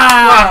from?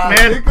 Fuck,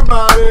 man. Think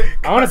about it.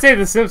 I want to say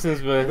The Simpsons,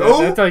 but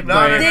Nope. that's like No,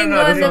 my. no, no. Dingo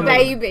this and the one-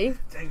 baby.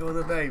 Dingo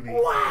the baby.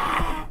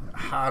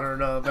 I don't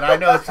know, but I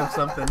know it's from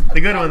something.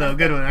 The good one though,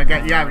 good one. I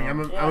got me. I'm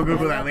gonna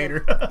Google that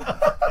later.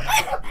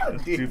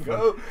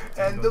 Dingo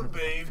and the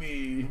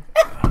Baby.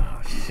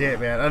 Shit,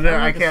 man.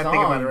 I can't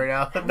think about it right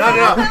now.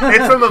 No.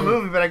 It's from a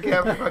movie, but I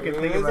can't fucking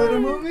think Is about it a it.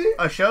 movie?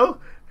 A show?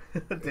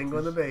 Dingo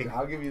and the baby.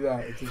 I'll give you that.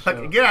 It's a show.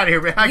 Fucking get out of here,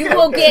 man. I You can't-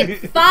 will get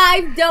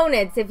 5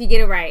 donuts if you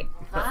get it right.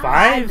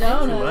 5? Too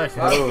much.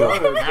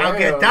 I'll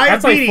get diabetes.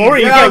 That's like 4.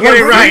 You Yeah, gotta get it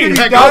get right.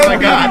 Like, oh my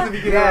god.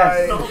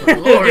 Yes. Oh,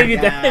 Lord, Give you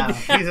yeah.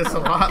 diabetes. Jesus, a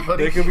lot,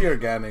 buddy. They could be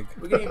organic.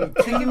 We're gonna give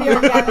you 2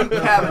 organic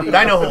cavities.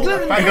 Dino hole.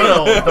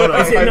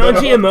 Is it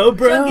non-GMO, So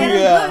bro? get it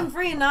Yeah.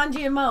 gluten-free and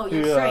non-GMO.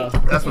 You're Yeah.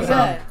 straight. That's what's You're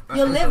up. good.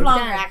 You'll live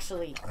longer,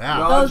 actually. Yeah.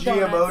 Those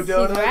Non-GMO donuts.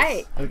 donuts. He's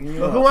right.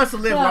 Well, who wants to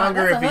live Yeah,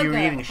 longer that's if a you're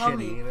hookup, eating shitty?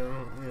 homie. You know?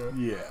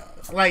 Yeah.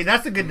 Like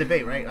that's a good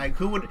debate, right? Like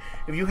who would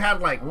if you had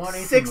like want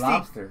to eat some 60,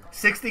 lobster.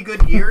 60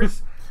 good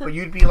years, but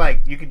you'd be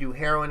like you could do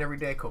heroin every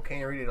day,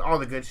 cocaine every day, all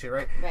the good shit,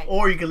 right? Right.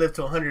 Or you could live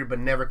to 100 but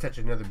never touch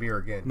another beer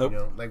again. Nope. You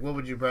know, like what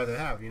would you rather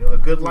have? You know, a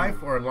good life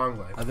or a long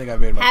life? I think I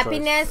made my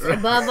Happiness choice.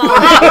 above all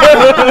else.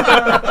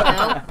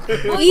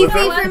 No. Easy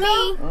for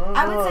me.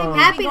 I would say maybe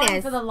Happiness.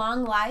 going for the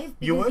long life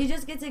You because would? you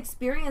just get to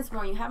experience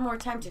more. You have more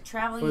time to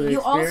travel. For the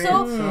You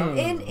also,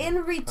 experience?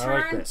 in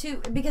return that. to,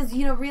 because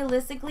you know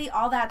realistically,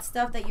 all that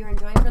stuff that you're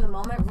enjoying for the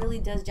moment really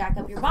does jack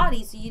up your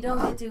body. So you don't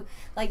get to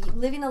like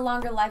living a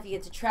longer life. You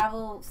get to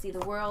travel, see the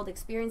world,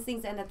 experience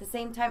things, and at the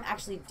same time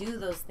actually do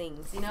those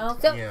things. You know,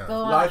 So- Yeah. go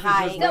on Life a is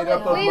hike. just made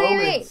up of Wait.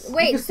 moments. You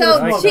Wait, can so still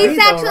smoke she's weed,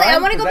 though, actually, I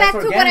right? want to go 'Cause back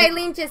that's to what organic.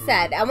 Eileen just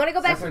said. I want to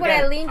go back That's to what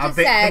organic. Eileen I'll just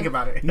think said.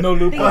 about it. No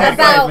loopholes.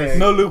 About-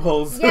 No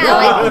loopholes. Yeah,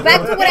 like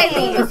back to what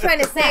Eileen was trying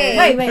to say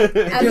Wait.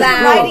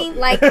 about writing.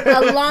 like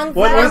a long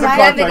What was the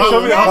longevity. contract? Show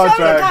me the Yeah, show me the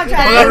contract.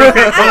 contract. Hold on, real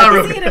quick. I Hold on, haven't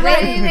real seen quick. it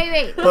already.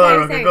 Wait. Hold on,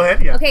 real quick. Go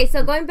ahead. Yeah. Okay,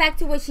 so going back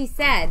to what she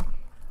said,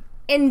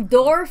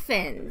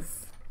 endorphins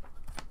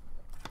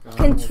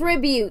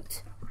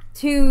contribute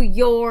to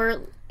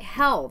your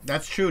health.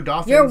 That's true.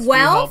 Dolphins Your do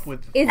wealth help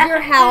with is your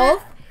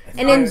health,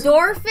 and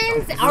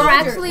endorphins are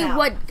actually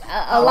what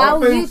allow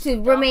you Dolphins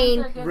to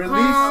remain release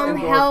calm,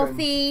 endorphins.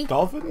 healthy.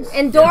 Dolphins?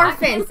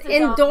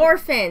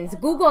 Endorphins.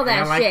 Google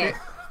that I like shit. it.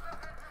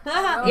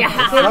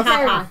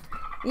 Yeah.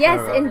 Yes, Yeah,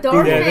 there you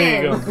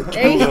endorphins. go.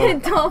 There you go,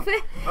 dolphin.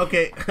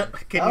 Okay, can That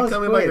you was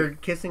tell me about quick. your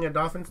kissing a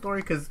dolphin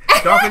story? Because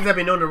dolphins have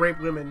been known to rape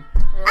women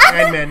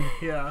and men.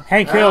 Yeah.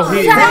 Hank Hill,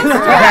 he, it Sounds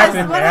stressed. happened.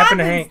 It What happened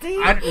to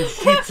happened, Hank.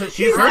 Steve?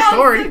 She's her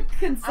story. I was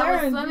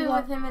Concerned. swimming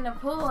with him in a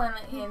pool and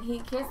he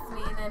kissed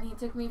me. Then he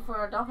took me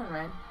for a dolphin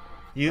ride.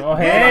 You, Oh,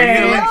 are you hey.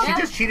 gonna let-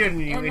 she just cheated on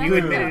you, and you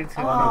admitted it to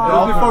her. That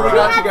was before we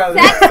got together.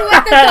 Sex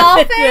with the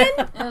dolphin?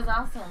 It was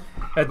awesome.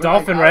 A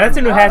dolphin ride. That's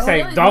a new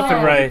hashtag.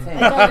 Dolphin ride.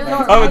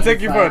 I would take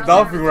you for a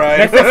dolphin ride.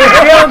 That's a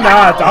kill?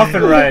 Nah,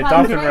 dolphin ride.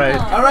 Dolphin ride.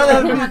 I'd rather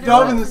have to be a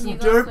dolphin than some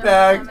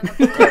dirtbag.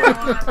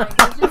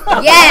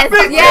 Yes,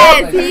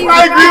 he's I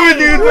agree with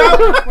you, bro.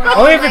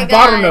 Only if my it's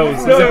God. bottlenose.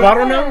 Is it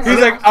bottlenose? He's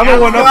like, I'm a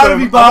one up Gotta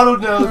be him.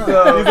 bottled nose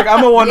though. He's like,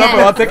 I'm a one up him.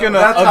 I'll take an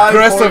That's how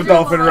aggressive important.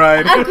 dolphin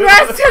ride.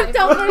 aggressive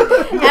dolphin.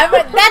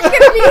 That's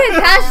gonna be his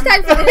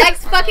hashtag for the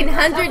next fucking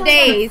 100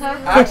 days.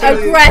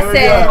 Actually, Aggressive. it's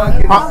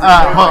very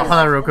fucking- Hold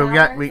on real quick.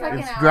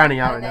 It's grinding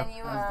out right now.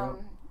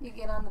 You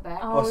get on the back.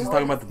 Oh, she's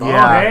talking about the dog.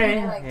 Yeah.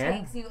 And it like Yeah.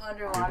 takes you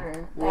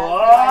underwater.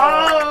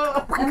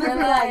 Whoa! And then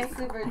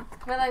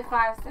for like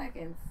 5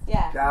 seconds.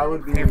 Yeah. That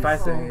would be Hey, 5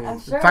 insane. seconds. I'm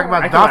sure. Talk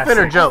about I can dolphin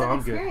or last Joe?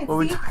 I'm good. Experience, What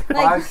we see? talking-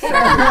 Like, 5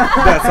 seconds.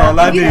 That's all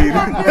I need.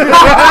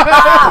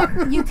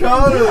 you can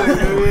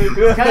Totally,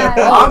 dude.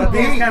 I'm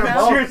being kind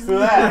of cheers to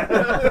that.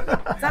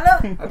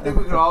 Salud. I think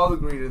we could all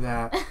agree to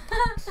that.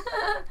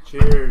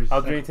 Cheers.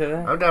 I'll drink to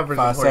that. I'm down for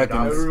 5 some horny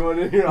seconds. dogs. Everyone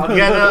in here.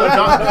 Yeah,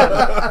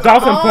 no,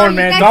 Dolphin Oh, porn, you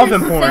man. guys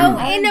Dolphin are porn. So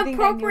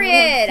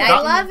inappropriate.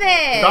 I love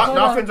it.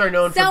 dolphins are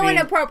known So for being.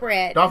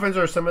 inappropriate. Dolphins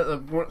are some of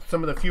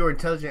the fewer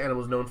intelligent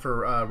animals known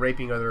for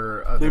raping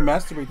other. They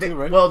masturbate too,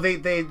 right? Well, they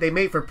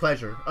mate for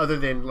pleasure, other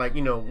than like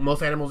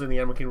most animals in the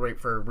animal kingdom rape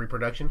for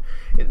reproduction.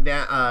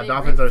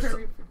 Dolphins are.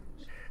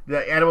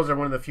 The animals are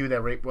one of the few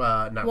that rape.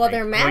 Not Well, rape.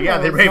 they're yeah,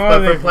 they mammals. rape Oh,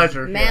 for they-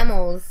 pleasure. Yeah.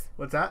 Mammals.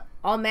 What's that?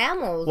 All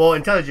mammals. Well,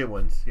 intelligent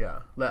ones. Yeah,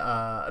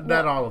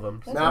 not all of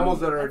them. Mammals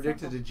that are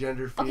addicted to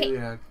gender Okay.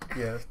 philiac.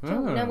 Yeah.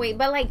 No, wait,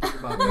 but like,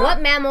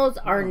 what mammals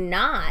are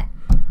not?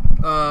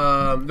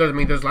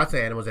 There's lots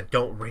of animals that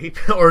don't rape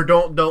or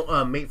don't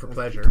mate for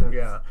pleasure.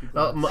 Yeah.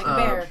 Like a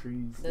bear.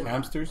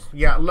 Hamsters?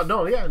 Yeah.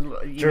 No. Yeah.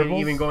 Gerbils?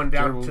 Even going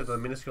down Gerbils. to the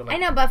minuscule. I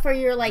know, but for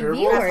your like Gerbils?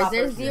 viewers, Grasshoppers.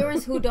 there's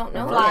viewers who don't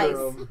know Flies.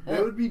 this.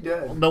 They would be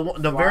dead.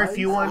 The very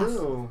few Flies? ones.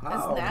 Ew,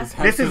 how? That's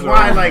nasty. This is Hamsters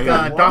why are- like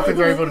dolphins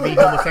are able to be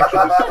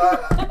homosexuals.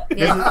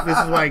 Yeah. This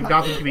is why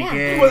dolphins can be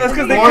gay. Well, that's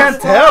because they can't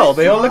tell.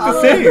 They all look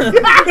the same.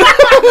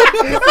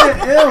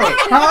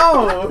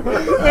 How?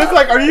 It's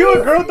like, are you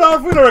a girl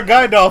dolphin or a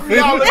guy dolphin?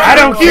 I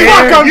don't care.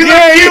 Fuck, I'm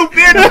gay.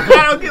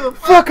 I don't give a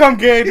fuck. Fuck, I'm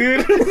gay,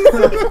 dude.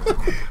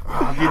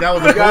 Oh, dude, that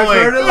was a You guys boy.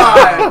 heard it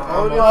live.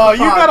 Only on Oh, the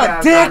you got a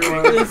podcast, dick.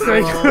 everyone. It's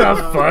like,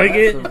 fuck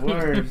it. The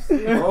worst.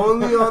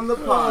 Only on the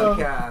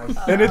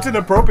podcast. And it's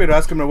inappropriate to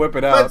ask him to whip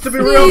it But out. to be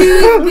real,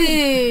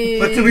 Stupid.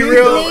 But to be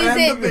real-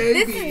 And the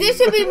this baby. this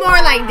should be more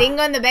like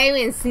Dingo and the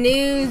Baby and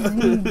Snooze,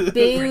 and where the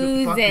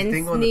Booze fuck is and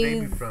Dingo and the baby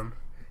Snooze. from?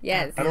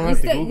 Yes. I don't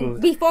have to So, Google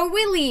it. before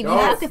we leave, you No,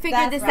 have to figure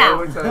that's this right.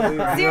 out.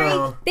 Siri,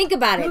 No. think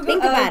about it.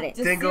 Think about it.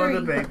 Just Dingo and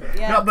the Siri. baby.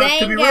 Yeah. No, but to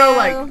be Dingo. real,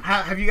 like,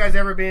 have you guys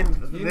ever been?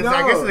 This,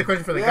 I guess it's a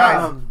question for the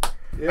guys.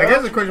 Yeah. I guess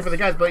it's a question for the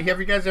guys. But have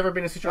you guys ever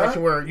been in a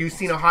situation where you've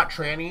seen a hot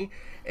tranny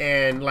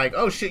and like,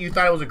 oh shit, you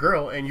thought it was a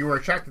girl and you were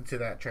attracted to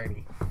that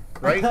tranny?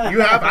 Right? You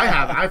have. I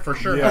have. I for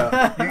sure.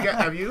 Yeah.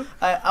 Have you?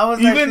 I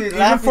was Even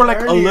for like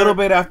a little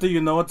bit after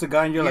you know it's a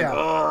guy and you're like, Yeah.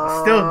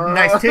 oh. Still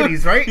nice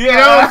titties, right? Yeah. You know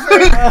what I'm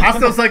saying? I'll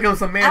still suck on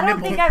some man I don't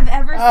nipples. think I've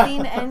ever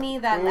seen any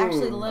that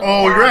actually look.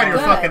 Oh, you're that out of your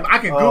good. fucking. I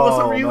can Google Oh,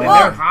 some for you, and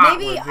man. they're Well, hot.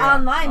 maybe ones, yeah.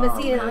 online, but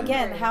see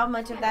again, how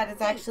much of that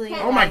is actually?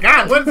 Oh my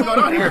god, what is going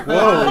on here?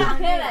 Whoa. What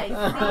could I see?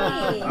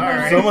 All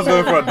right. Someone's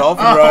going for a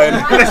dolphin Oh. ride.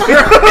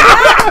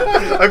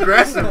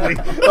 Aggressively.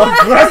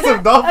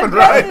 Aggressive dolphin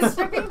rides.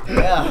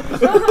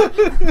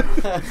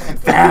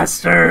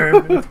 Faster.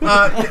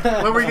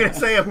 What were you gonna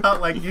say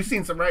about like you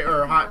seen some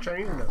or hot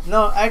trannies? Or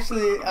no? No,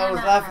 actually, I was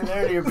laughing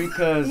earlier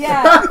because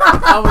Yeah.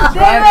 I was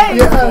driving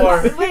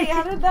before. Wait,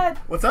 how did that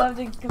What's up?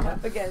 subject come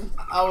up again?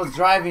 I was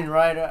driving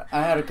right.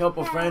 I had a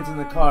couple friends in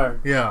the car.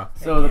 Yeah.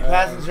 So the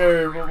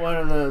passenger, one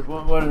of the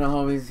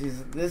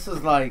homies, this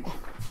was like,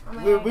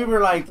 we were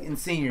like in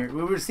we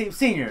were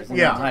seniors in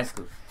Yeah. high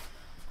school.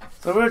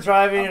 So we were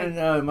driving, and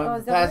my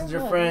is that passenger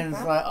what it friend's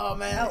was? like, "Oh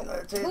man,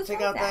 Who check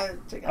said out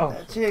that?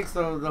 that chick."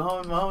 So my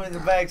homie in the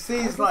back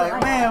seat's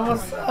like, "Man,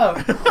 what's up?"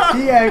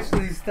 He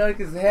actually stuck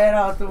his head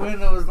out the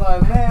window, was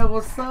like, "Man,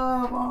 what's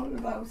up?" I was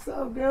like, "What's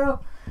up,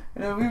 girl?"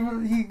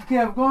 And he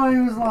kept going.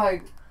 He was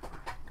like,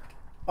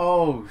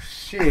 "Oh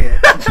shit!"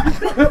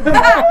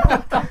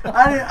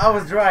 I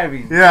was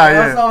driving.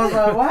 Yeah. So I was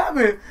like, "What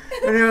happened?"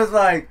 And he was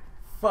like,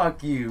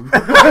 "Fuck you." He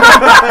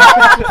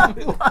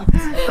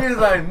was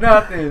like,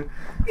 "Nothing."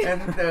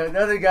 And the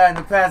other guy in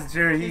the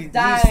passenger, he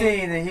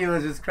seen and he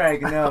was just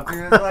cracking up.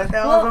 He was like,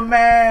 "That was a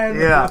man."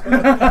 Yeah.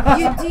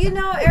 Do you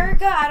know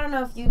Erica? I don't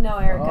know if you know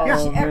Erica.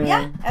 Oh, man.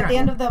 Yeah, at the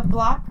end of the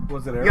block.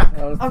 Was it Eric? Yeah.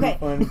 That was too Okay.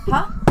 funny.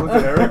 Huh?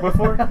 Was it Eric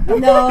before?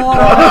 No.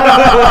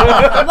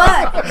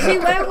 But she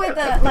went with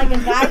a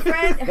guy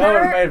friend. That would have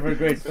Her, made for a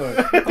great story.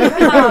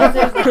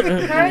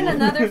 her and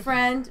another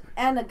friend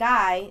and a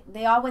guy,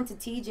 they all went to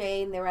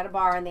TJ and they were at a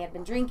bar and they had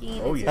been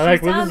drinking. Oh, and yeah. so I she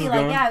like was where telling this me, is like,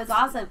 going. yeah, it was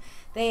awesome.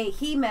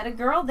 He met a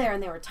girl there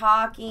and they were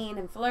talking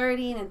and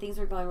flirting and things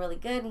were going really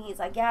good. And he's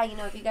like, yeah, you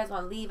know, if you guys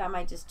want to leave, I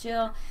might just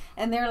chill.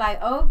 And they're like,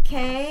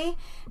 okay.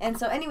 And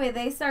so anyway,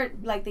 they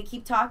start, like, they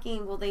keep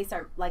talking. Well, they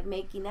start, like,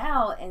 making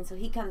out. And so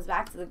he comes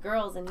back to the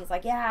girls and he's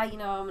like, yeah, you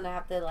know, I'm going to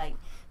have to, like,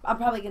 I'm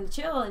probably going to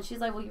chill. And she's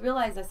like, well, you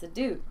realize that's a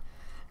dude.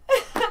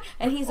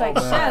 And he's like,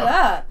 shut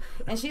up.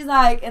 And she's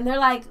like, and they're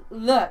like,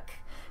 look.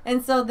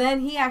 And so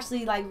then he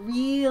actually, like,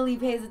 really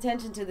pays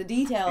attention to the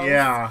details.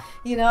 Yeah.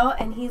 You know,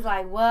 and he's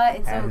like, what?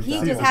 And so And he see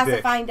just his has to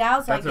dick. find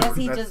out. So I guess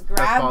he just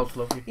grabbed, false,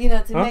 Loki. you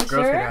know, to Huh? make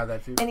Girls sure. can have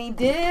that too. And he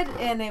did,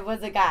 and it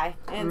was a guy.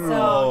 And so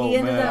Oh, he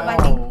ended man. up, I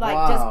think, like,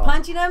 Oh, just wow.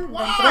 punching him. Then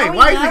Why? throwing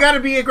Why him you up. gotta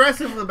be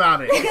aggressive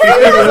about it?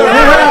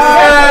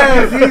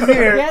 Yes, he's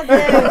here. Yes,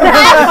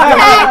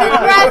 Hashtag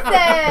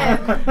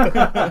aggressive.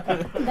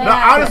 No,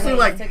 honestly,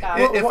 like if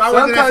I was in that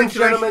Sometimes,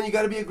 situation, gentlemen, you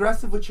gotta be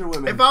aggressive with your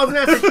women. if I was in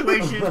that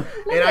situation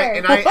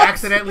and I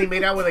accidentally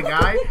made out with a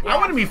guy, I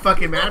wouldn't be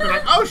fucking mad. I'd be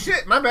like, oh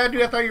shit, my bad,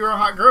 dude. I thought you were a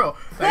hot girl.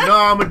 Like, no,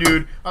 I'm a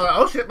dude. I was like,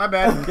 oh shit, my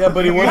bad. Yeah,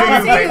 but he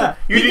wasn't.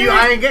 You do you.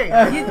 I ain't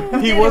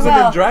gay. He wasn't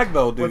in drag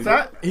though, dude. What's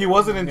that? He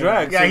wasn't in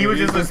drag. Yeah, so he was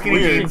just in it's skinny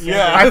weird. jeans.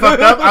 Yeah, I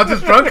fucked up. I was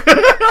just drunk.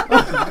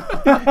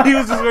 he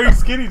was just wearing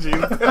skinny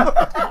jeans.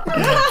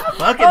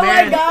 Fuck it, Oh my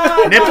man.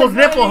 God. Nipples,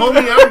 nipple, homie.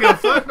 I don't give a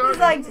fuck. He's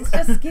like, it's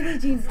just skinny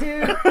jeans,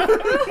 dude.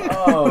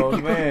 Oh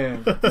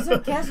man. These are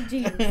Guess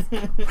jeans.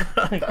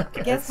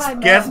 Guess my man.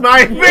 Guess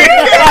my man.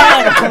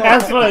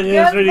 That's what it is.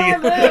 Guess Really my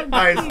good. man.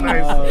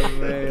 Nice. Oh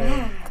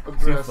man.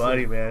 Too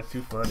funny, man.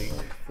 Too funny.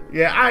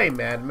 Yeah, I ain't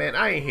mad, man.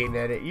 I ain't hating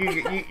at it.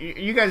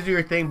 You guys do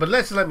your thing, but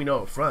let me know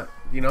up front.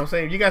 You know what I'm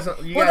saying? You guys. Well,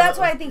 that's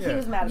why I think he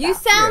was mad about. You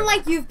sound Yeah.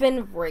 like you've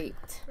been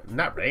raped.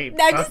 Not raped.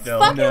 No, Fuck just no.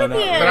 fucking No, with no.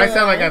 you. But I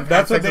sound like I've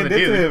That's had what sex they with a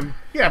did to dude. him.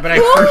 Yeah, but I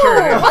for sure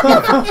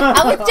did.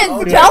 I was just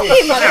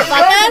joking,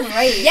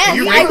 motherfucker. Yes,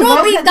 You I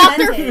will be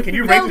Dr. rape? Can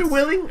you rape the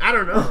willing? I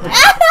don't know.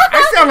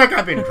 I sound like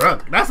I've been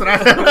drunk. That's what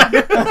I sound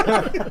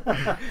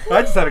like.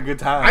 I just had a good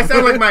time. I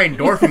sound like my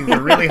endorphins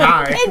are really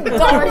high.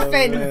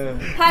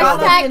 Endorphins. My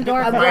Hashtag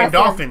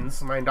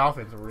endorphins. My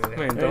endorphins are really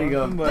high. There you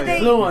go. But- The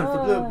blue ones,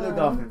 the blue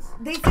dolphins.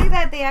 They say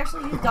that they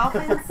actually use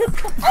dolphins,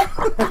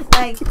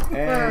 like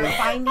for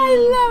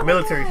finding.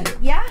 Military shit.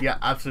 Yeah. Yeah,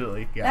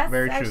 absolutely. Yeah, That's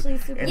very actually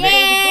true. super. And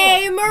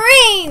Yay,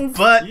 Marines!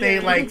 But they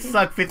like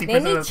suck 50% They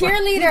of need the time.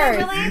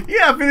 cheerleaders. Really?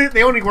 Yeah, but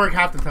they only work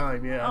half the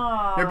time. Yeah,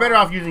 Aw. they're better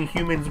off using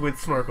humans with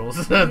snorkels.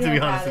 To be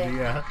Yeah, honest got with you,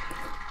 it. yeah.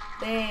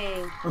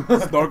 Dang.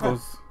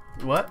 Snorkels.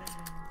 What?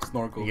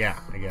 Snorkels. Yeah,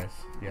 I guess.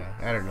 Yeah,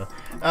 I don't know.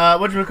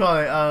 What you call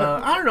it?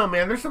 I don't know,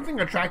 man. There's something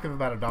attractive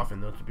about a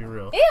dolphin, though. To be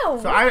real. Ew.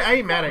 So I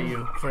ain't mad at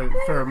you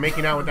for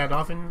making out with that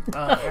dolphin.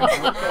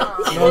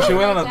 No, she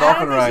went on a I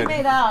dolphin don't think she ride.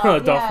 made out. A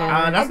dolphin Yeah.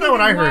 ride. That's I not think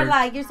what I it's more heard.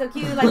 Like you're so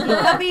cute, like you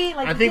puppy.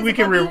 Like I think we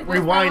can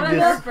rewind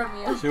this. from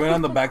you. She went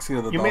on the backseat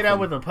of the You dolphin. made out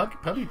with a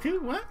puppy too?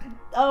 What?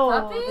 Oh,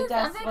 Puppies? the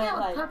I'm dust hanging went out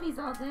with like. puppies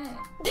all day.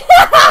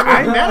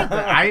 I ain't mad at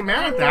that. I ain't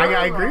mad at that.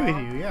 I agree with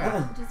you.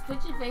 Yeah. Just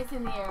put your face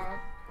in the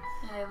air.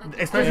 And they look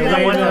Especially Yeah, that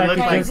they one that like looks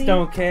you like. just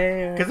don't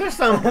care.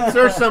 Because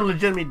there's some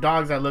legitimate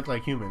dogs that look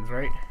like humans,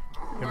 right?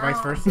 And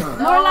vice versa.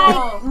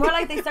 More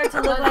like they start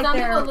to look But like some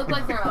their people look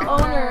like their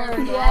owner.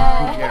 owners.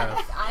 Yeah.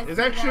 Yes. I Is see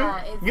that true?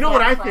 It's You know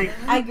what I funny.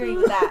 think? I agree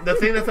with that. The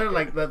thing that's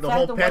like the I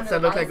whole have to pets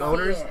that wonder look why like I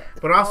owners, see it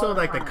but also all the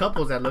like the time.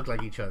 couples that look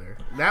like each other.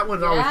 That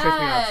one's always trips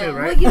me out too, Yes.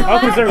 right? Well, you know Oh,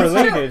 because what? they're It's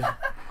true. related. Yeah.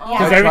 Because I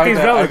tried everything's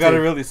that. I relative. got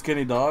a really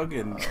skinny dog,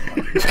 and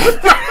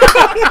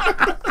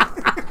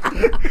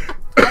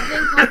I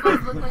think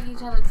couples look like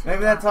each other too.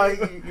 Maybe that's how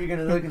you're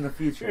gonna look in the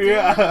future.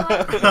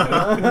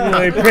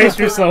 Like, brace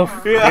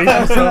yourself. Brace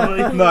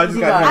yourself. no, I just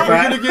got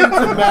We're gonna get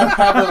into math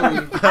heavily.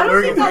 I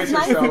don't think that's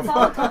nice to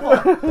tell a couple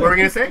What were we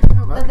gonna say?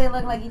 that they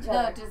look like each No,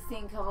 other. just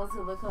seeing couples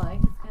who look alike.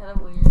 It's kind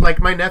of weird. Like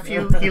my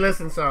nephew, he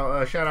listens.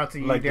 So shout out to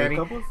you, Like gay Danny.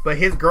 couples? But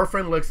his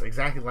girlfriend looks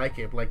exactly like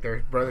him, like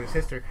their brother and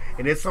sister,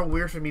 and it's so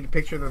weird for me to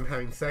picture them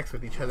having sex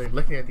with each other,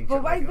 looking at each other.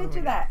 But why like, you oh picture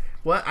my that? God.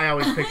 What? I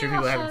always picture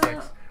people having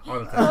sex all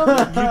the Oh,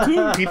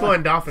 time. People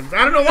and dolphins.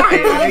 I don't know why.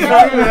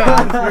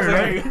 Yeah,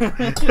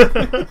 it's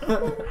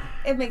weird, right?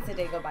 It makes a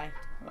day go by.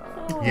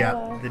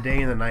 Yeah, the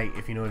day and the night,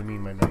 if you know what I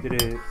mean. My night.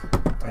 it is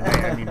By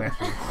night, I mean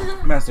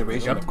masturbation.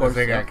 masturbation. Yep, Of course,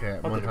 big yeah.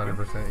 accent,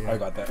 100%. I Yeah.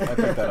 got that. I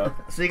picked that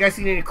up. So you guys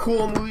seen any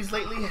cool movies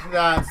lately?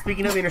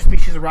 Speaking of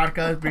interspecies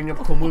erotica, bringing up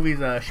cool movies.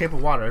 Shape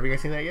of Water. Have you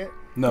guys seen that yet?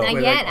 No. Not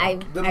Wait, yet.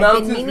 like, The I've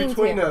mountains been meaning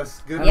between to.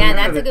 us. Good Yeah, movie.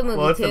 that's a good movie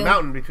Well, it's too. the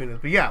mountain between us.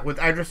 But yeah, with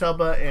Idris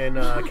Elba and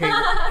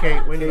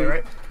Kate Winslet,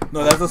 right?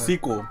 No, that's a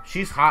sequel.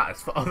 She's hot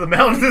as fuck. Oh, the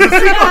mountains is a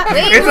sequel.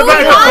 Wait, It's who's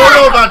about a hot?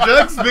 porno about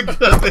drugs.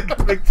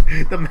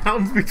 The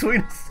mountains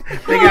between us.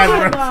 Big ass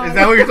breasts. Is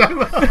that what you're talking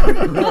about?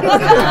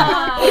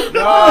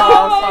 No,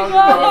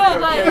 Oh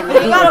my God.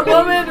 okay. You got a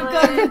woman who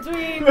comes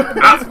between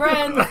best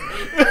friends.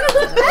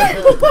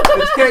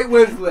 It's Kate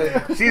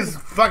Winslet. She's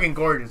fucking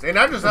gorgeous. And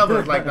Idris Elba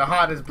is like the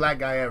hottest black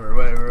guy ever,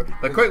 whatever.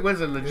 But Kate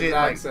Winslet legit, His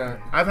like, accent.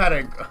 I've had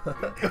a crush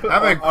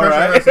on her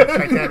Alright. since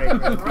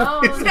Titanic.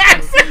 Gross. It's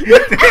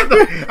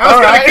accent. I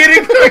was kind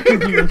of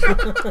kidding.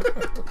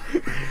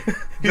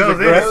 Joe's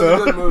in it. That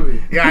was a good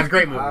movie. Yeah, it's a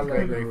great movie. I like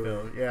Great that movie.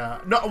 film. Yeah.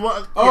 No,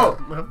 well, Oh,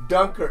 yeah.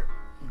 Dunkirk.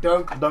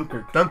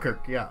 Dunkirk,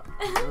 yeah.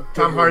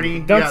 Tom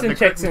Hardy. Dunkson yeah, the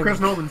checks in. Chris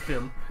Nolan's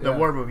film. The Yeah.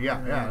 war movie,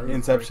 yeah.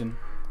 Inception.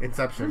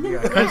 Inception,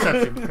 yeah.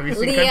 Conception. Have you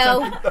seen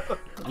Leo. Conception?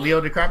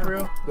 Leo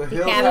DiCaprio? The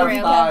Hills DiCaprio.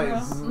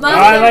 Have Thighs. Oh,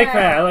 I like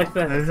that. I like The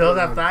that. Hills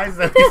Have Thighs? Is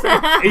that what you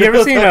said? You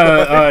ever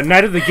seen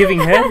Night of the Giving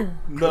Head?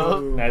 No.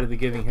 Night of the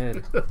Giving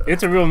Head.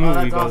 It's a real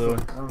movie, That's by the awesome.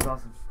 way. That was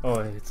awesome. Oh,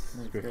 it's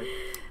great.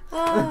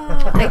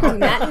 I do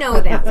not know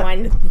that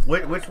one.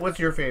 What's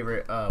your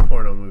favorite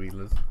porno movie,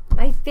 Liz?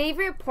 My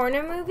favorite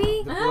porno movie?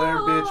 The Blair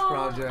Bitch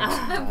Project.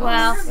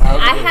 Well,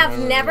 I have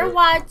never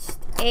watched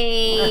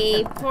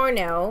a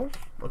porno.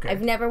 Okay.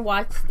 I've never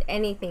watched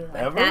anything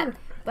like Ever? that.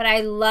 But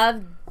I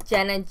love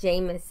Jenna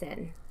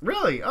Jameson.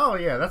 Really? Oh,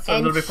 yeah. That's a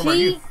And little bit from my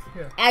she, youth.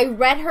 Yeah. I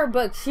read her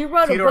book. She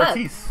wrote Tito a book.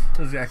 Ortiz is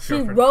the She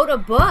ex-girlfriend. wrote a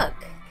book.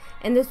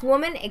 And this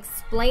woman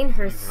explained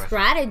her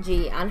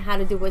strategy on how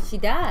to do what she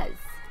does.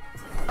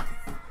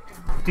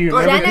 Do you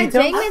remember Jenna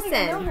details? I don't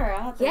even know her.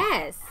 I'll have to-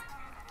 Yes.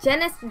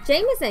 Jenna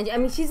Jameson. I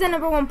mean, she's the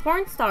 #1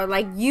 porn star.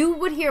 Like, you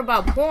would hear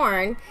about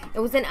porn. It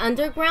was an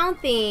underground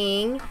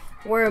thing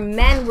where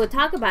men would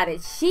talk about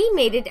it. She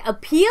made it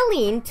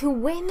appealing to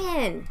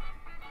women.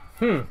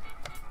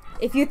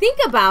 If you think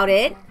about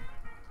it,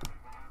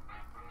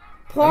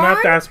 porn, I'm gonna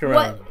have to ask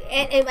around.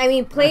 I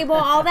mean, Playboy,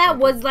 all that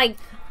was like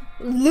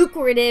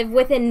lucrative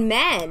within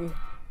men.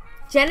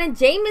 Jenna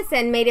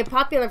Jameson made it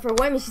popular for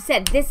women. She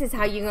said, this is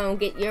how you're going to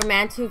get your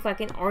man to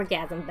fucking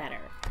orgasm better.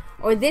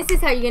 Or this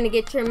is how you're going to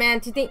get your man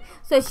to think.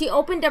 So she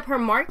opened up her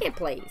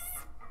marketplace.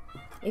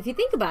 If you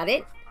think about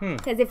it.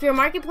 Because if your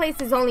marketplace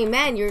is only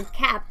men, you're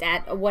capped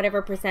at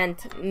whatever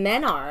 %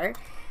 men are.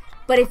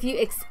 But if you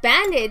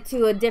expand it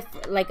to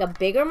a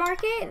bigger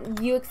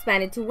market, you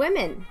expand it to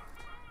women.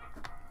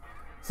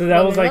 So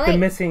that was Women like the relate.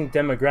 missing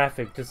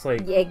demographic, just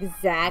like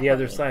Exactly. the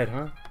other side,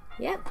 huh?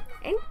 Yep.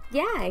 And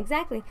yeah,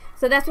 exactly.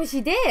 So that's what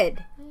she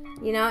did.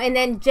 You know, and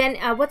then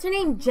what's her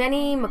name?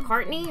 Jenny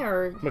McCartney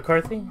or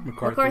McCarthy?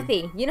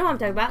 McCarthy. You know what I'm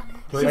talking about.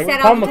 She Like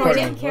said Paul all the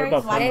McCartney. time. What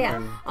about Paul Yeah.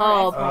 McCartney?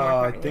 Oh,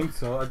 Paul I McCartney. think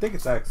so. I think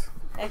it's ex.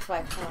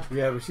 Ex-wife. Huh?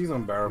 Yeah, but she's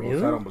unbearable,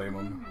 Really? so I don't blame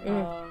him.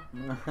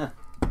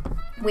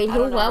 Wait, I who?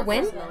 don't know her What?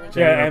 When? personally.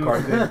 Yeah, Jenny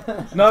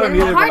McCarthy. Not Jenny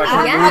neither, but like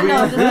McCarthy, her yeah.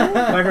 movies,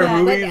 like her Yeah,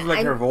 movies, but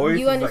like her voice.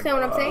 You is understand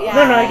like, what I'm saying? Yeah.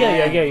 No, I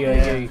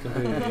get you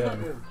completely. Yeah.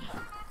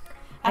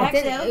 I actually,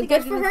 I don't think Good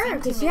I've for even her seen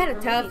because too she had a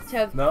many tough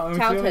movies. No, I mean,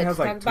 she only childhood. has, She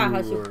like, talked about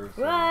how 2 she or grew up.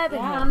 Yeah, and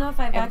I don't know if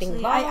I've everything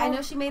actually. I evolved.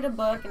 know she made a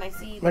book, and I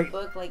see the Like-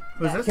 book like.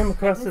 Was that. this? Came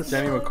across this.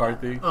 Jenny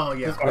McCarthy. Oh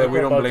yeah. That we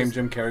don't about blame this-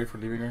 Jim Carrey for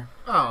leaving her.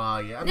 Oh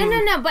yeah. I No,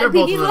 mean, but they're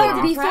both a before- little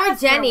off. before Perhaps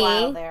for a Jenny,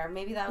 while there.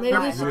 Maybe that was maybe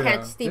why. we should Yeah.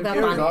 catch Steve Jim up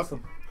Carrey's on it.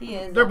 awesome. He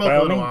is. They're both By a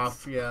all little means.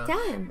 off. Yeah. Tell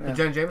him. Did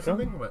Jenna Jameson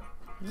thing? What?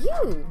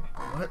 You.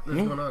 What is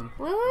Me? going on?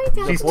 What were you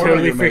telling She's me? porno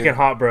totally you made. freaking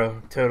hot, bro.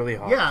 Totally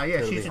hot. Yeah, yeah.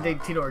 Totally She should hot.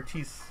 date Tito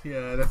Ortiz.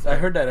 Yeah, that's. I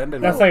heard that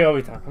ended. That's well. like all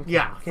we talk.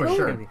 Yeah, for Okay.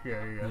 sure. Okay. Yeah,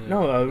 yeah.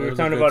 No, we It were was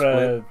talking a good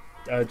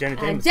about Jenna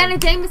Jameson. Jenna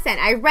Jameson.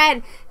 I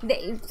read.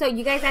 So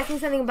you guys asked me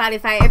something about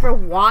if I ever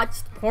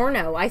watched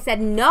porno. I said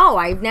no.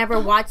 I've never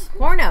watched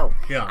porno.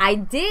 Yeah. I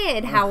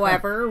did,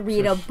 however,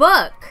 read a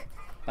book.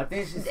 I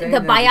think she's saying The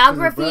that because her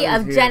biography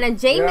of brother's Jenna here.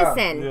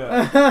 Jameson.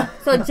 Yeah.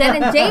 So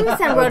Jenna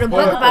Jameson wrote a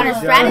book about her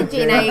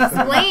strategy, and I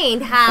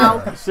explained how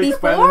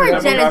before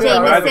Jenna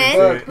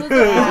Jameson,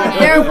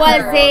 there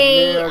was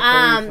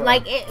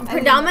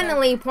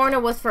predominantly porno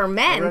was for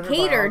men,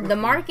 catered, the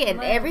market,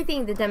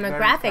 everything, the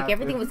demographic,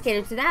 everything was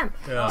catered to them.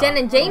 Yeah.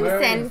 Jenna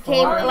Jameson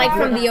came like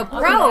from the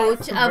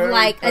approach of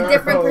like a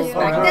different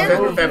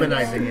perspective,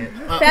 Feminizing it.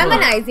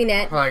 feminizing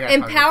it, Oh, I got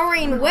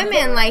empowering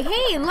women. Like,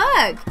 hey,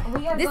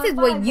 look, this is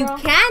what you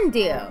can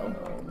do.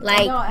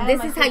 Like,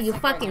 this is how you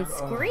fucking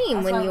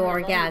scream when you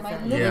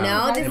orgasm. You Yeah.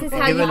 know, this is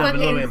how Give you it a little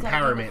fucking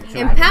empowerment. To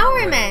it.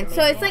 empowerment.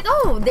 So it's like,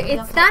 oh,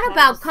 it's not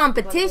about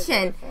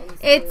competition.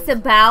 It's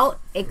about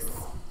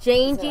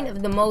exchanging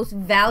of the most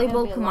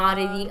valuable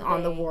commodity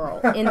on the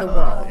world, in the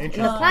world, in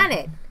the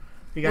planet,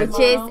 You guys, which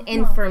is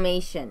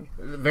information.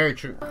 very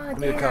true. I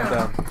need to calm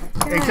down.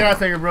 Hey, shout out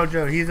to your bro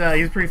Joe. He's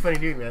a pretty funny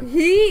dude, man.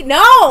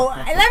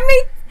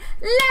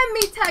 Let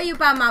me tell you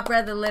about my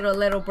brother,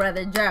 little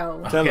brother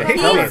Joe. Tell us. Okay.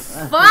 Tell He's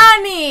us.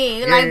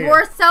 funny. Yeah, Like, yeah.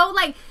 we're so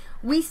like,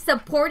 we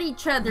support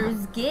each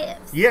other's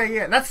gifts. Yeah,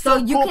 yeah. That's So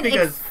so you cool can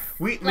because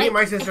me and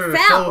my sister are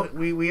excel. so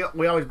we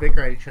always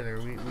bicker at each other.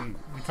 We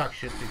talk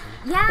shit to each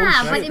other.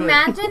 Yeah, shit. but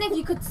imagine if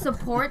you could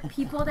support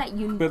people that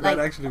you But that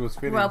like actually was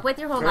fitting. grew up with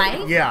your whole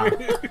life. Yeah.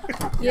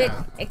 You'd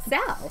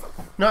excel.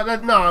 No,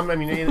 I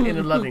mean in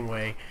a loving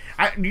way.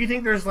 Do you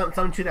think there's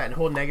something to that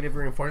whole negative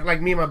reinforcement? Like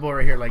me and my boy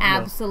right here, like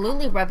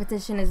Absolutely,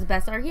 repetition is the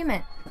best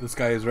argument. The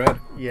sky is red.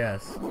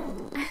 Yes.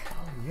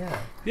 Yeah.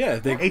 Yeah,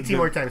 18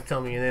 more times, tell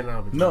me, and then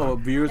I'll be No,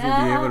 viewers will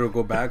be able to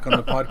go back on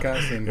the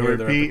podcast and hear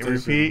the repetition.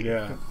 repeat.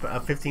 Yeah, A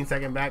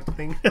 15-second back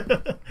thing.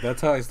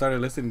 that's how I started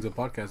listening to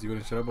podcasts. You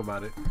wouldn't shut up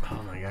about it.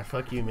 Oh my god,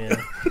 fuck you, man.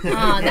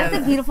 Oh, that's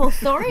a beautiful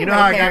story. You know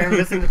how I right got there. him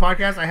listening to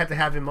podcasts? I had to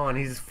have him on.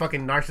 He's a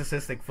fucking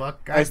narcissistic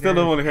fuck. I still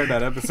don't want to hear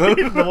that episode.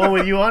 The one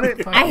with you on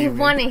it? Fuck I you, man.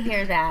 want to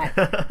hear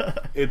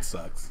that. It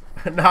sucks.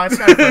 No, it's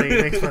kind of funny.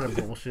 It makes fun of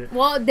bullshit.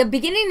 Well, the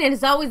beginning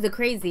is always the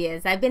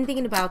craziest. I've been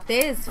thinking about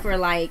this for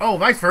like. Oh,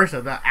 vice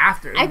versa. The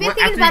after. I've been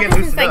after thinking you about get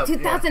this since loosened like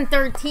up,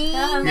 2013,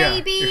 yeah.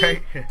 maybe Yeah,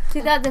 right?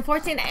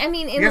 2014. I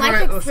mean, in You guys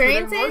life wanna scoot in more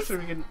experiences. so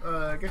we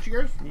can get you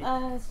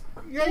guys?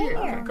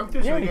 Yeah. Come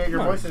through so we get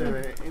your voice in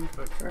the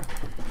input.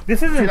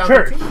 This isn't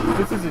 2013? church.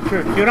 This isn't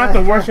church. You don't have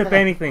to worship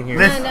anything here.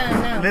 Liz,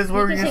 No. Liz, what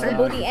were You you can shake saying? a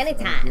booty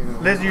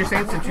anytime. Liz, you're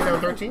saying since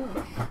 2013?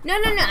 No.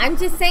 I'm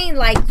just saying,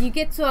 like, you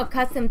get so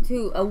accustomed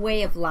to a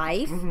way of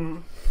life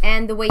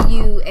and the way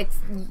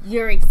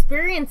you're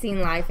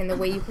experiencing life and the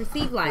way you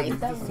perceive life.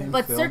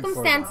 But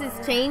circumstances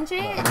change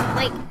it,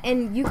 like,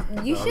 and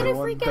you shouldn't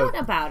freak out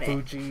about it.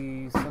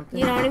 Fuji something.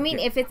 You know what I mean?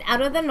 If it's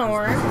out of the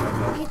norm,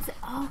 it's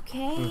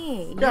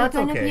okay. Yeah, You're it's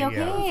gonna okay, be yeah.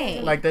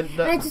 okay. Like And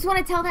I just want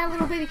to tell that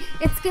little baby,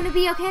 it's gonna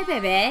be okay,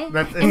 baby.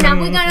 That's- And now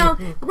we're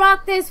gonna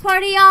rock this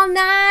party all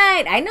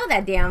night. I know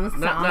that damn song.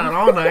 not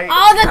all night.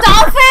 Oh, the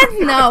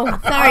dolphins? No,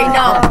 sorry,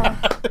 no.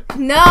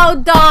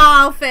 No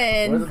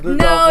dolphins. Where's the blue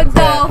No dolphins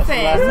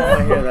at? dolphins. Last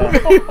time I hear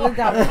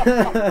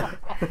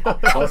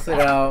that. Bust it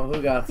out.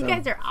 Who got You some?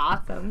 guys are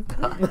awesome.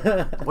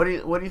 What do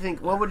you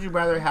think? What would you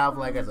rather have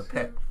like as a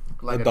pet?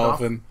 Like A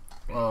dolphin.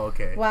 Oh,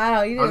 okay.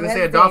 Wow, you I was didn't gonna say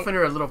a hesitate. dolphin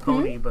or a little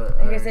pony, but I was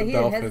gonna say he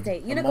didn't Dolphin.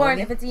 hesitate. Unicorn.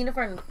 Ammonia? If it's a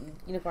unicorn.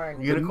 unicorn.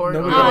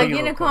 Nobody- Oh, unicorn.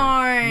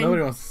 unicorn.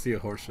 Nobody wants to see a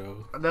horse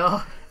show.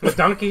 No. The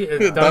donkey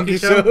Donkey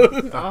show.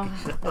 show.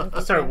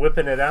 I'll start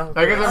whipping it out.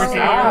 Have you guys ever seen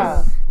one yeah.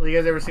 of those? Well, you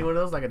guys ever seen one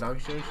of those, like a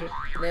donkey show and shit?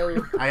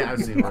 No. I've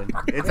seen one.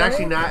 It's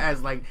actually not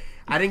as like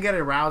I didn't get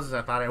aroused as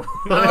I thought I would.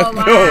 Oh,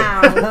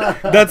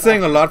 wow. That's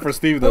saying a lot for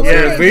Steve, though.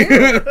 Yeah.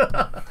 Seriously.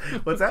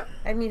 What's that?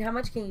 I mean, how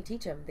much can you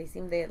teach them? They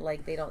seem they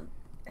don't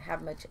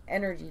have much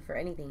energy for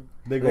anything.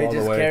 They go They all the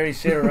just way. carry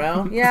shit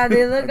around. Yeah,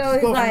 they look Just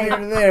always go from like. here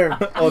to there.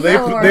 Oh, they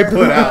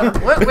put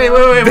out. What? Wait.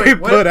 They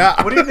What, put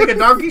out. what do you think a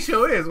donkey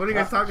show is? What are you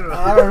guys talking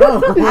about? I don't know.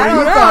 What I are don't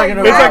you know. talking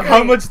about? It's like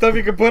how much stuff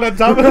you can put on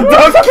top of the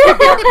donkey.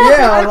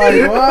 Yeah,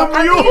 like what?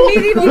 I mean,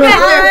 medieval You guys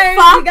are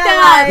times, fucked got,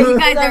 up. like, You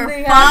guys are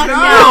something fucked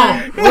happening.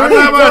 up. No, I'm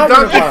talking about a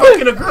donkey about?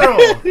 fucking a girl.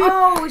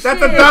 Oh shit!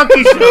 That's a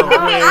donkey show.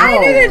 I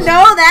didn't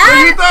know You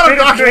that. thought a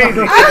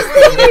donkey? I was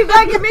thinking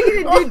fucking making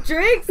it do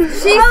drinks.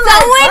 She's so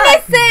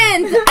innocent.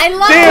 I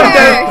love Damn,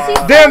 her.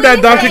 She's Damn, so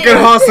that donkey innocent. can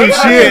haul some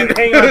shit.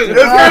 Hang on to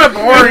It's kind of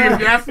boring if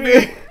you ask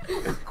me.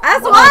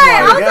 That's Oh why my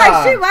I was like,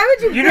 God. shit. Why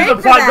would you? You knew pay the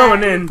for plot that?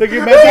 going in. Like,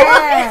 you imagine,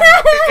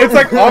 Yeah. it's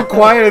like all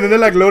quiet, and then they're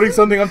like loading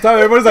something on top.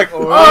 Everybody's like,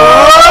 oh.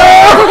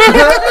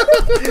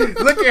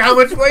 Look at how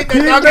much weight that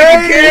You donkey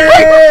made can carry.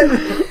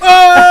 it!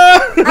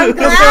 I'm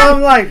That's why I'm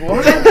glad. like,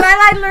 what? I'm glad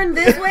I learned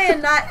this way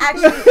and not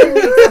actually in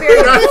the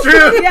experience. That's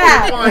true.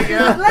 Yeah. Oh my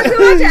God. Let's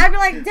watch it. I'd be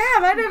like,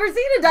 damn, I've never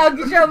seen a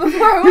donkey show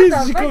before. What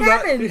the She fuck comes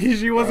out- happened?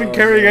 she wasn't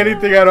carrying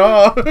anything at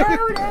all. No,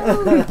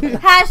 no.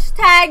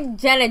 Hashtag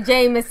Jenna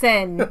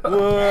Jameson.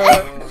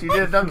 She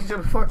did a donkey show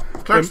before.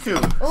 Clerks 2.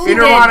 She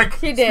Interotic did.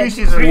 She did.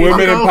 species of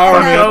Women fungo.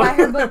 empowerment. That's why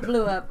her book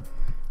blew up.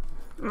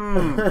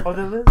 Mm, Oh,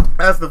 there is?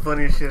 that's the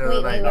funniest shit of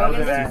the Wait, night. what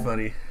was That's it? too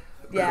funny.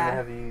 Yeah.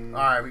 Have you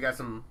Alright, we got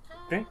some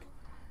drink?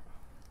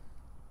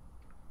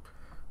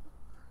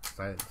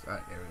 silence.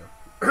 Alright, there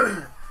we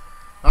go.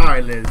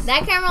 Alright, Liz.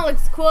 That camera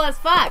looks cool as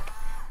fuck.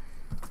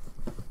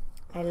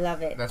 I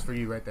love it. That's for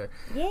you right there.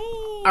 Yay.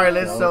 Alright,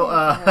 Liz,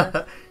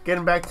 so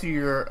getting back to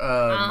your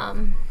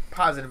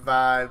positive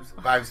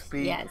vibe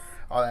speed. Yes.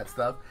 All that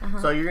stuff.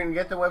 So you're gonna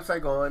get the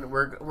website going.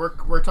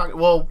 We're talking.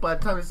 Well, by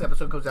the time this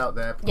episode comes out,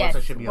 that Yes,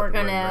 website should be we're up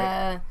and gonna running,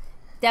 right?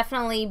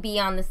 definitely be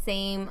on the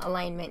same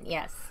alignment.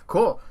 Yes.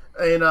 Cool.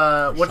 And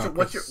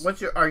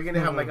what's your? Are you gonna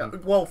have like a?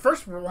 Well,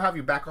 first we'll have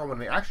you back on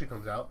when it actually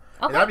comes out.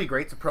 And Okay. that'd be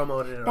great to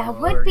promote it. And That all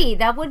would over be. again.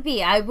 That would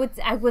be. I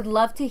would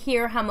love to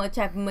hear how much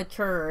I've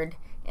matured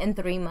in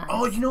 3 months.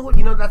 Oh, you know what?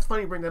 You know that's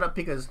funny you bring that up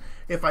because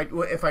if I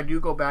do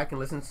go back and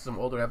listen to some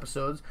older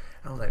episodes,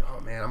 I'm like,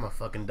 oh man, I'm a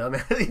fucking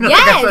dumbass. You know,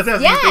 Yes,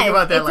 that's yes. Think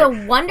about that, It's like, a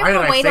why wonderful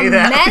did I way say to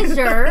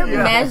that?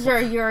 Yeah. measure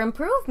your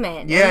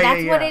improvement. Yeah, and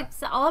that's yeah, what yeah.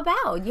 it's all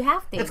about. You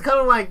have to. It's kind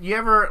of like you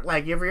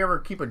ever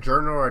keep a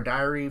journal or a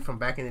diary from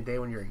back in the day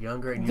when you were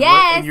younger and you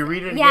Yes, and you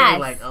read it again yes. you're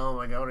like, oh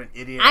my god, what an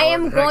idiot. I Oh,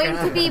 am what the going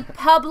heck? to be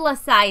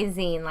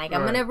publicizing. Like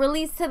I'm Right. going to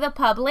release to the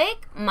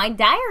public my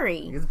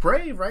diary. It's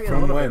brave, right? From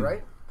a little when? bit,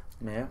 right?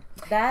 Yeah.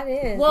 That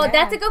is. Well, yeah.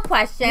 that's a good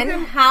question.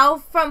 How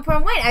from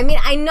when? I mean,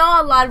 I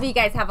know a lot of you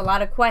guys have a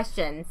lot of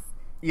questions.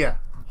 Yeah.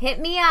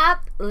 Hit me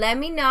up, let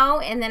me know,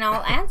 and then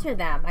I'll answer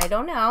them. I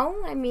don't know.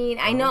 I mean,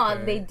 I know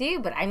Okay. they do,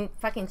 but I'm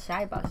fucking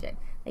shy about shit.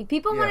 Like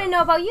people want Yeah. to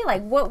know about you.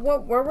 Like, where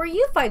were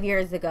you 5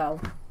 years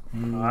ago?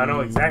 I know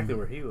exactly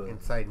where he was.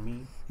 Inside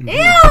me.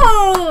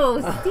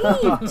 Ew,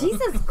 Steve,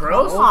 Jesus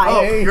Gross. Christ.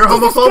 Oh, you're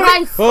Jesus homophobic?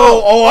 Christ.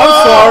 Oh,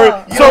 I'm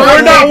sorry. You So don't we're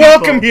like not gay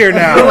welcome people. here You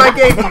now. don't like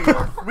gay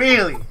people.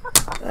 Really?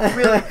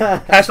 Really? So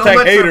Hashtag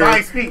much hater. for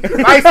my speak.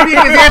 My speak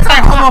is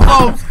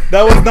anti-homophobes.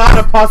 That was not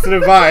a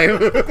positive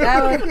vibe.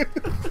 That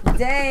was.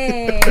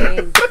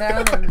 Dang.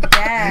 Throwing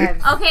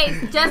jabs.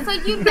 Okay, just so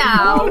you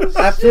know,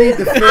 I plead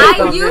the fifth I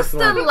on used this to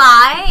one.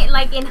 lie.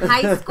 Like in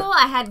high school,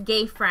 I had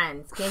gay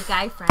friends, gay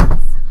guy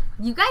friends.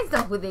 You guys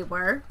know who they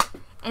were.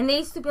 And they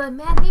used to be like,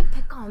 man, they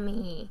pick on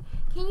me.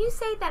 Can you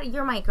say that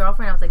you're my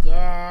girlfriend? I was like,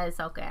 yes,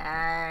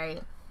 okay.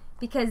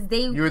 Because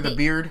You were the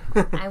beard.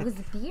 I was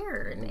a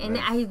beard. And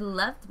I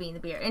loved being the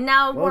beard. And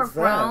now What's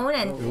we're that? grown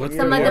and What's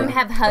some the of them beard?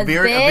 have A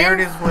husbands. beard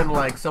is when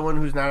like someone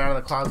who's not out of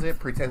the closet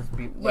pretends to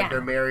be like Yeah.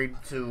 they're married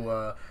to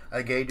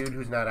a gay dude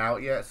who's not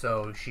out yet.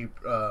 So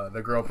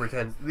the girl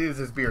pretends this is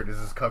his beard, this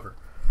is his cover.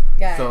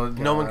 Yeah. So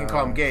no one can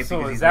call him gay So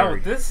because is he's that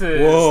married. what this is?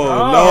 Whoa,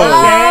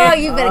 Oh,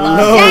 you better go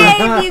No.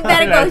 shave. You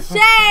better go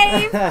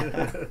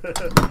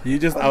shave. You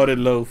just outed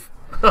Loaf.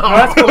 No,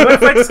 that's cool. What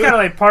if I just kind of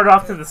like part it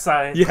off to the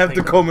side? You have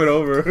to comb it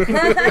over.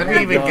 That'd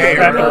be even No, gayer,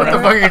 that's bro. What the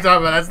right. fuck are you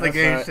talking about? That's the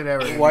gayest shit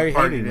ever. Why are you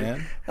Partied hating, it.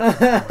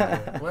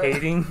 man? What?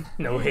 Hating?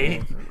 No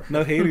hate.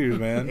 No haters,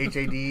 man.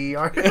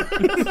 HADER.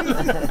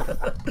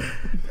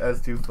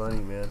 That's too funny,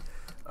 man.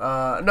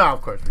 No,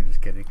 of course we're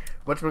just kidding.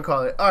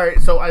 Whatchamacallit. All right,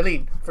 so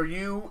Eileen, for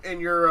you and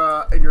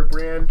your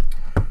brand,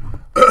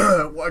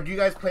 do you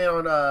guys plan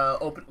on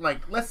open?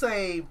 Like, let's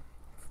say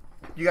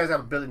you guys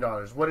have $1 billion.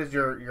 What is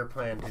your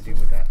plan to do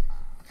with that?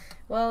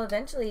 Well,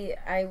 eventually,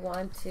 I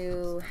want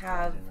to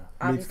have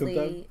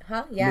obviously,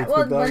 Dogg? Yeah. Meet Well,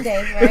 Snoop Dogg? one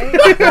day,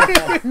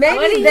 right? Maybe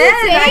What are you then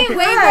I saying? could.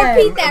 Wait,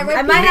 repeat that.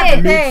 I might have to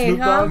Meet pay, Snoop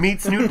huh? Dogg?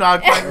 Meet Snoop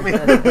Dogg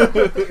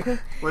finally.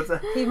 What's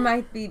that? He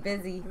might be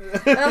busy,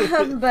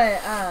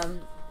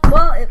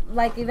 well,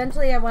 like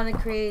eventually, I want to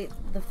create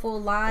the full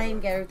line,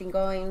 get everything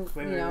going.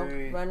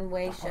 Wait.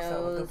 Runway I'll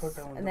shows, put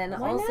that one and then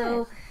Why also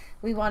not?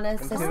 we want to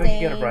see if we can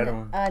sustain get a bridal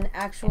one. an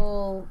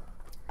actual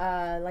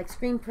like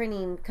screen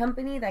printing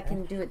company that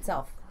can do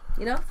itself.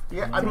 Yeah,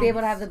 To be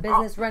able to have the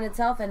business run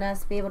itself and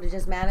us be able to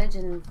just manage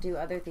and do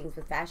other things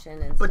with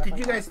fashion and But stuff did like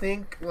you that. guys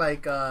think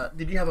like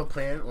did you have a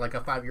plan, like a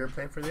 5-year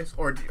plan for this,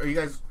 or are you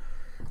guys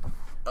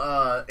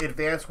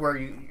advanced where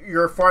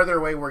you're farther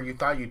away where you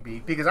thought you'd be?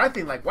 Because I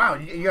think like, wow,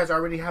 you guys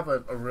already have a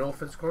real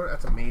physical.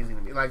 That's amazing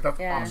to me. Like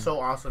that's so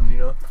awesome, you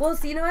know. Well,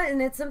 so you know what,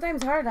 and it's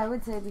sometimes hard, I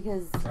would say,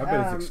 because I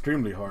bet it's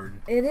extremely hard.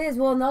 it is.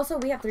 Well, and also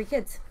we have 3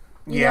 kids.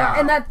 You Yeah. know?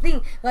 And that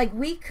thing, like,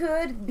 we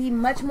could be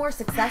much more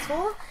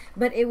successful,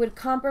 but it would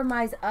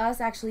compromise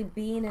us actually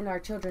being in our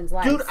children's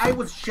lives. Dude, I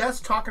was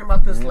just talking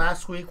about this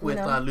last week with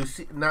know?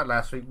 Lucy. Not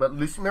last week, but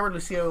Lucy. Remember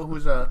Lucia,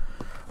 who's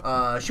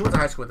she went to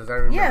high school with us. I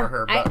don't remember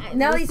her, but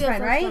Nellie's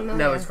friend, right?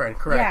 Nellie's friend,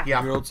 correct?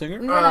 Yeah. Your old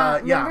singer? We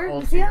went Yeah, remember,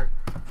 old Lucia?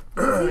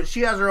 singer. She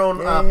has her own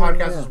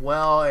podcast as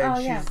well, and Oh,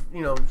 she's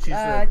yeah. she's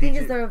I a think DJ.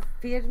 it's the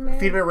Fiedman.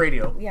 Feedback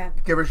Radio. Yeah.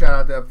 Give her a shout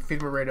out to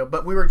Feedback Radio.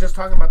 But we were just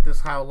talking about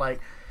this, how like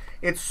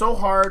it's so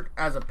hard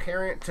as a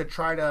parent to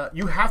try to.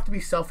 You have to be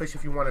selfish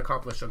if you want to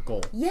accomplish a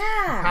goal. Yeah.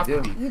 Have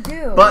to be. You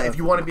do. But if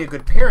you want to be a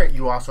good parent,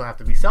 you also have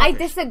to be selfish. I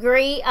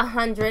disagree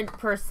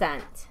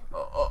 100%.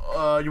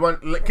 You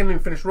want? Can we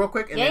finish real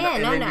quick? And Yeah, then,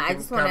 and no, then no, you I can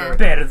just wanna- counter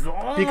it.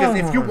 Perdón. Because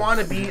if you want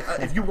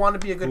to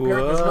be a good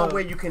parent, there's no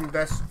way you can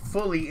invest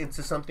fully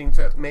into something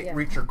to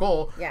reach your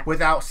goal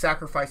without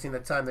sacrificing the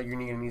time that you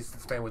need to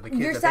spend with the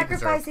kids. You're that they deserve.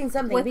 sacrificing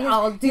something. With because,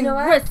 all due you know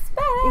what? respect.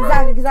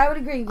 Exactly, because I would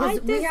agree. I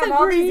Because we have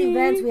all these disagree.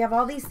 events, we have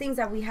all these things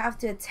that we have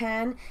to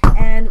attend,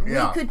 and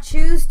Yeah. we could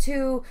choose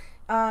to,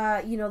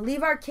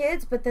 leave our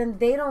kids, but then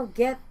they don't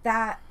get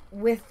that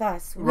with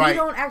us. Right. We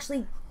don't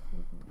actually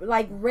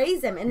like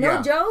raise them, and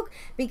no joke,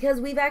 because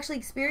we've actually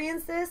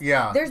experienced this.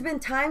 Yeah. There's been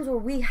times where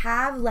we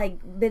have like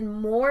been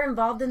more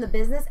involved in the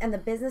business, and the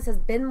business has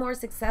been more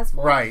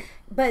successful. Right.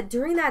 But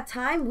during that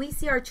time, we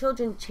see our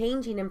children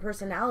changing in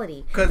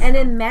personality 'Cause- and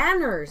in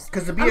manners.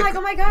 'cause to be I'm a like, good-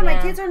 oh my god, my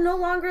Yeah. kids are no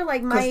longer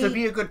like my. Because to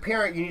be a good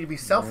parent, you need to be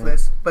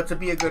selfless. But to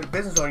be a good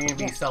business owner, you need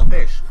to be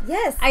selfish.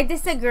 Yes. I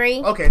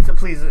disagree. Okay, so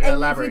please And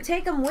elaborate. if you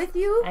take them with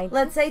you, I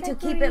let's say to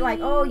keep it like,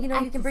 oh, you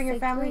I can bring your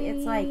family.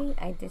 It's like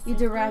I you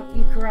disagree.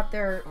 you corrupt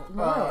their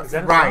morals. Is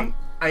that a right. song?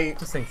 I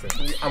Just think so.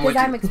 I'm with Because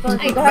I'm you.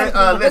 exposing. Go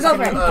ahead. Liz, Go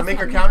can for you it. make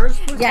your counters?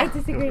 Yeah. I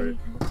disagree.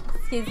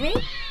 Excuse me?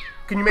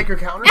 Can you make your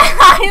counters?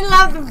 I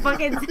love the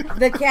fucking.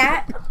 The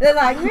cat. They're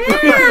like,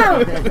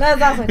 meow.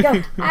 That's awesome.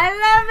 Go. I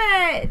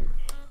love it.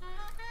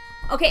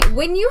 Okay,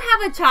 when you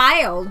have a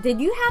child, did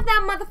you have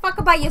that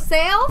motherfucker by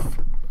yourself?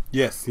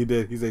 Yes, he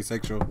did. He's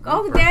asexual.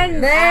 Oh, then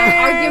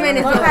There. argument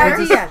is More power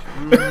to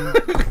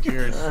over. ya.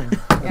 Cheers.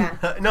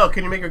 Yeah. No,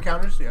 can you make your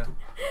counters? Yeah.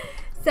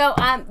 So,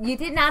 you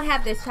did not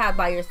have this child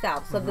by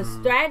yourself. So the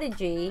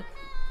strategy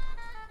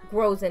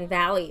grows in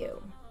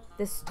value.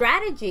 The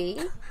strategy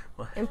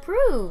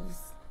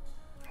improves.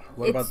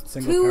 What about It's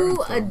single two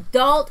parents? though?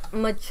 adult,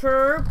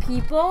 mature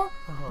people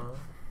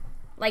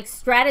like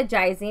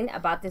strategizing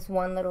about this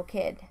one little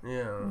kid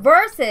Yeah.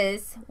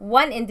 versus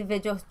one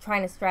individual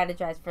trying to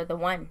strategize for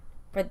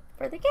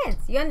the kids.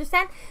 You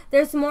understand?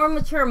 There's more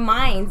mature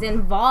minds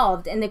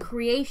involved in the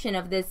creation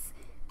of this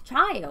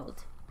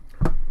child.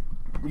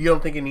 You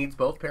don't think it needs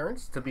both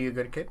parents to be a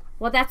good kid?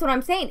 Well, that's what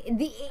I'm saying.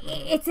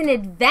 It's an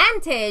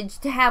advantage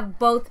to have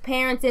both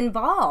parents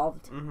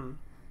involved. Mm-hmm.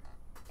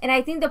 And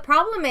I think the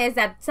problem is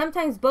that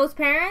sometimes both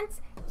parents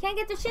can't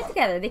get their shit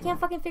together. They can't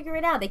fucking figure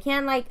it out. They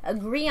can't, like,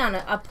 agree on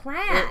a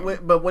plan. Wait,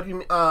 but what do you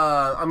mean?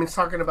 I mean, it's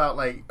talking about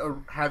like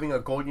having a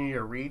goal you need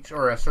to reach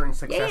or a certain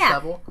success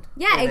level.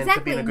 Yeah, and then to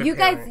exactly. being a good You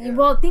guys, parent, yeah.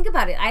 well, think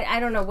about it. I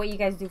don't know what you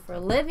guys do for a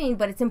living,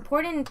 but it's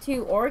important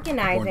to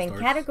organize Porn and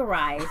stars.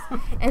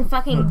 categorize and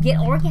fucking get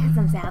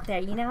orgasms out there.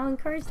 You know,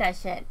 encourage that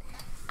shit.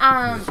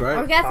 That's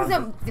right.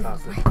 Orgasms,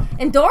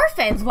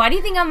 endorphins. Why do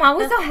you think I'm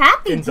always so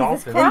happy? Jesus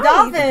Endorphins. Christ.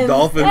 Dolphins.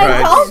 Dolphin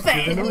rides.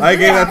 Endorphins. I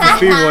gave that to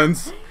Steve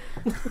once.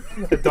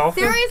 The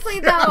dolphin.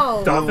 Seriously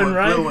though, Dolphin Blue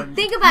ride. one.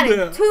 think about it.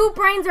 Yeah. 2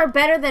 brains are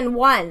better than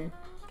 1.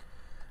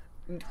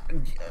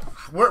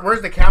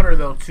 where's the counter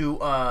though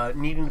to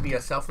needing to be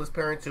a selfless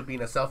parent to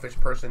being a selfish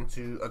person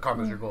to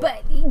accomplish your goal?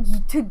 But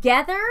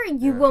together,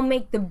 you will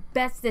make the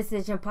best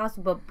decision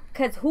possible.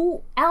 Because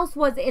who else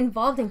was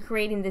involved in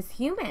creating this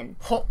human?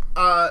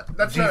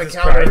 That's Jesus not a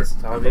counter. Christ,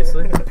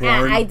 obviously.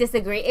 I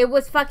disagree. It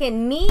was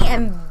fucking me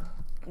and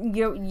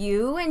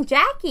you and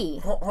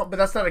Jackie. But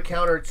that's not a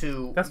counter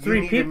to. That's you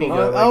three need to people, be-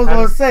 though. I was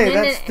gonna say No,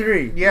 no, that's no.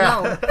 3.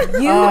 Yeah. No,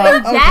 you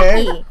and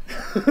Jackie.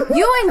 okay.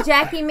 You and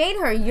Jackie made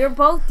her. You're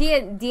both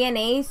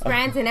DNA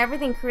strands and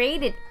everything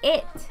created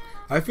it.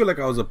 I feel like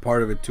I was a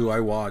part of it too. I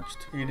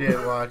watched. You did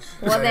watch.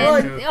 Well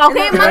That's then, true.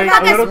 okay, a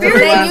little motherfucker, bit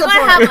then you're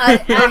gonna have a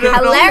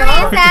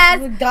hilarious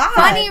ass, God.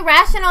 funny,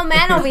 rational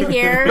man over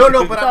here. No,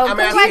 but So I'm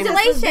asking.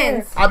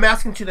 congratulations. I'm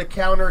asking to the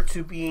counter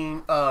to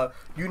being.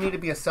 You need to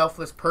be a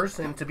selfless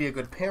person to be a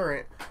good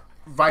parent.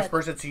 Vice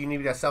versa, to you need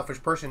to be a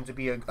selfish person to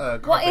be a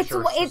Well, it's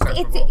what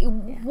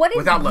is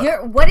Without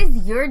love. what is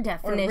your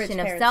definition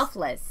of parents.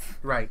 selfless?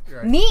 Right.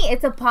 Me,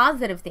 it's a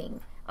positive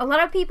thing. A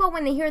lot of people,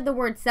 when they hear the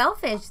word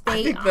selfish, I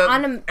they think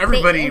that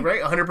everybody, they,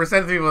 right? 100%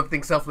 of people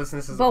think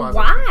selflessness is a But positive.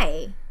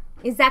 why?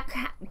 Is that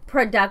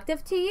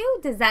productive to you?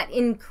 Does that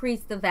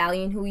increase the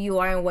value in who you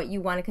are and what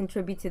you want to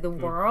contribute to the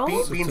world?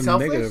 Being It's a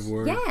selfish? negative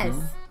word. Yes.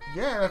 no?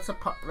 Yeah, that's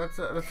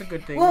a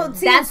good thing. Well,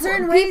 see, That's in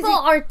certain what ways, people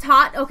are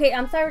taught. Okay,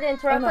 I'm sorry to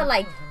interrupt, Oh, no. but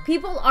like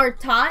people are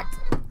taught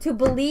to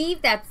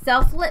believe that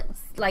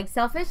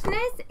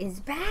selfishness is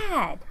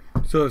bad.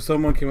 So if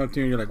someone came up to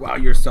you and you're like, "Wow,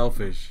 you're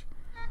selfish,"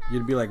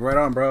 you'd be like, "Right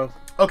on, bro."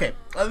 Okay.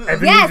 Yes,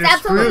 you're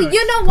absolutely. screwed.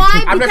 You know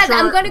why? I'm not Because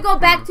I'm sure- going to go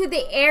back to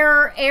the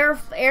air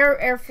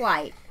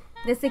flight,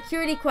 the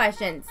security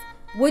questions.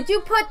 Would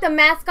you put the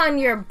mask on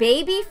your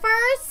baby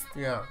first,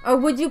 Yeah. or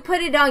would you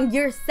put it on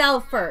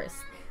yourself first?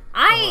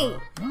 I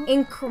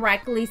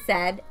incorrectly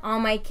said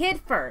on my kid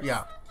first.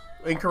 Yeah.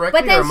 Incorrectly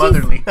But then or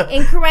motherly?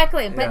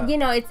 incorrectly. But Yeah. you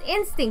know, it's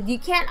instinct. You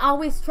can't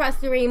always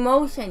trust your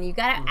emotion. You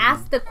gotta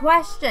ask the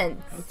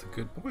questions. That's a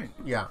good point.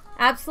 Yeah.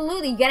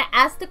 Absolutely, you gotta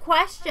ask the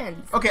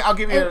questions. Okay, I'll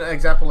give you an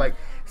example. Like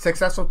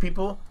successful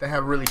people that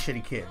have really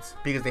shitty kids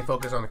because they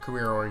focus on the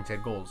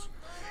career-oriented goals,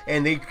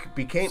 and they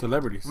became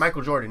Celebrities.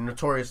 Michael Jordan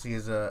notoriously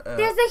is There's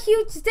a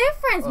huge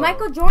difference. Oh.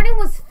 Michael Jordan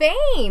was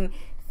fame.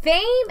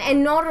 Fame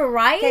and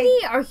notoriety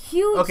are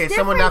huge okay. differences.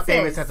 Someone not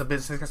famous that's a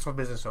successful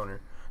business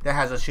owner that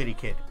has a shitty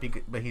kid,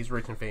 but he's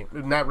rich and famous.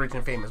 Not rich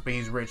and famous, but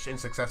he's rich and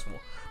successful.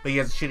 But he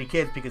has shitty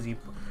kids because he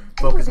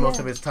focused most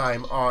of his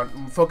time on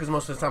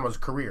his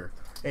career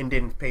and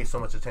didn't pay so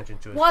much attention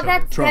to his Well,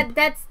 children.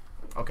 that's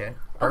Okay. okay.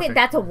 Perfect.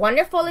 That's a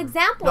wonderful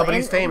example. No, but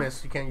he's And-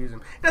 famous. You can't use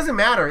him. It doesn't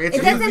matter. It's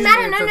It doesn't it's-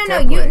 matter. it's No, a no,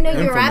 template. you're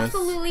Infamous.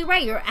 absolutely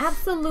right. You're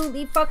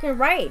absolutely fucking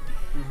right.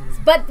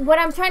 But what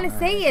I'm trying to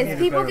say is,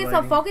 people get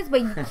so focused,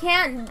 but you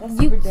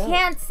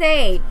can't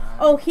say,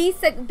 oh,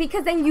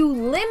 because then you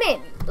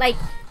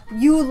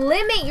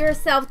limit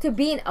yourself to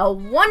being a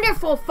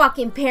wonderful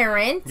fucking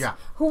parent Yeah.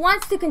 who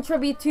wants to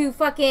contribute to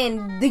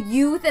fucking the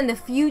youth and the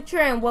future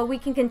and what we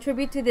can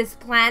contribute to this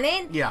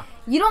planet. Yeah.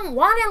 You don't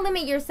want to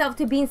limit yourself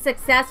to being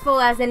successful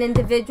as an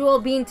individual,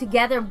 being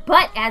together,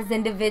 but as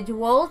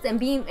individuals, and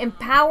being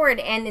empowered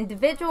and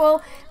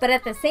individual, but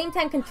at the same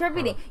time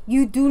contributing.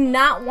 You do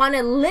not want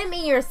to limit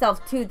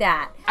yourself to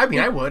that. I mean,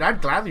 I would.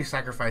 I'd gladly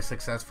sacrifice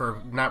success for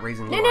not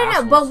raising No, little no, no.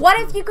 assholes. But what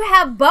if you could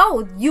have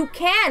both? You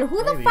can.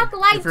 Who the Maybe. fuck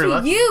lied If you're to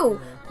lucky.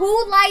 you?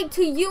 Who lied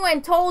to you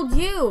and told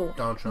you?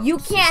 Donald Trump. You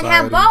can't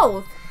have Society.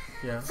 both.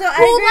 Yeah. So I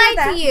Who agree with lied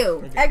that. to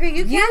you? I agree.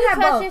 You You can have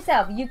trust both.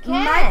 yourself. You can.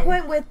 My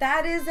point with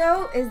that is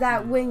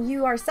that when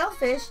you are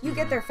selfish, you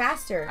get there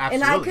faster.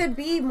 And I Absolutely. could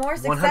be more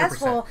 100%.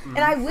 successful, and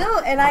I will.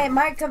 And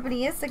my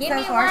company is me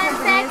successful. 1 Our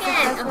company is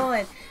second. successful,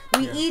 and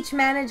we each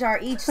manage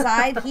each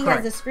side. He has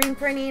Correct. the screen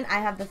printing. I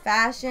have the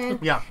fashion.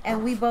 Yeah.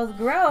 And we both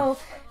grow.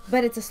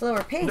 But it's a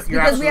slower pace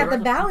You're because we have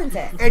absolutely to right. balance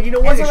it. And you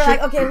know what? And so It we're should-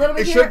 like, okay, a little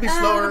bit it here, should be a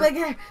slower. little bit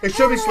here. It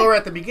should be slower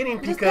at the beginning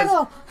Just because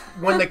pedal.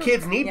 when the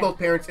kids need Yeah. both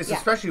parents, it's Yeah.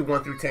 especially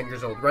 1 through 10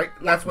 years old, right?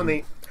 That's when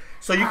they.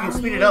 So you can Oh,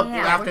 speed it yeah, up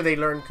yeah. after they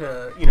learn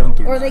to, you know.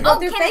 Or they go Oh,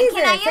 through can phases.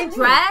 I Same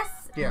thing. address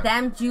Yeah.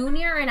 them,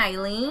 Junior and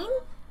Eileen?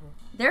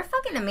 They're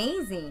fucking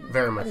amazing.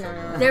 Very much so.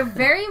 They're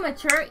very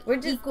mature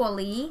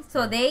equally,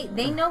 so they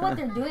know what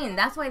they're doing.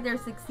 That's why they're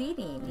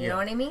succeeding. You know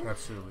what I mean?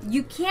 Absolutely.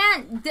 You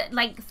can't,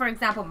 like, for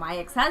example, my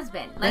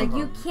ex-husband. Like,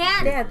 you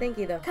can't Yeah, thank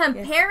you though. Yes.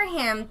 compare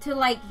him to,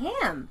 like,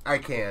 him. I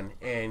can,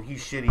 and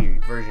he's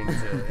shitty version to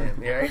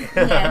him. Yeah, right? Yes,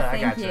 I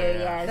thank gotcha, you,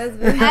 yeah. yes.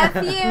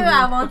 F you,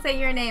 I won't say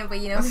your name, but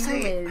you know who Say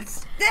it it.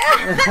 is.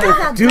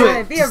 Do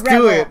it. Be a Just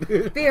rebel. do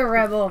it. Be a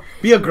rebel.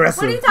 Be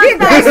aggressive. What are you talking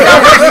about?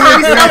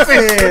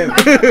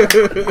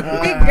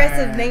 Be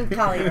aggressive name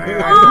calling.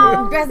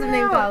 Oh, Aggressive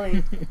name no.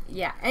 calling.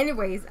 Yeah,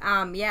 anyways,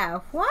 yeah.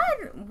 What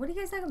are you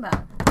guys talking about?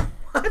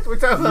 What? We're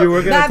talking about. You were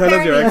gonna Bad tell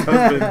us your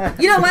parenting.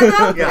 ex-husband. You know what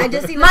though? Yeah. I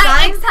just seen the My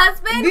sign.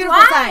 ex-husband? Beautiful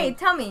Why? sign.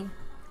 Tell me.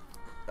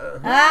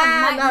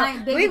 Ah, my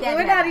no. baby dad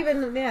We're had not that.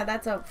 even. Yeah,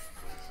 that's a.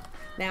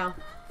 Now.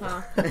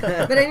 Huh.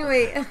 But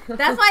anyway.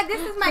 That's why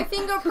this is my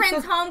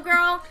fingerprints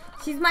homegirl.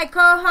 She's my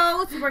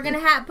co-host. We're gonna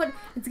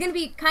it's gonna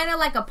be kind of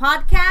like a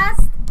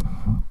podcast.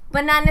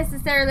 but not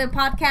necessarily a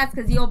podcast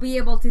because you'll be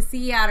able to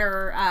see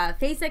our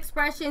face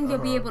expressions. You'll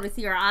be able to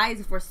see our eyes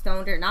if we're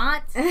stoned or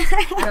not.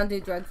 I don't do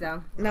drugs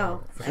though.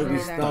 No. She'll be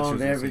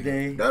stoned every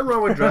day. Nothing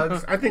wrong with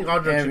drugs. I think all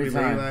drugs should be Every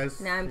time.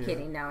 legalized. No, I'm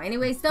kidding. No.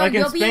 Anyway, so Like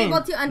in you'll be Spain.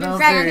 able to No,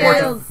 understand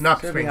serious. those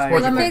Not Should be Spain. high.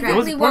 Portugal.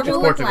 physically what we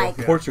look Portugal. like.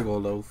 Yeah. Portugal,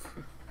 though.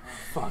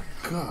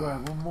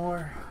 Grab one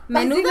more.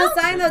 I seen a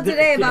sign though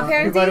today about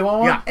Everybody parenting. want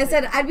one? Yeah. It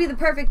said I'd be the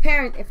perfect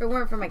parent if it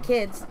weren't for my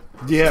kids.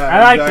 Yeah, I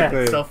like that.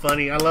 exactly. So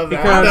funny. I love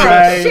that. Because Oh,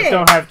 I shit.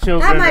 don't have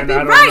children That might and be I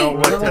don't right. know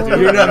what to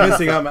do. You're not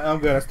missing out. I'm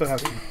good. I still have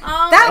some.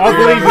 That I'll was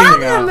believe the you.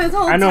 problem this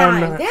whole I know I'm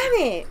time. not- Damn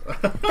it.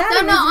 So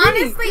no,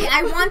 honestly,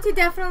 I want to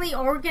definitely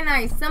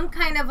organize some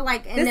kind of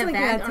like an This looks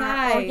event like or a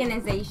an tie.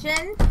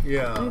 organization.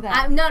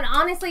 Yeah. No,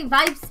 honestly,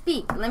 Vibe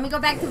Speak. Let me go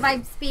back to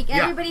Vibe Speak.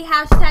 Yeah. Everybody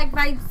hashtag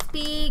Vibe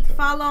Speak.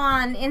 Follow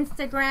on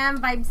Instagram,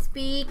 Vibe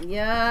Speak.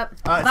 Yep.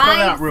 Spell that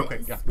out real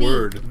quick. Yeah. Speak.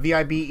 Word.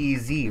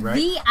 VIBEZ, right?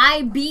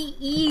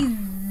 VIBEZ.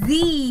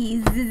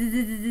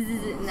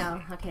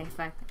 No, okay,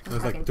 fuck.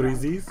 There's like 3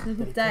 Z's.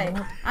 Die.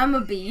 I'm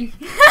a B.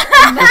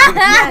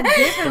 Yeah,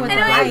 different with the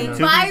Anyway, light.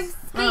 Vibe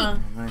Speak.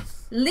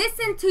 Nice.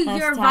 Listen to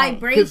your tight.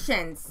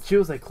 vibrations. She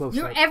was like close.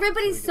 You're like,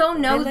 everybody's so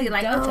nosy,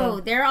 like like, Dojo. oh,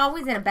 they're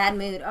always in a bad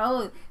mood.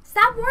 Oh,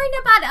 stop worrying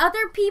about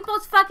other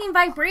people's fucking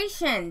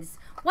vibrations.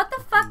 What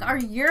the fuck are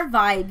your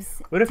vibes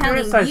what if you're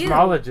a telling you?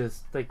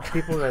 seismologist? Like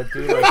people that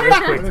do like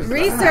earthquakes. and stuff.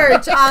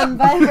 Research on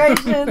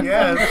vibrations.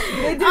 Yes.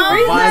 They do Oh,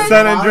 research.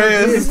 San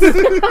Andreas.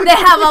 They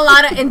have a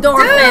lot of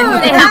endorphins.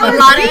 Dude, They have a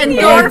lot of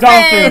dolphins.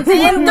 endorphins.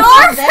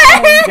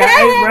 Endorphins.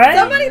 Yeah, right?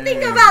 Somebody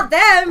think about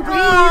them,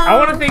 please. I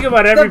want to think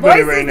about The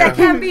everybody voices right now. that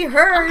can't be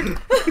heard.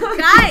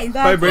 Guys,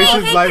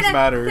 Vibrations, hey, lives can I-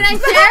 matter. Can I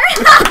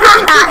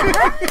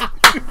share?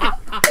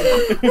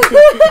 You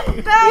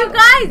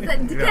guys,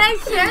 can I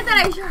share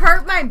that I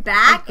hurt my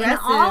back and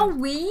Aggressive. all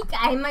week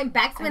my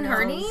back's been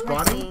hurting?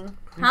 Squatting?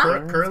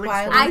 Huh? Curling?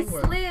 I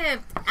Squatting?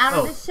 slipped out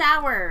of the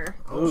shower.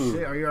 Oh,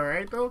 shit. Are you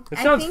alright, though? It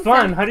I sounds think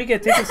fun. so. How do you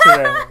get tickets to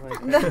that? Like,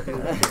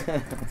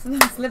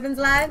 Slip and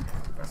slide.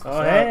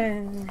 oh,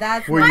 hey.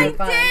 That's Were not you-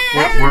 fun. did.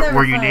 That's never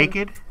Were you fun.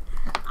 naked?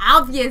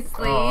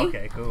 Obviously. Oh,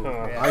 okay, cool.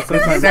 Oh. Yeah. I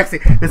sometimes Sexy.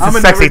 This I'm is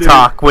a sexy never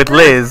talk with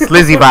Liz.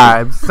 Lizzie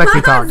vibes. Sexy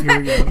talk. Here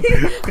we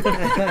go.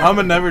 I'm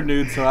a never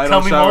nude, so I Tell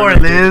don't me shower more,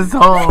 naked. Liz.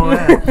 Oh,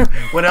 yeah.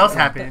 What else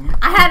happened?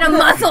 I had a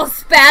muscle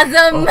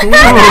spasm. Did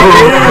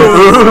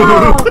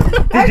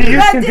you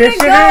use That didn't conditioner?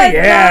 go as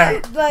Yeah.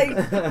 bad, like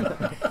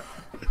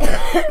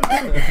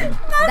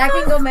that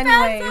can go many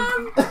ways.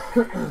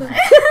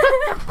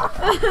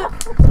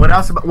 What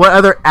else? What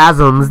other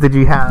asms did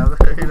you have?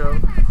 You know,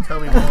 tell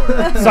me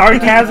more.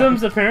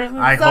 Sarcasms, apparently.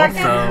 I hope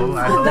so.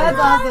 I hope That's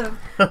awesome.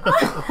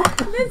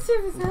 That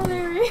shit was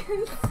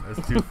hilarious.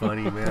 That's too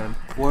funny, man.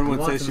 One would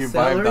Want say some she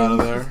celery? vibed out of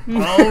there.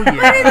 Oh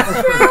yeah.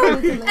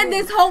 True. And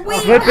this whole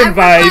week, Flippin'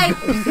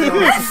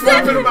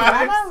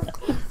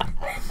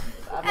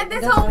 And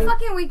this whole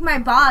fucking week, my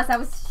boss, I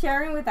was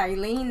sharing with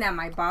Eileen that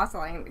my boss,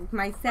 like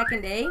my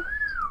second day,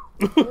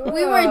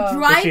 we were she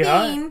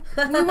driving.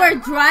 We were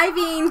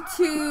driving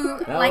to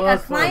like a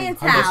was fun.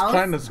 client's I'm just house.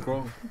 trying to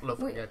scroll. Look,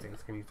 yeah,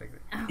 things. Can you take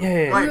it?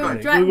 Yeah. Right, We were,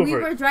 right. Google we for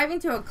it. were driving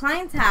to a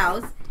client's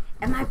house,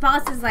 and my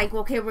boss is like,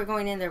 "Okay, we're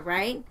going in there,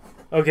 right?"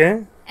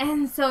 Okay.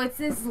 And so it's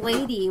this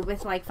lady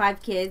with like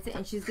 5 kids,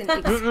 and she's gonna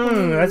That's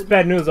exclude.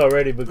 bad news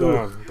already, but go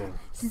on. Go on.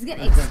 She's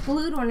gonna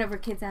exclude one of her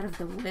kids out of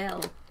the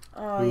will.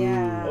 Oh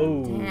yeah.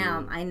 Oh.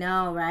 Damn, I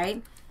know,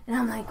 right? And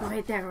I'm like,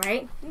 right there,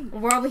 right?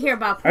 We're over here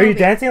about. Are you probate.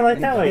 dancing like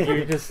that? Like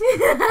you're just.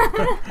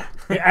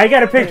 I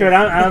got a picture.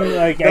 I'm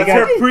like, I That's got.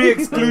 her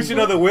pre-exclusion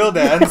of the will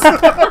dance.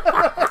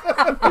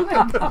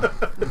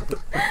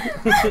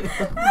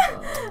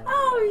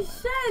 Oh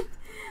shit!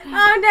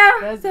 Oh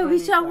no! That's So we funny,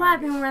 show sorry.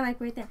 up and we're like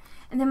right there,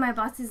 and then my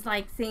boss is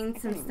like saying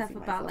some stuff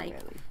about like,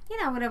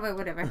 you know,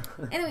 whatever.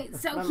 Anyway,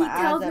 so he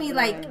tells me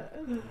like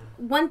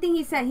one thing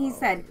he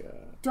said,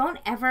 don't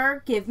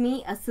ever give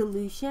me a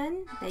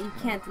solution that you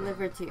can't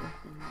deliver to. And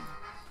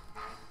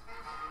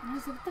I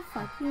was like, what the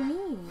fuck do you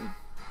mean?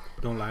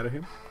 Don't lie to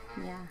him.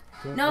 Yeah.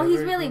 No,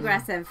 he's really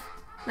aggressive.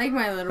 Like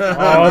my little brother.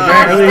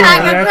 Oh, there,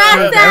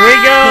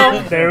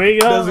 Hashtag there we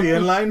go. Does he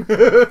inline?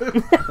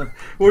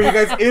 Were you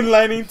guys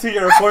inlining to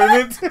your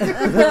appointment?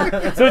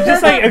 So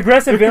just like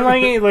aggressive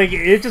inlining, like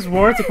it just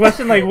warrants a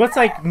question. Like, what's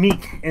like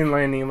meek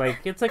inlining? Like,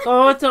 it's like,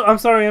 oh, I'm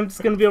sorry, I'm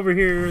just gonna be over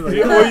here. Like,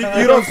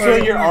 you don't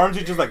swing your arms.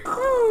 You just like.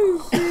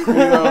 You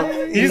know,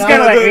 you just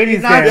got like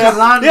 80s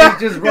dance. Yeah.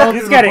 Just roll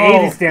He's to got the an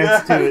bowl. 80s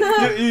dance to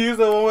it. You use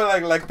the one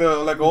with like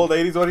the old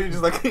 80s one. You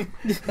just like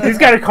He's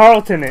got a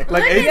Carlton it.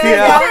 like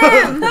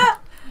ATL.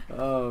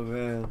 Oh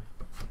man,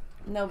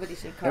 Nobody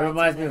should that call.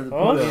 reminds me of the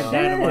Oh, bully in shit.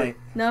 Dynamite.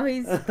 No,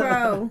 he's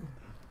pro.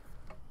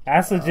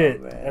 That's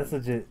legit. man. That's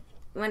legit.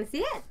 Want to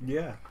see it?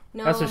 Yeah.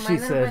 No, That's what my she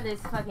little said. brother's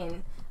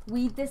fucking.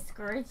 We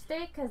discouraged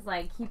it because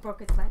like he broke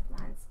his leg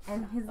once,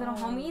 and his little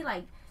homie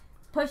like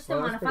pushed him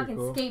Oh, on a that's pretty fucking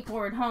cool.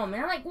 skateboard home,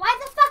 and I'm like, why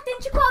the fuck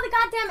didn't you call the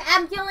goddamn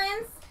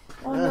ambulance?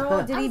 Oh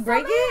no! Did he I'm so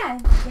break it?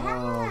 mad. Oh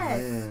Yes.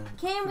 man.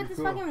 Came with his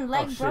Cool. fucking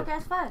leg shit. broke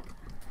as fuck.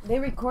 They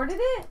recorded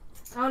it.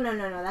 Oh no,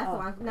 that's the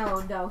one.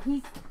 No,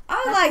 he's.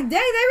 I was like,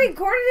 dang, they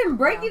recorded him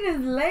breaking his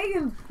leg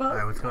and fuck.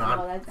 Alright, what's going on?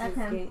 Oh, that's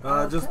him.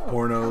 Just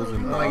pornos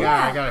and. Oh my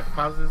god, I gotta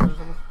pause this or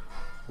something.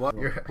 What?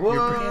 You're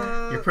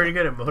pretty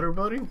good at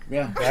motorboating?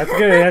 Yeah. That's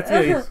good.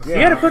 You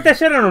gotta put that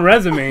shit on a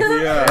resume.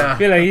 Yeah. I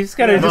feel like you just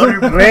gotta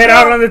just lay it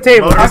out on the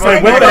table. Just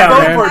like whip it out,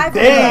 man. For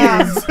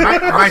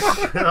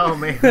days. Oh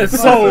man.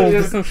 Sold.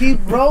 Just keep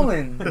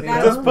rolling. You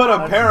know? Just put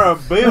a pair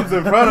of bibs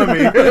in front of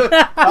me.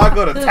 I'll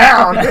go to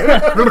town.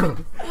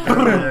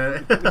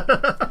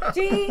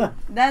 Gee,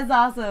 that's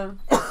awesome.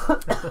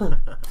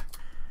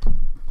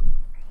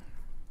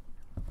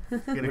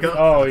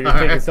 Oh, you're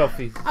taking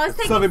selfies. I was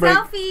taking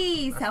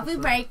selfies.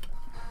 Selfie break.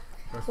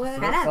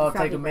 I'll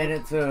take a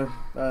minute to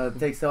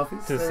take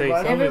selfies. To say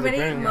Everybody,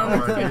 something.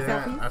 moment to take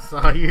selfies. I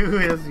saw you.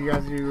 Yes, you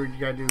guys do what you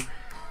gotta do.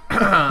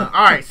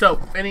 All right,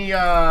 so any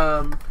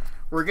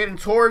we're going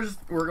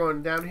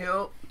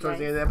downhill towards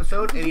the end of the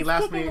episode. Any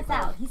last minute?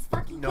 He's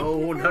fucking No.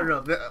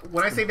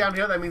 When I say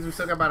downhill, that means we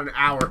still got about an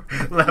hour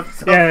left.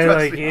 So Yeah, trust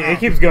like me. it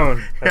keeps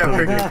going. Yeah,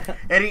 we're good.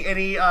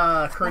 Any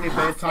current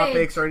event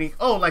topics or any?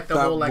 Oh, like the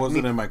That whole like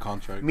wasn't me, in my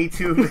contract. Me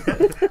Too,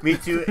 Me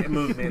Too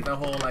movement. The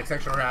whole like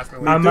sexual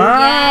harassment.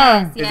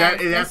 Yes, Is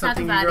that let's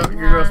something talk you're about it,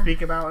 gonna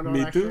speak about? And all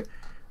Me that Too? shit?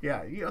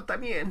 Yeah, yo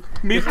también.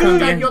 Me Yo too.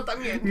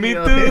 también. Me you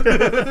know?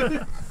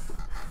 too.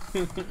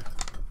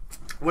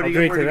 What do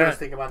Agree you to guys that.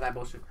 think about that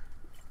bullshit?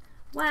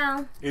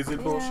 Well, Is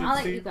it bullshit? I'll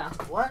let you Steve? go.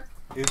 What?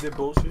 Is it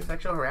bullshit?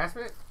 Sexual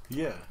harassment?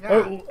 Yeah.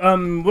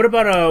 What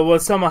about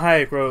what Selma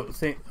Hayek wrote?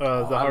 The I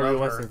Harvey love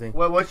Weinstein her. thing.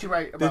 What'd she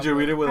write? Did you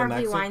read it with an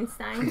Harvey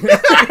accent?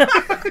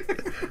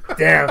 Weinstein.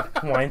 Damn,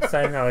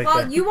 Weinstein. I like Well,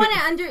 that. you want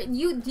to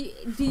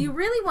do you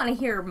really want to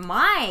hear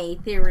my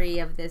theory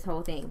of this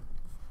whole thing?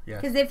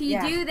 Yes. Because if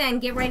you do, then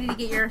get ready to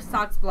get your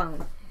socks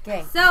blown.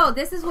 Okay. So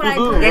this is what I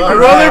Ooh, believe. wow.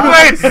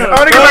 Rollerblades! I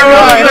want to get my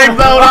rollerblades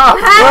blown off.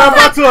 We're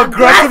about to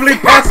aggressively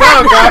pass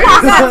out, guys.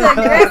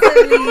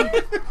 Aggressively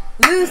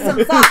lose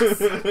some socks.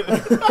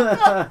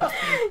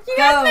 You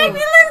guys make me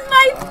lose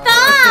my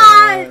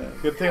thought.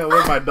 Good thing I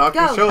wear my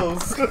doctor Go.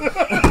 shows.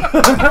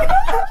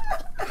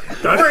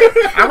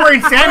 I'm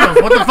wearing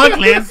sandals. What the fuck,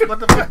 Liz? What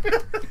the fuck?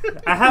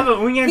 I have a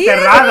uña He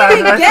didn't enterrada.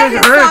 even That get shit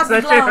his hurts. socks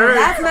That shit blown. hurts.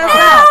 That's messed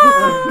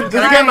up.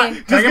 Just get my,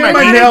 Just get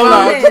my nail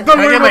out. Don't Can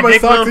I worry get my about my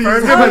dick socks. blown Just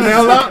first? get my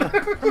nail out.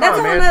 That's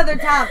a whole other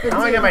topic. I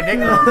want to get too. my dick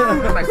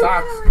blown. Get my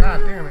socks. God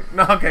damn it.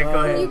 No, okay, go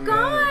ahead. You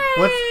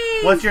guys.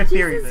 What's your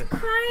theory Jesus then?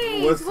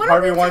 Christ. What's What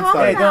Harvey are we Weinstein?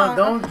 talking Hey, about?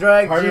 don't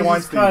drag Harvey Jesus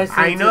Weinstein. Christ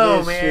I into know,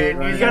 this man. shit You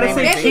right gotta now.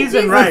 say Baby cheese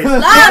and Jesus rice.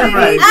 loves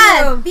Rice.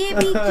 us.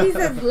 Baby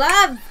Jesus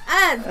loves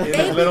us. In his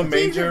Baby little Jesus.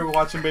 manger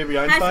watching Baby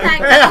Einstein.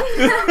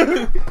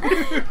 Hashtag.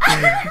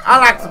 I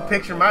like to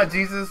picture my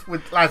Jesus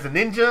with as a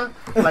ninja,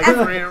 like As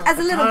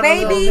a little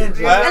baby,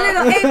 ninja. a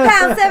little 8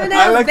 pound, 7 I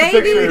ounce like to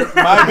baby.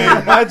 picture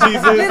my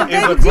Jesus Little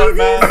is a baby front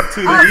man Jesus.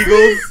 to the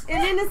Eagles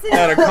And innocent.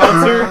 at a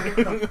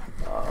concert.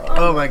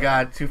 Oh my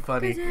god, too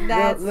funny.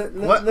 That's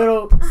What?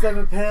 Little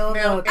 7 pound,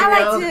 Now, 3 I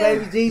like ounce to-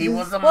 baby Jesus. He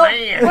was a Well,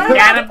 man. what He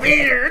got a about-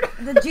 beard.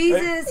 the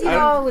Jesus, you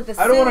know, with the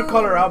suit. I don't want to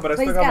call her out, but I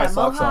still he's got my a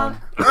socks mohawk.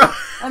 on.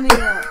 I mean,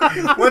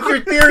 What's your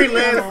theory,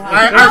 Liz?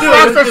 Our Let's do it,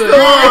 socks let's are do it.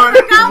 still on.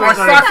 Our What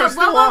socks are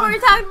still what were on. we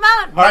talking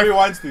about? Harvey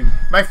Weinstein.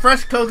 My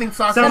fresh clothing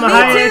socks are Selma still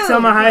on. Hayek. too.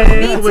 Selma Me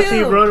Hayek. What she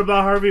too. wrote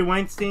about Harvey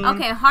Weinstein.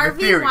 Okay, Your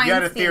Harvey theory. Weinstein. You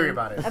had a theory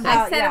about it. I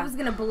said yeah. it was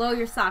gonna blow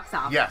your socks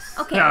off. Yes.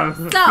 Okay, Yeah.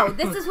 so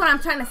this is what I'm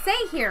trying to say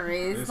here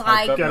is It's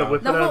like hyped up Gotta now.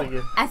 whip it the out whole,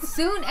 again. as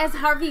soon as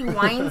Harvey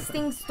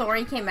Weinstein's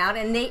story came out,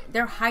 and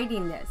they're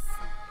hiding this.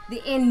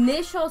 The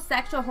initial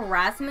sexual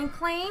harassment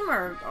claim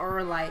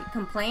or like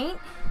complaint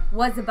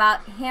was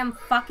about him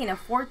fucking a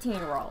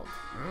 14-year-old.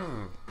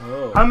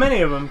 Oh. How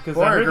many of them? Because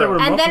I heard there were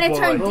And then it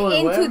multiple.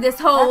 turned like- into this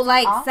whole That's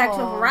like awful.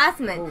 sexual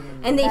harassment,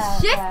 and they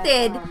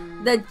shifted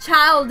the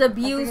child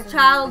abuse,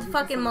 child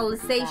fucking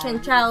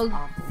molestation, child.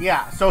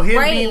 Yeah. So him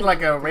Rape. being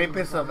like a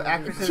rapist of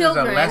actresses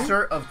Children. is a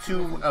lesser of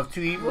two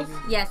evils.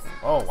 Yes.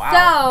 Oh wow.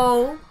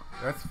 So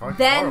That's fucking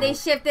then horrible. they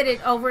shifted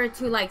it over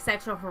to like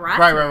sexual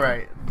harassment.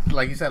 Right.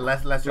 Like you said,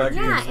 lesser. Like- of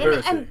two Yeah,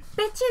 evils. and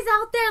bitches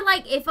out there,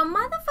 like, if a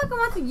motherfucker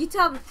wants to, you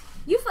tell women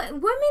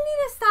need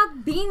to stop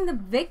being the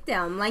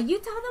victim. Like, you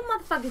tell them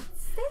motherfuckers,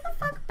 stay the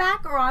fuck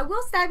back, or I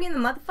will stab you in the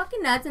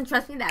motherfucking nuts, and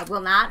trust me, that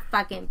will not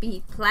fucking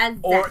be pleasant.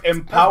 Or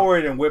empower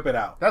it and whip it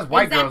out. That's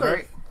white Exactly. girls,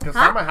 right? Because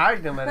Huh? Selma Hayek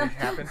didn't let it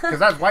happen. Because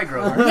that's white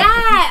girls, right?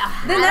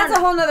 Yeah. then that's a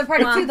whole nother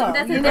party Well, too, though.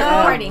 that's a you different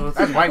know? party.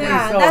 That's white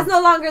Yeah, girls. that's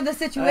no longer the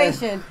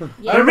situation.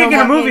 They're making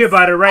a movie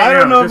about it right now. I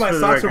don't know if just my for the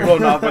socks are record.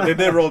 rolled off, but they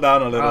did roll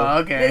down a little.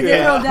 Oh, They okay. did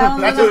Yeah. roll down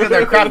a That's little. just because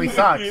they're crappy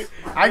socks.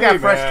 I got Hey,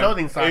 fresh man.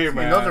 clothing socks. Hey, and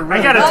man. those are I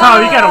really got a good.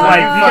 towel. You gotta wipe.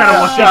 You gotta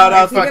wash. Shout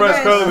out to Keep it Fresh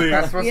fresh. Clothing.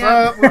 That's what's Yeah.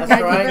 up. That's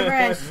Keep right. it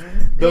fresh.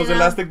 Those You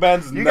know? elastic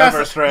bands You never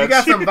got, stretch. you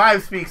got some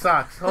Vibe Speak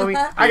socks, homie.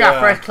 I got Yeah.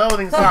 fresh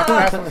clothing socks.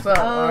 That's what's up.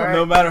 All right?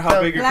 No matter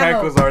how big your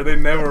Bravo. cankles are, they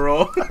never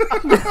roll.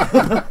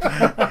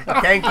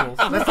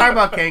 Cankles. Let's talk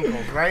about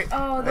cankles, right?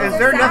 Oh, Is those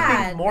there are nothing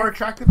sad. more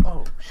attractive?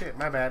 Oh shit,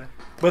 my bad.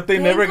 But they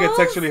never get Cankles?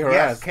 sexually Yes,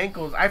 harassed.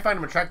 cankles. I find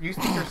them attractive. You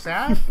think they're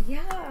sad? Yeah.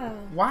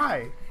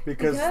 Why?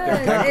 Because Because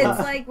they're cankles. it's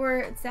like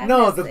we're sadness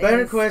No, the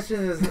better is- question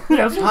is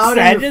That's how what do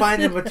you sadness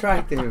find is. them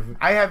attractive?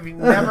 I have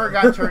never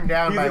got turned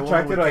down He's by a woman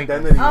attracted with to cankles.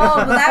 identity. Oh,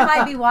 well, that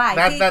might be why.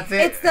 That- See, that's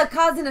it. It's the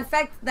cause and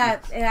effect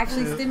that it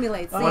actually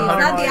stimulates. See, it's Oh,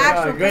 not the yeah,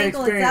 actual great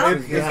cankle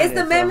experience. itself. It's the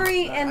so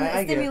memory and I get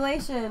it.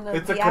 stimulation of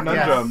It's a the actual-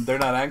 conundrum. Yes. They're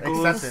not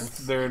ankles. Acceptance.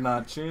 They're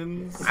not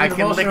chins. I an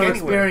can lick emotional anywhere.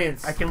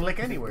 experience. I can lick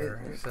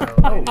anywhere. So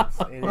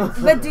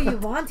But do you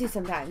want to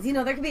sometimes? You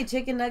know, there could be a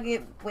chicken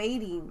nugget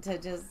waiting to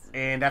just.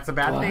 and that's a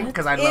bad thing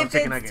because I love If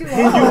chicken it's nuggets.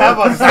 too You hard. have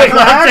a I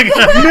love chicken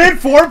nuggets. mid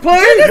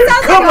foreplay?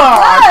 Come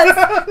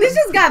on! This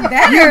just got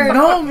better. You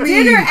know me.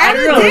 Dinner I and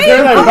don't a know. Is date.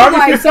 there like Oh barbecue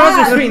my sauce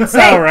or God. sweet and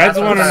sour? I just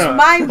want to know.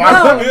 Mind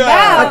blown. Yeah.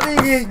 I Wow.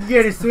 think you can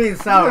get it sweet and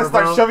sour,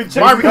 Start bro. shoving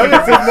chicken Barbecue.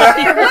 nuggets in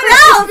there. What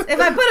else? If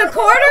I put a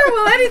quarter,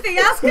 will anything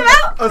else come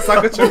out? A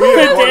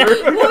Sacagawea quarter.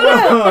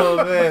 Oh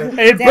man.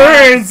 It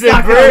burns.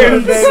 It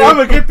burns. I'm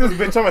gonna get this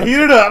bitch. I'm gonna heat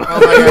it up. Oh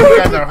my god, you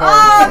guys are Oh,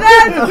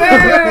 horrible. that's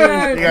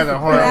weird. You guys are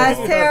horrible. That's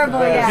terrible.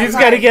 Yeah. You just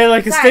sorry. gotta get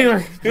like a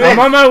Sorry. stick. I'm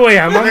on my way.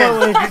 I'm on my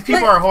way. These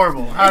people are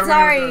horrible. How do we-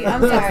 Sorry,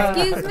 I'm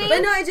sorry. Excuse me?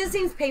 But no, it just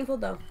seems painful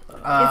though.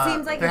 It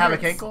seems like they it have a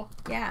hurts. cankle.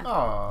 Yeah,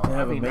 Oh, They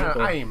have a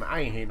mankle. I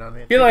ain't hating on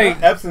it. You're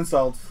like, Epsom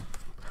salts.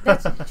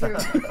 that's true.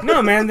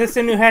 no, man. This is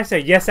a new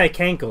hashtag. Yes, I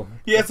cankle.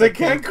 Yes, I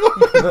can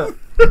go.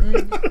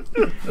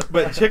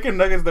 But chicken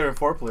nuggets that are in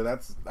foreplay,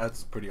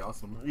 that's pretty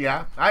awesome.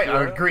 Yeah, I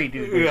agree,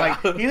 dude. Yeah.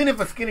 Like, even if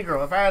a skinny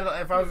girl, if I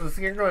was a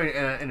skinny girl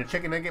and a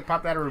chicken nugget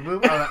popped out of her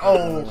boob, I'm like,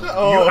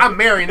 Oh, I'm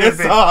marrying this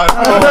it's bitch. on.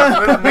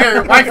 Oh, this is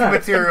married wife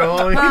material.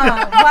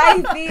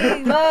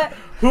 Wifey, but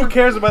Who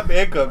cares about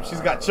the income? She's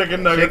got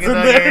chicken nuggets Chicken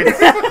in nuggets.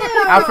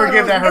 I'll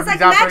forgive that it's herpes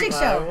like a outbreak. magic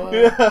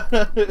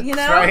show. there. You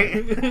know,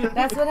 Right?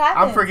 that's what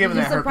happens. I'm forgiving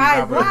You're that herpes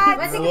surprised. outbreak. What?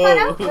 Wanna take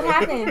a photo? What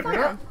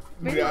happened?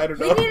 Yeah, I don't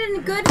We know. needed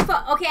a good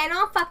okay, I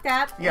know I'm fucked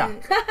up. Yeah.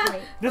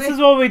 Wait. This is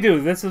what we do.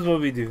 This is what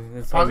we do.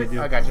 That's what Pause we it.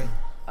 do. I got you.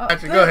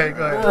 Gotcha. Go ahead.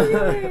 Go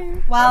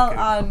ahead.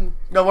 Well,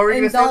 No, what were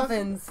you in gonna say? Liz?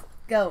 dolphins,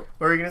 go.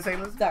 What were you gonna say,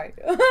 Liz? Sorry.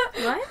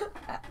 What?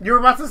 You were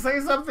about to say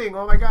something.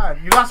 Oh my god,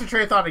 you lost your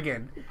train of thought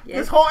again.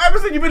 This whole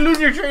episode, you've been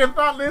losing your train of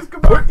thought, Liz.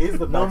 Come on. Is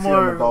the No backseat on the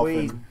more dolphin?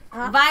 weed.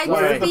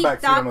 Where is the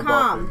backseat on the Vibespeak.com.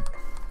 dolphin?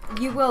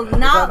 You will that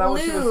not not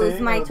what she was lose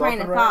saying my on the train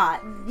of dolphin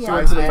thought. So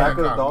it's the back of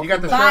the dolphin. You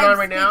got the shirt on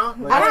right now.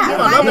 I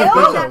don't You get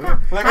love my this nails.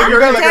 bitch. Like you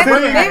got like a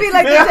Maybe Maybe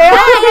like the Yeah,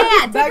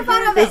 tail. take a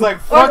photo of It's it. like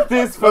fuck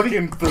this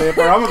fucking flip,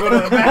 or I'm gonna go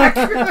to the back.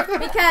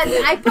 Because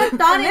I put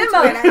thought into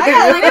Limo. it. I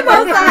got like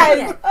both both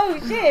sides. Oh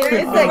shit!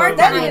 It's like Work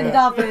studying behind it.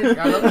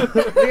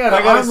 dolphins. They got I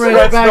an got a armrest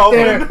stretch back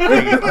there. dolphin.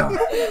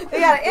 They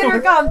got an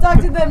intercom.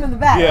 Talk to them in the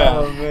back. Yeah.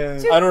 Oh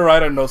man. I don't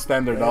ride on no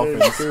standard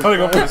dolphins. I'm gonna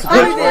go for the stretch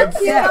Only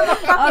ones.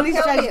 only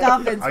stretch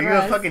dolphins. Are you for a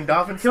us. fucking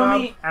dolphin Kill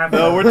snob? me after.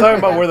 No, we're talking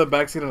about where the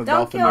backseat on the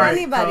Don't dolphin kill is.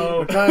 anybody.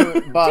 We're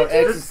talking about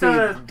ecstasy,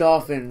 uh,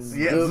 dolphins.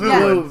 Yeah, blue-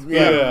 blue blue-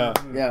 Yeah. yeah,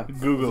 yeah.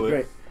 Google Great.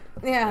 it.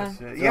 Yeah.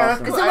 Yeah,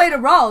 that's It's cool. a way to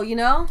roll, you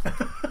know.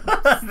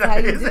 That's how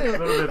you is-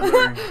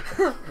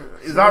 do.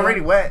 It's already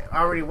wet.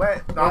 Already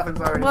wet. Dolphins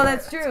already. Well, wet.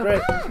 that's true.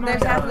 Great.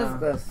 There's half the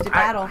Best.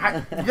 battle.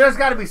 There's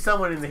got to be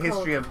someone in the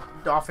history of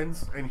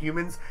dolphins and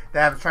humans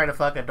that have tried to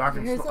fuck a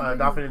dolphin, Here's something.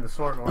 dolphin in the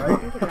snorkel,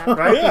 right?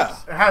 Right? Yeah.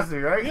 It has to,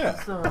 be, right? Yeah.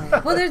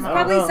 Well, there's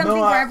probably know. something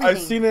No, for everything.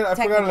 I've seen it. I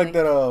forgot like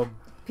technically. that.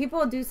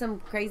 People do some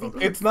crazy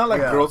things. It's not like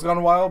Yeah. Girls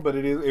Gone Wild, but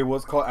it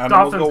was called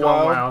Animals Dolphins Go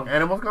gone Wild. wild.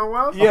 Animals Gone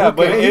Wild? Yeah,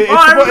 but Okay. it's, Oh,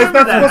 I supposed, it's remember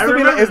not that. supposed I to be.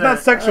 remember It's not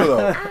that. sexual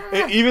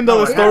though. Even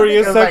though the Yeah. story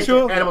is It was like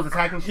sexual. animals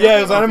attacking shit? Yeah,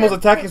 it was animals Okay.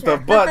 attacking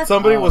stuff. But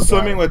somebody Oh, was God.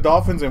 swimming with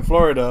dolphins in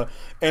Florida,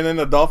 and then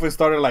the dolphin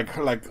started like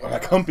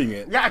humping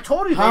it. Yeah, I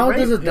told you. How they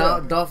does a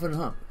raped. dolphin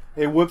hump?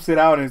 It whips it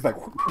out, and it's like,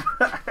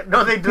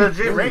 No, they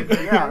legit rape.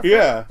 Yeah.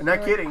 yeah. I'm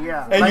not kidding.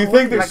 Yeah. And Like, you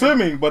think they're like-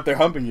 swimming, but they're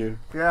humping you.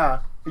 Yeah.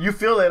 You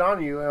feel it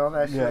on you and all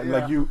that Yeah, shit.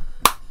 like you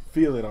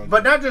feel it on.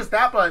 But not just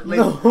that, but like,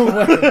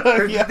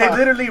 Yeah. they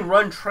literally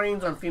run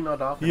trains on female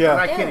dolphins. Yeah. I'm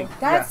not Ew, kidding.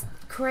 that's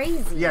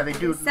crazy. Yeah, they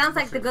do. Sounds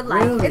like the good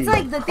life. Really? It's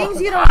like the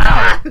things you don't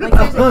know.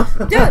 Like,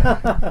 dude,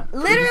 Good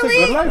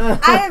literally, life.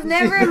 I have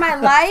never in my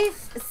life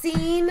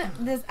seen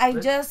this.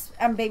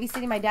 I'm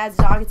babysitting my dad's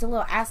dog. It's a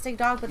little Aztec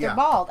dog, but Yeah. they're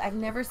bald. I've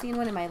never seen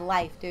one in my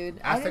life, dude.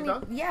 I Aztec didn't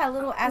dog? Yeah, a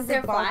little there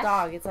Aztec bald flash?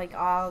 dog. It's like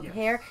all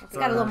hair. It's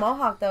got a little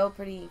mohawk though,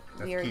 pretty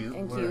That's weird cute.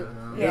 and cute.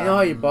 You know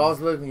how your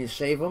balls look when you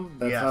shave them?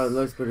 That's Yes. how it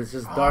looks, but it's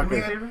just Oh, darker.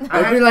 man. I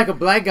It'd be had- like a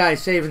black guy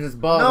shaving his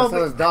balls. No, That's how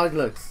but- his dog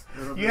looks.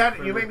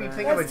 You made me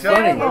think of a That's joke.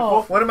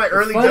 terrible. One of my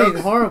early Funny jokes. and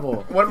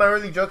horrible. One of my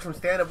early jokes from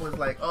stand up was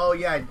like, oh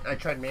yeah, I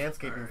tried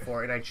manscaping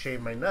before and I'd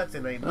shave my nuts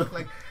and they look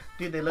like,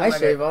 dude, they look I like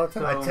shave all the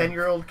time. a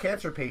 10-year-old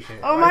cancer patient.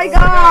 Oh Like, my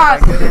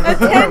god, like,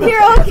 a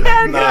 10-year-old kid.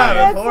 Nine.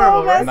 That's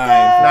Horrible, so right? messed 9.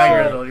 up. 9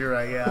 years old, you're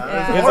right, yeah.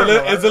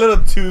 Yeah. It's a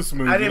little too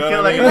smooth. I you didn't know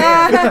feel what like I a mean?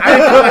 man. I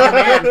didn't feel like a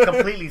man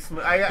completely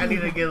smooth. I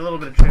needed to get a little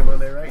bit of trim on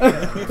there, right?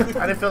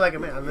 Yeah. I didn't feel like a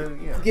man. I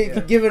didn't, yeah.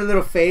 Give it a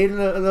little fade,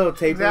 a little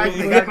taper.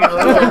 Exactly. Gotta get a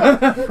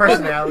little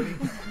personality.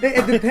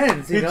 It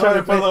depends. You He know? tried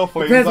to put a little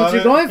flames Depends what on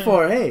you're it. going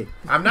for. Hey.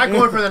 I'm not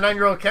going for the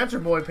 9-year-old cancer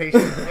boy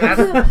patient.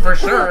 That's for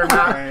sure.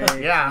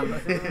 Not, yeah.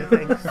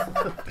 Thanks.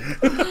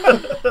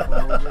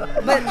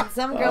 But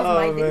some girls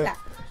might think man. that.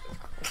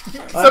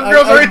 Some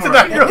girls are into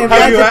that. It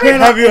might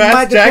depend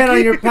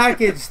on your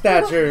package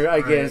stature,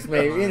 I guess,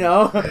 maybe, you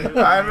know.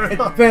 I don't It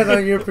know. depends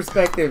on your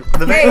perspective.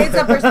 Hey, it's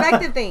a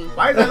perspective thing.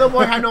 Why does that little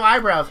boy have no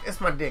eyebrows?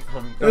 It's my dick,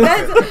 homie.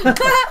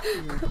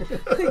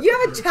 You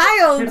have a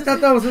child. I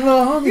thought that was a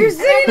little homie. You're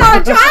sitting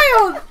on a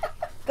child.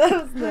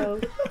 No.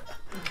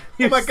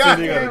 Oh my god,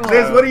 sitting on a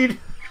Liz, what are you?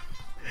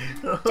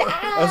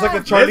 That's like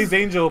a Charlie's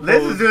Angel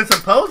Liz pose. is doing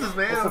some poses,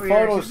 man. It's a over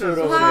photo here. She's shoot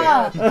doing over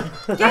some-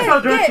 there. That's how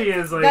drunk she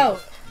is. Like, Go.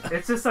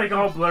 it's just like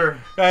all blur.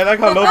 I like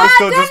how Loba's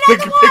still just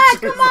taking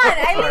pictures. Come on,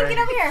 Eileen, get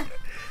over here.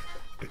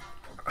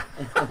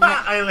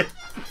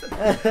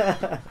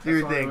 Eileen. Do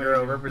your thing,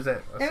 girl.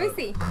 Represent. Let me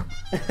see.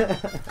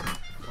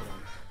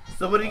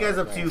 So, what are you guys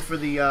up to for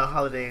the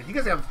holidays? You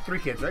guys have 3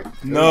 kids, right?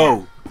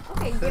 No.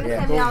 Okay, you're gonna Yeah.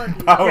 send me all of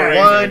these. Power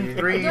Yeah. Ranger. 1,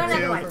 3, We're doing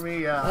 2 another for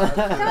me. Come on, Oh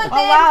then. wow,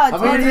 How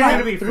it's many It's do you gonna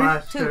have? be 3?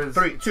 flash. 2, 'cause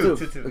 2, Two.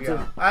 2, 2. Two.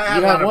 Yeah. I You have a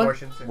have lot of one?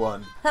 abortions.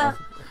 One.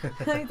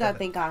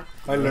 Thank God.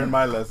 I learned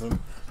my lesson.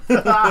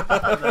 Nice.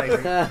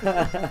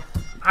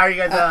 How are you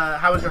guys?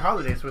 How was your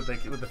holidays with the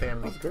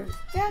family? That's great.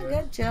 Yeah,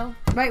 good, chill.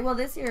 Right, well,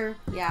 this year,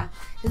 yeah.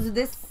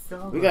 This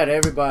We got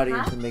everybody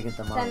Huh? into making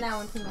Send tamales. that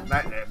one to me.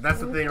 That's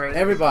the thing, right?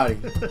 Everybody.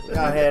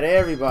 I had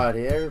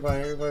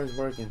everybody's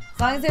working. as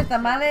long as there's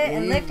tamale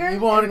and liquor. You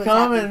want to everyone's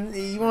come happy. and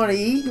you want to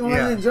eat, you want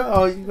Yeah. to enjoy.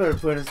 Oh, you better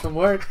put in some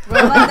work.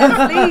 Roll up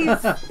them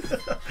sleeves.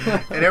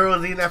 And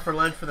everyone's eating that for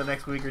lunch for the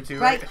next week or two,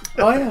 right? Right.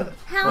 Oh yeah.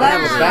 Hell I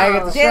have a bag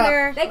at the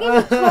Dinner. They give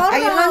me churros. Are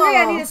you hungry?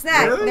 I need a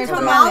snack. Really? There's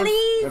tamales.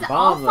 tamales They're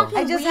all bomb, though. fucking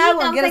I just week. had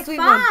one. I was Get a like, sweet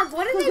one. fuck,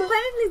 what did they put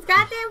in these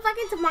goddamn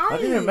fucking tamales? I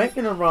think they're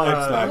making them wrong.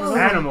 X-Lax.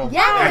 Animal.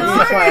 Yeah, they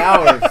That's are. why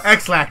ours.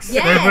 X-Lax.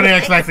 Yes. They're putting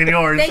X-Lax in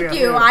yours. Thank Yeah.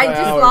 you. I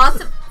just Ours.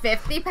 lost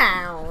 50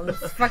 pounds.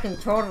 Fucking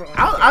churros.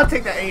 I'll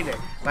take that any day.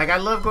 Like, I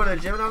love going to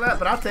the gym and all that,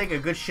 but I'll take a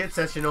good shit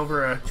session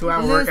over a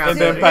 2-hour workout. And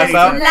then any pass day.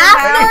 out.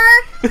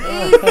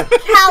 Laughter is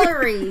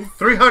calories.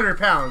 300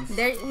 pounds.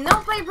 There,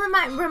 nobody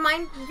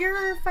remind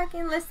your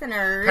fucking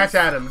listeners. Patch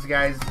Adams,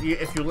 guys.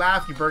 If you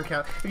laugh, you burn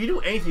calories. If you do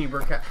anything, you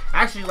burn calories.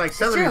 Actually, like,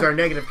 celeries true. are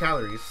negative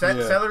calories. Yeah.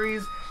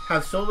 Celeries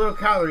have so little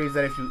calories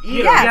that if you eat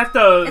You them, have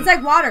to. It's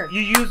like water.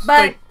 You use But,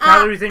 like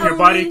calories in your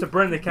body only- to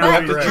burn the have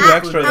calories. to that chew you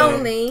extra, put though. in.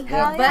 Only,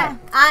 Hell but yeah.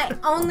 I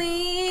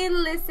only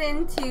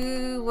listen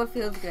to what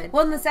feels good.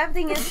 Well, and the sad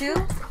thing is too,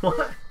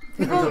 what?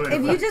 people,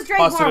 if you just drink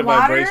Positive more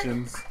water,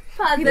 vibrations.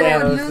 Positive,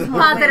 Yeah, lose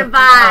more positive weight.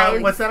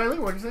 vibes. What's that,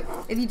 Eileen? What did you say?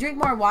 If you drink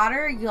more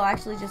water, you'll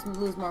actually just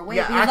lose more weight.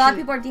 Yeah, because a lot of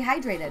actually- people are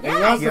dehydrated. And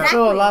you also exactly.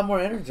 feel a lot more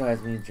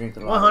energized when you drink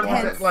a lot.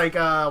 100%. Yes. Like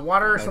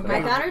water or My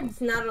something. My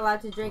daughter's not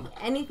allowed to drink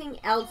anything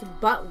else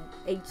but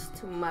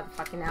H2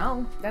 motherfucking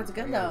L. That's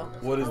good though.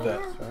 What is that?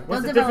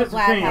 What's the They'll develop difference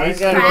lab between I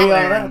habits. ain't gotta Crack do all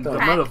and that though. the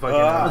crack.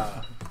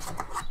 motherfucking?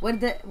 What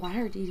did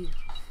water do you?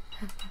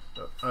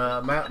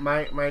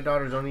 My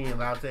daughter's only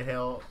allowed to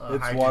inhale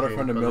It's hydrogen water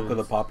from the milk of the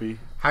balloons. poppy.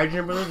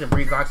 Hydrogen balloons and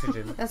breathes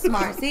oxygen. That's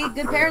smart. See,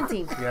 good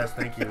parenting. Yes,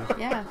 thank you.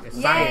 Yeah. It's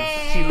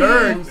science. She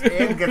learns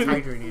and gets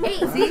hydrated. Hey,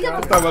 see,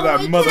 Let's talk about that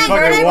can motherfucking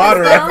I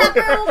water. bring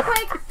this up real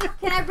quick?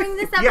 Can I bring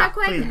this up Yeah, real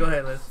quick? please go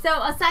ahead, Liz.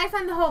 So aside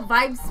from the whole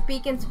vibe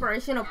speak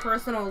inspirational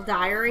personal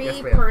diary,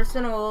 Yes, ma'am.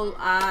 personal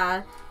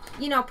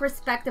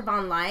perspective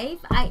on life,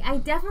 I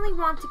definitely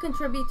want to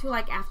contribute to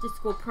like after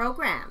school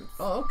programs.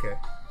 Oh, okay.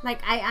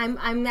 Like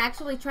I'm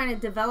actually trying to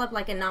develop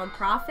like a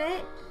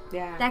nonprofit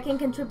Yeah. that can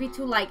contribute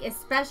to like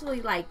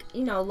especially like,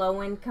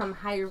 low income,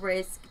 high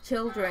risk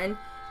children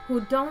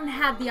who don't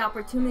have the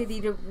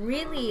opportunity to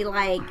really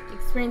like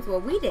experience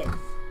what we did.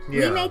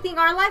 Yeah. We may think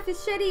our life is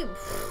shitty.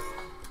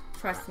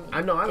 Trust me.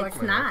 I know. I like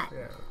it's my not. life.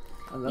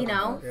 Yeah. I love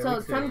Yeah, So me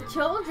too. some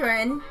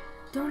children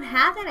don't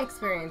have that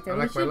experience. I And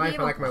like we my should life. be I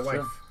able like my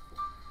wife.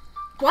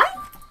 What?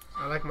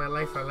 I like my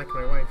life. I like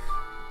my wife.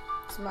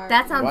 Smart.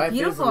 That sounds Wife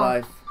beautiful. is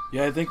life.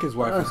 Yeah, I think his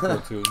wife is cool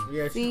too.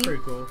 Yeah, she's See?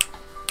 pretty cool.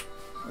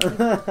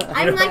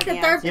 I'm like the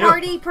Yeah. third You know-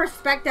 party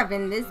perspective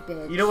in this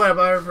bitch. You know what I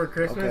bought her for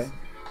Christmas? Okay.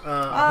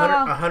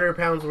 $100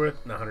 pounds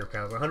worth, not $100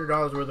 pounds,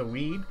 $100 worth of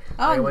weed.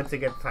 Oh. I went to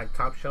get like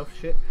top shelf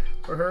shit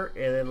for her,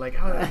 and then like,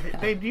 oh,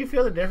 babe, do you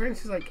feel the difference?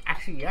 She's like,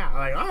 actually, yeah. I'm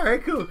like, all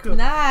right, cool.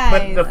 Nice.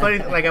 But the funny,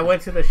 like, I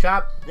went to the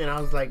shop and I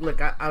was like,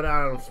 look, I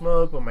don't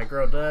smoke, but my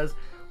girl does.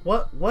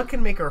 What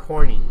can make her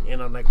horny?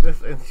 And I'm like,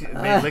 this, and she looked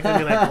at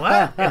me like,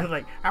 what? And I was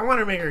like, I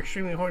want to make her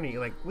extremely horny.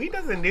 Like, weed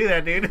doesn't do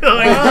that, dude. I'm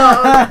like,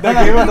 oh. They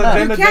gave us the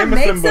Jenna can't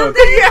make Jameson book.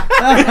 something? Yeah.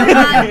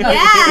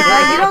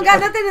 Like, you don't got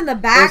nothing in the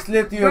They back.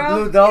 slipped you a bro.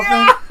 blue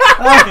dolphin.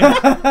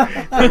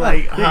 They're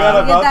like, You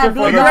got a Get that voucher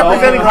blue for the You're Dolphin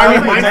representing Harvey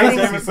Jenna Weinstein.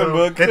 Jameson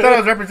book. They thought I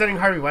was representing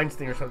Harvey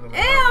Weinstein or something.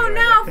 Like, Ew, oh,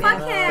 no,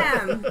 yeah.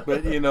 fuck him.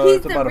 But you know, He's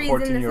it's the about a reason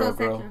this 14-year-old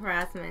whole girl. sexual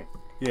harassment.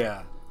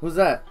 Yeah, Who's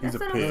that? he's a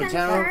That's what I'm pig. saying.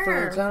 Channel Sure.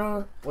 from the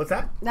channel? What's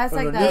that? That's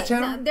From like the news the.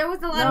 channel? No, there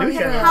was a lot New of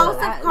channel. House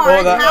of Oh, Cards.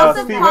 Oh, that House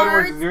of Steve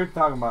Cards. Edwards you're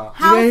talking about.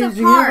 House Did of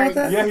you hear about Cards.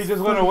 that? Yeah, he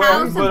just went away.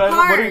 House of But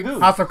what did he do?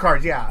 Cards. House of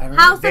Cards, yeah.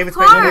 House of David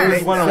Cards. Spade.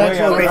 Just went away.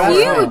 Sexual It was harassment.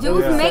 huge. It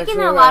was Yeah. making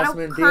Sexual a lot of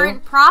harassment deal. current I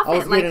was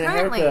profit, like getting a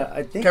currently. haircut.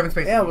 I think. Kevin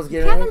Spacey. Yeah, I was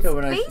getting a Kevin haircut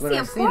when I Spacey,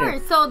 of seen course.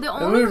 it. So the And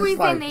we only were just reason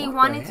like, they what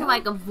wanted the to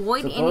like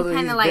avoid any Supposedly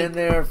kind of he's been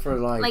there for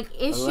like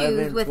issues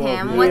 11, with 12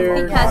 him was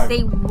years. because they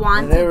And they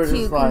wanted were to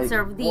just like,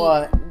 conserve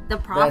what? the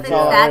profits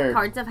all I that heard.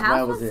 Parts of That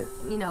House was was, it.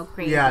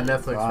 creating. Yeah,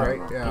 Netflix,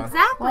 right? Yeah.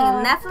 Exactly.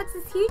 Well, Netflix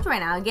is huge right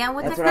now. Again,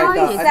 with That's what I thought.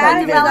 technology, I they're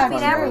thought you guys developing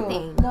were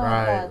everything.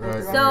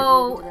 Right.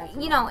 So,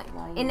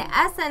 in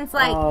essence,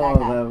 like,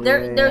 Oh,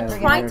 they're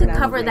trying to they're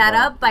cover not that good.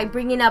 up by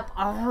bringing up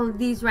all of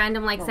these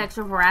random, like,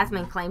 sexual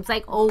harassment claims.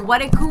 Like, oh,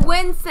 what a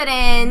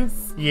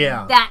coincidence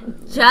Yeah. that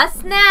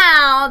just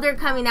now they're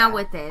coming out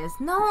with this.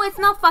 No, it's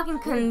no fucking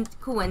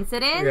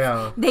coincidence.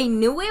 Yeah. They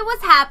knew it was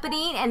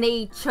happening, and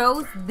they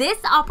chose this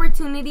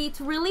opportunity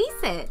to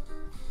release it.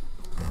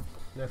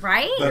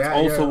 Right? That's Yeah,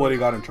 also yeah. what he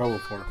got in trouble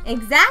for,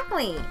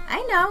 Exactly.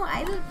 I know.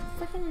 I don't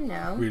fucking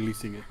know.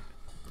 releasing it.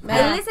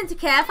 I listen to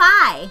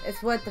KFI.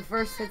 It's what the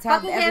first. It's how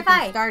Fucking everything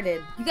KFI.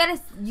 started. You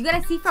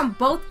gotta see from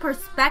both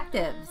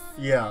perspectives.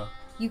 Yeah.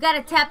 You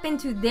gotta tap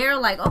into their,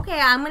 like, okay,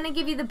 I'm gonna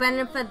give you the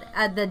benefit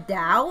of the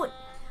doubt,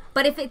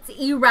 but if it's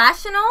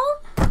irrational,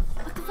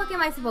 what the fuck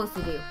am I supposed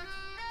to do?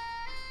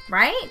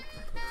 Right?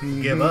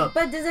 Give up.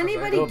 But does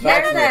anybody Go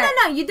care back. that?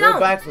 No, you Go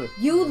don't. backflip.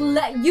 You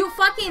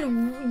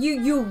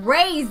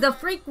raise the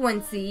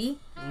frequency,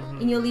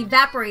 and you'll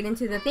evaporate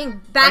into the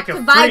thing. Back Like to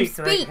a Vibe freak,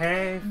 like, Speak.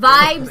 hey,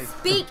 Vibe freak.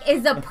 Speak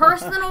is a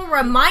personal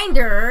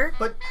reminder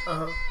But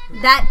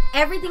that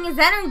everything is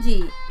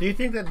energy. do you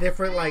think that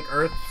different like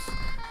Earth's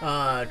They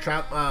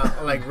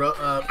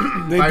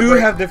vibrate- do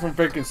have different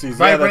frequencies.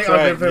 Yeah, vibrate that's on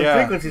right. different Yeah,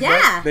 frequencies,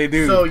 Yeah. right? they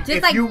do. So Just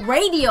if like you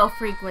radio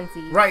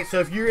frequencies. right, so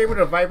if you're able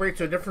to vibrate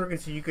to a different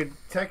frequency, you could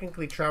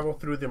technically travel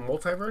through the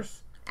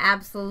multiverse.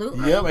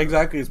 Absolutely. Yep,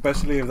 exactly.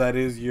 Especially if that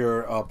is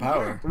your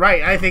power.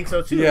 Right, I think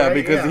so too. Yeah, right?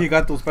 because Yeah. he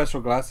got those special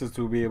glasses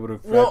to be able to.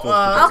 Well,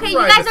 Okay, you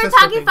Right, guys the are system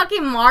talking thing.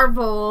 fucking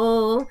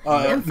Marvel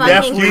and fucking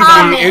definitely,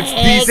 comics. it's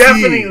DC.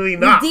 Definitely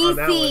not. on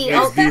that one. DC.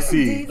 Yes. Okay.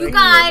 DC. You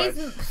guys,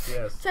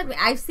 Yes. trust me,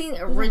 I've seen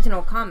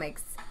original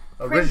comics.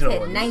 Original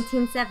Printed ones.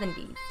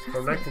 1970s.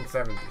 From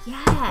 1970s.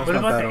 Yes. What not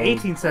about that the old.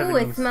 1870s? Ooh,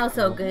 it smells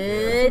so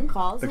good.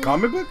 Calls The me?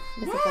 comic book?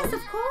 Yes,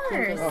 of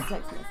course. Text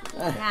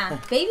message. Yeah,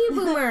 baby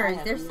boomers,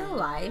 they're still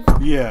alive.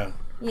 Yeah.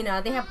 You know,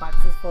 they have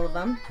boxes full of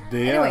them.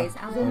 They, Anyways,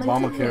 I was gonna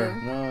Obamacare.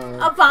 continue.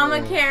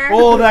 Obamacare.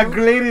 Oh, that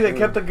lady that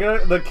kept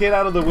the kid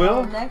out of the Oh,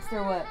 will next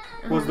or what?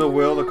 was the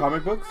will the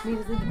comic books. He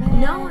was in Japan.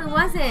 No, it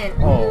wasn't.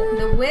 Oh.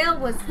 The will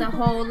was the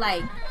whole,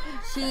 like,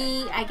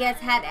 she, I guess,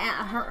 had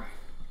her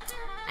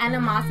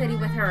animosity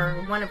with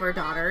one of her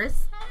daughters.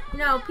 You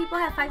know, people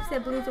have 5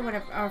 siblings or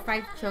whatever, or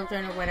 5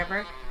 children or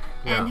whatever,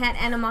 and Yeah. had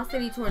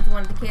animosity towards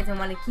one of the kids and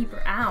wanted to keep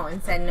her out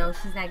and said, no,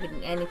 she's not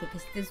getting anything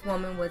because this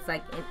woman was,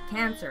 like, in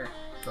cancer.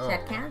 She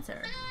had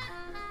cancer.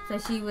 So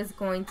she was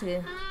going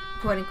to,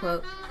 quote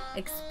unquote,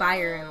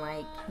 expire and,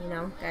 like, you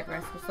know, God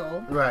rest her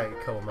soul. Right,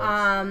 a couple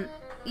months.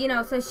 You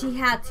know, so she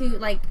had to,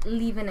 like,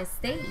 leave an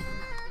estate.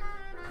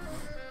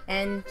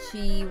 And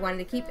she wanted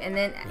to keep, and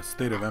then, A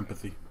state of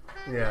empathy.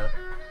 Yeah.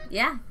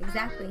 yeah,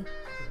 exactly.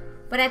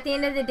 But at the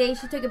end of the day,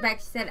 she took it back.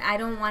 She said, I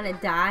don't want to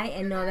die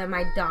and know that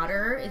my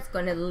daughter is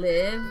going to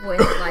live with,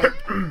 like,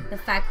 the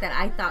fact that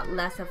I thought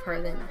less of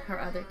her than her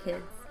other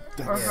kids.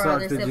 or her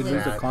other Did you lose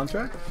siblings. the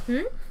contract?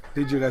 Hmm?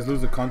 Did you guys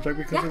lose the contract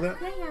because of that?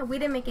 Yeah, we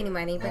didn't make any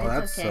money, but Oh,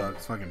 that it's okay.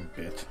 sucks. Fucking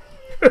bitch.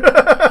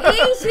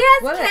 Hey, she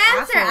has What an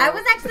cancer. asshole. I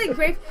was actually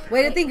grateful.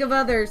 Way to think of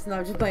others. No,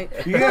 I'm just like.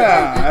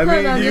 Yeah, I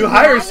mean, No, you just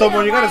hire not.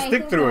 someone, you gotta Why?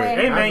 stick through it.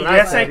 Hey man, That's what I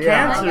yes I said, can,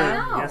 yeah. sir.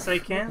 I know. Yes I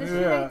can. The Yeah.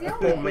 shit I deal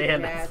Oh with.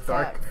 man, Yeah, that's it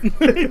dark. It's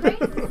crazy.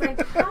 It's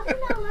like, how do you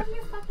not love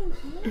your fucking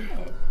kid?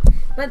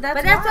 But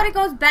that's what it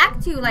goes back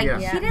to. Like, Yeah.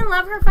 she didn't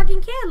love her fucking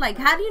kid. Like,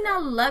 how do you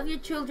not love your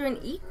children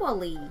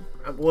equally?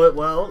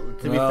 Well,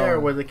 to be Well- fair,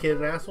 was the kid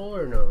an asshole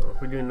or no?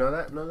 We do know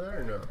that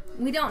or no?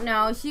 We don't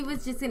know. She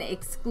was just going to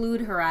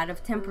exclude her out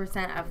of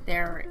 10% of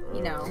their,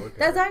 you know. Okay.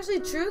 That's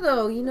actually true,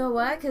 though. You know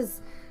what? Because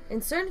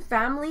in certain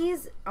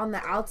families, on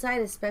the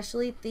outside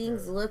especially,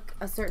 things look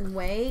a certain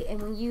way.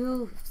 And when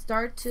you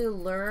start to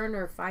learn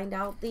or find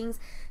out things,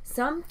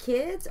 some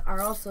kids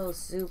are also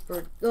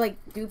super, like,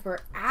 duper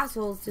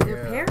assholes to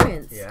their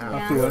parents.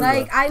 Yeah.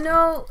 Like, I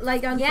know,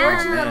 like, Yeah,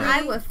 unfortunately,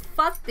 I would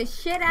fuck the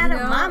shit out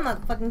of know, my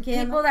motherfucking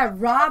kid. people that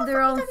rob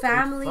their own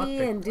family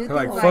and do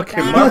Like, things fuck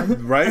like him that. up,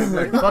 right?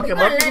 Like, Fuck him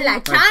up. La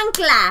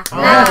chancla. Oh,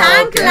 La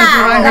okay.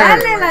 chancla.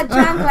 Dale la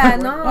chancla,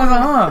 no.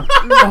 Huh?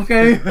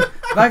 Okay.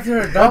 Back to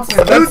her dolphin.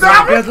 that's-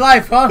 That's good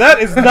life, huh?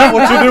 that is not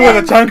what you do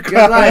with a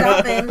Good life.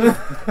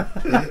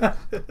 chancla.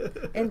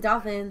 And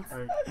dolphins.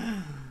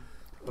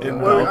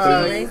 In What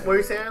dolphins. were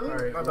you saying,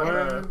 Ali?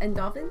 About, And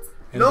dolphins?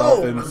 In no!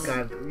 dolphins. Oh,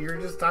 God, you were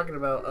just talking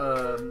about,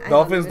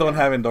 Dolphins don't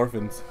have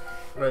endorphins.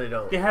 no, they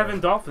don't. They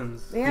have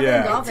dolphins. They have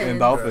Yeah, dolphins. in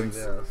dolphins.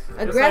 Yes.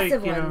 Aggressive It's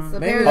like, you ones. know,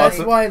 Maybe apparently. that's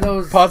why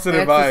those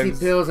Positive ecstasy vibes.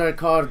 pills are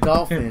called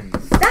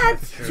dolphins.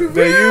 That's true.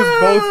 They use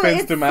both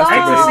fins to It's masturbate.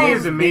 Ecstasy salt.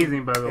 is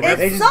amazing, by the way. It's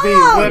They just salt.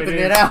 be whipping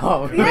it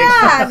out.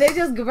 Yeah, they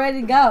just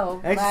ready to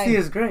go. Ecstasy Like,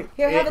 is great.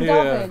 here, have a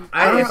Yeah. dolphin. If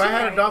I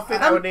had a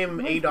dolphin, I would name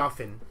him a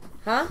dolphin.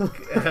 Huh? No,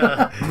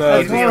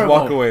 That's just horrible.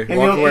 walk away. And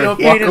Walk you'll away.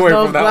 paint Walk his away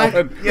nose from that black.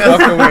 one. Yes.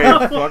 Walk away.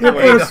 Walk Put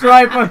a away.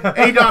 stripe on.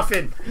 A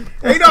dolphin.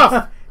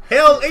 Adolf.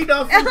 Hail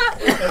Adolf.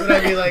 That's what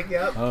I'd be like,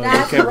 yep. Oh,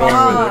 That's you kept going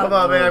wrong. with Come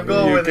on, man, I'm it.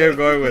 going You with kept it.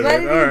 going with What it.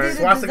 did All you do right. to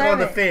Swastika on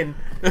the deserve fin.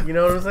 You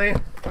know what I'm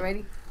saying?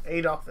 Already?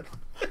 A dolphin.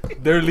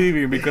 They're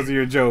leaving because of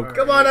your joke.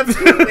 Come on, that's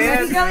cute, man.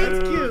 Let's go.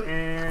 It's cute.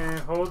 And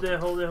hold it.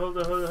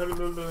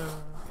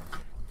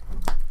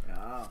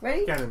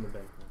 Ready? Got it in the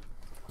back.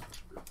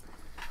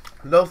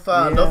 Loaf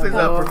is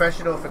a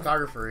professional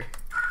photographer.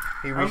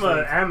 I'm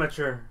an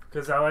amateur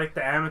because I like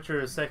the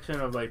amateur section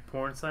of like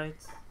porn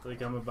sites.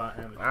 Like I'm about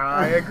amateur.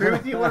 I agree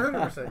with you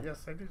 100%.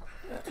 Yes, I do.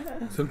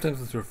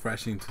 Sometimes it's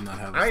refreshing to not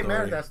have a I ain't story.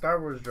 mad at that Star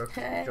Wars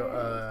jacket.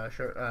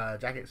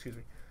 Excuse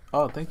me.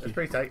 Oh, thank It's you.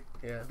 pretty tight.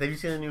 Yeah. Have you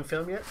seen the new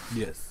film yet?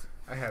 Yes.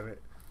 I haven't,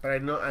 but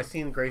I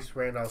seen Grace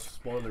Randolph's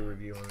spoiler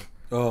review on it.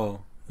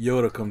 Oh,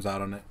 Yoda comes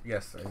out on it.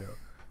 Yes, I know.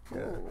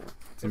 Yeah.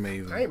 It's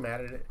amazing. I ain't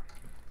mad at it.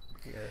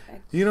 Yeah.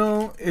 You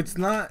know, it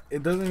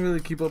doesn't really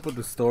keep up with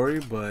the story,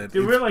 but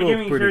Dude, it's we're like still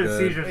giving pretty Kurt good.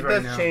 seizures It right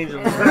does now. change a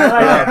little bit.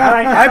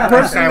 I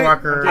personally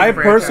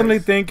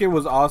franchise. think it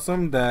was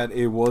awesome that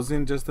it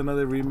wasn't just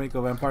another remake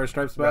of Empire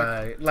Strikes Back.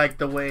 Right, like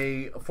the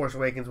way Force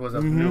Awakens was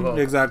of New Hope.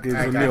 Exactly, it's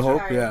I a got New you.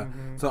 Hope, yeah.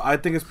 So I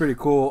think it's pretty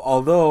cool.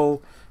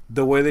 Although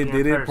the way they The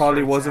did Empire it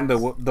probably Strikes wasn't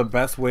Back. the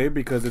best way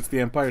because it's The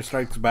Empire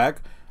Strikes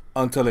Back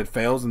until it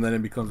fails and then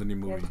it becomes a new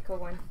Yeah, movie. cool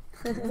one.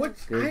 Which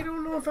I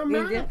don't know if I'm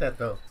mad at that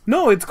though.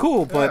 No, it's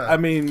cool, but Yeah. I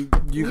mean,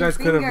 you guys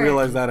could have finger.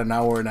 realized that an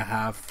hour and a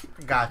half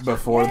Gotcha.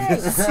 before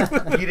this.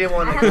 You didn't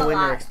want I to have a go in there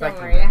lot. Don't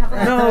expecting worry. I have a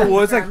lot. No,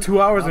 well, it's like 2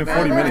 hours and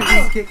 40 minutes.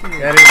 He's kicking it.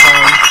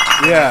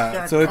 that is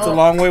Yeah, so it's a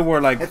long way.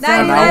 We're like It's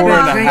an not hour even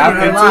and a drinking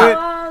half a into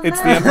lot. it.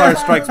 It's The Empire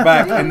Strikes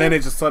Back, and then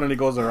it just suddenly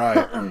goes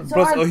awry.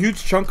 Plus, a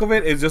huge chunk of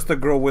it is just the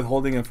girl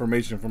withholding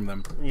information from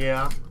them,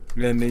 Yeah.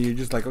 and then you're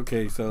just like,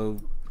 okay, so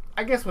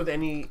I guess with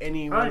any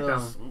one of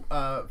those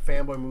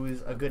fanboy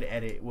movies, a good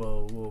edit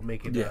will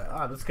make it.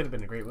 Yeah. This could have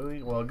been a great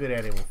movie. Well, a good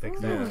edit will fix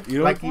that. Yeah. You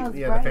know- Like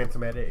the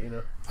Phantom edit. You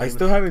know. I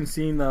still haven't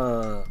seen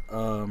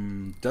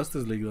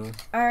Justice League though.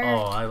 Oh,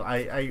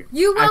 I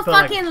You I will feel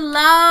like- fucking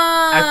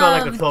love. I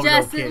felt like a 12-year-old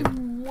Justice.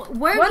 kid.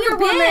 Where have you Wonder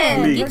been?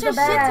 Woman Get was your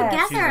the shit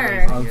best.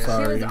 together. I'm Yeah.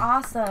 sorry. She was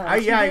awesome. I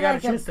She got did, a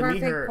like, chance to meet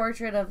perfect her.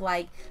 portrait of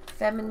like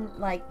feminine,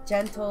 like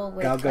gentle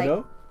with Gal like.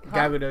 Gadot.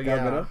 Gal Gadot, yeah.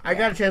 Gadot? I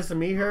got a chance to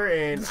meet her,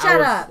 and Shut I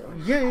was, up.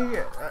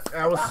 Yeah.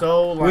 I was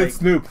so like. With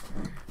Snoop.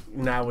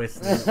 Nah, with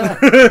Snoop.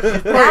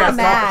 Now I'm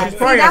mad. She's See,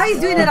 probably now as- he's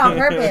doing it on She's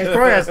purpose.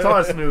 probably as tall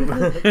as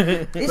Snoop.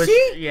 Is But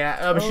she?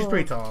 Yeah, but she's Oh.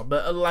 pretty tall.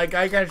 But like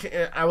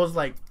I was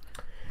like,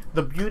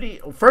 the beauty.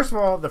 First of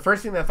all, the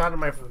first thing that thought in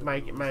my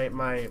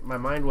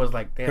mind was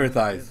like, damn, Her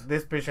thighs.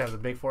 This bitch has a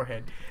big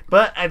forehead.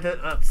 But at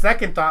the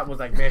second thought was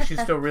like, man, she's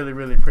still really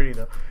really pretty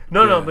though.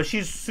 No, Yeah. but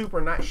she's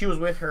super nice. She was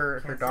with her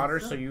daughter,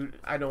 so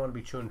I don't want to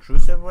be too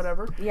intrusive, or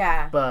whatever.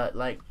 Yeah. But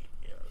like,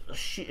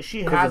 she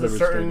Because has of a the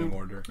certain. restraining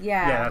order.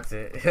 Yeah. Yeah, that's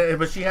it.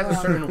 But she has a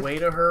certain way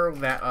to her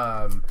that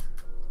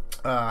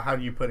how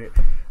do you put it?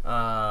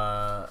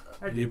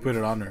 You put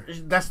it on her.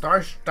 That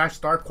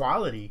star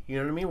quality. You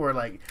know what I mean? Where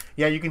like,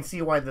 yeah, you can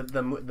see why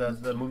the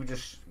movie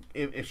just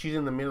if she's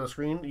in the middle of the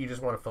screen, you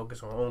just want to focus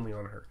only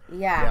on her.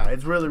 Yeah. Yeah,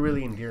 it's really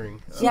really endearing.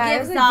 She Yeah, it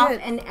gives was a off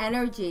good- an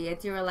energy.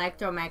 It's your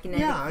electromagnetic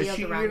Yeah, field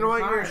she, around you know your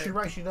what? heart. She's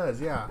right. She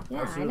does. Yeah, Yeah,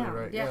 I absolutely know.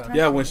 right. Yeah. Yeah,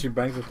 Yeah, when she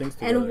bangs the things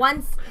together. And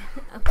once,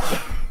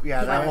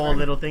 yeah, that whole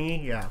little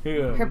thingy. Yeah,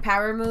 Yeah. Her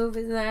power move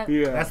is that?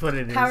 Yeah. that's what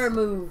it is. Power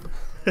move.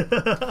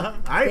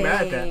 I ain't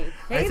mad at that. Dang.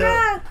 I Hey, tell,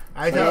 man.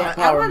 I tell, Yeah,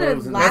 I- I want a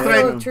moves and that's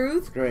lasso right. of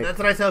truth. Great. That's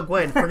what I tell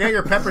Gwen. Forget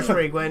your pepper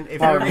spray, Gwen. If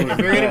Power you're, moves if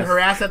you're are getting best.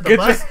 harassed at the Get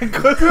bus,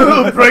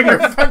 bring your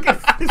fucking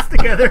fists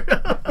together.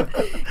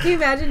 Can you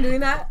imagine doing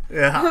that?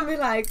 Yeah. I'll be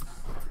like,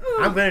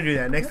 I'm gonna do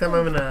that next time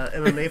I'm in a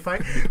MMA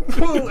fight.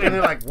 Woo, and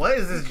they're like, "What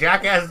is this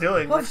jackass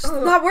doing?" oh, it's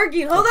not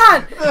working. Hold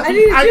on. I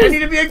need to I choose. need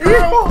to be a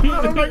girl.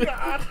 Oh my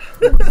god.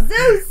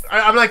 Zeus.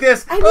 I'm like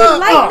this. I need Oh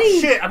lightning.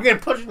 shit! I'm getting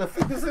punched in the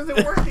face. This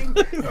isn't working.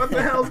 What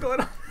the hell's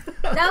going on?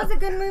 that was a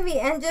good movie.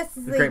 And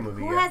Justice League. great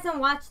movie, Who yeah. hasn't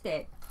watched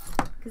it?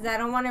 Because I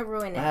don't want to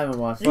ruin I it. haven't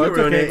watched Oh, it. it's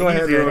okay. Go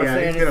ahead, Yeah, Ruin.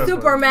 yeah, you can-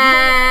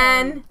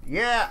 Superman.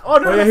 Yeah. Oh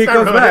no. Oh yeah, that's he not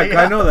comes really- back.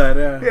 Yeah. I know that.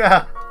 Yeah.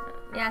 Yeah.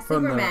 Yeah,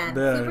 From the- Superman.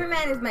 the-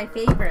 Superman is my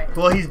favorite.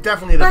 Well, he's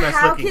definitely the But best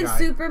how looking can guy.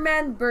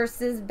 Superman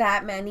versus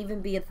Batman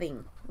even be a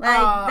thing? Like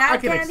I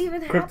that can can't ex-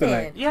 even happen.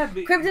 Kryptonite. Yeah,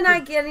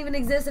 Kryptonite can't even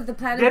exist if the They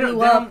planet don't, blew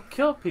they up. don't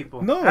kill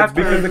people. No, it's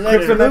After because the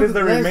Lex kryptonite is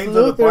the Lex remains of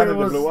the Luthor planet that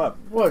was- blew up.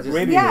 What? Just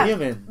Radiated. Yeah.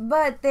 human.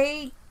 But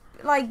they,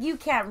 like, you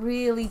can't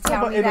really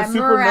tell But me in a that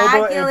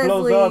supernova, it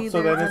blows miraculously. up,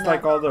 so then there's it's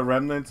like all the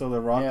remnants of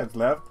the rock Yeah. that's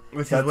left.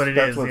 Which is what it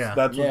is. Yeah. That's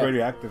what's Yeah.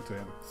 radioactive to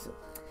him.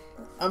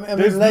 I mean,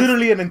 There's Lex-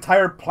 literally an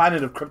entire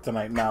planet of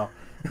kryptonite now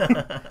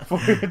for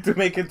it to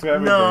make it to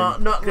everything. No,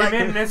 They like.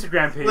 made an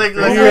Instagram page. Like,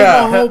 for like- it.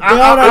 Yeah. My whole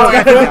I- belt I-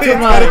 is I-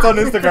 kryptonite. It's on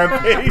Instagram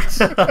page.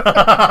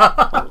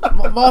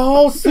 My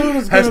whole suit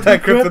is gonna be Hashtag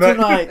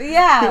kryptonite. kryptonite.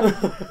 Yeah.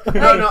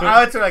 no,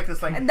 I would say like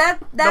this, like. That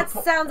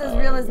po- sounds as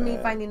real as me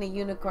finding a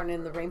unicorn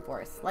in the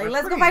rainforest. Like,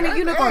 let's go Pretty find a nice.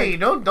 unicorn. Hey,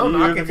 don't You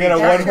knock can it. get a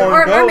Yeah, one sure. Or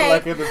horn a goat mermaid.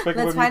 like in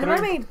Despicable Let's Me find a 3.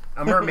 mermaid.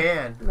 A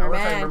merman.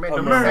 Merman.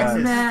 No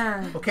Merman.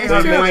 sexist. Okay, They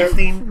Harvey lay their-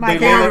 Weinstein. My Okay,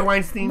 bad. Harvey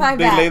Weinstein. My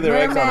They bad. lay their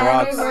eggs on Merman,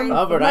 rocks.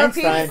 Albert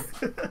Murphy.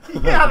 Einstein.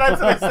 Yeah,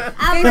 that's what I said.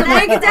 Okay, but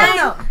break it down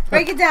though.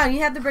 Break it down. You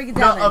have to break it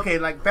down. No, okay,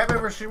 like Batman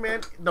vs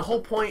Superman. The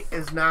whole point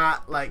is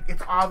not like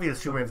it's obvious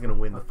Superman's gonna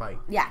win the fight.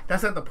 Yeah.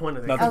 That's not the point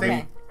of it. Not 'Cause the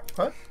Okay.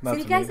 What? Not So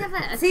you to guys me. have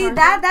a See, charger?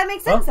 that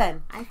makes sense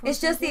then. iPhone It's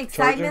just the charger?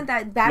 excitement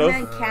that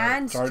Batman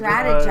can Charger?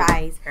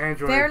 strategize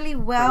Android. fairly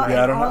well. Yeah,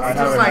 I and don't know. I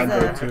also have an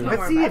as Android a- too.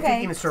 Let's see if Okay.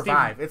 he can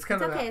survive. It's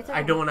kind of. It's okay, it's I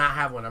okay. do not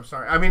have one. I'm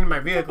sorry. I mean, in my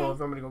vehicle.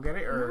 If I'm gonna go get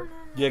it, or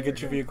Yeah,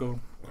 get your vehicle.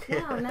 No,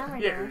 not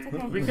right now. It's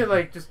okay. We could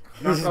like just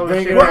Just knock all bring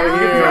this it shit over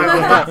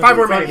out. here. 5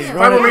 more minutes. Fucking 5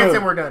 more run it minutes through.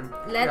 and we're done.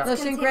 Let's So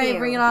Shin continue. Gray,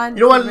 bring it on.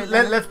 You know what?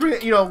 Let's bring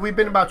it. You know, we've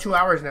been about 2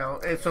 hours now,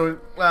 and so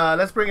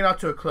let's bring it out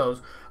to a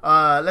close.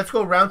 Let's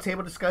go round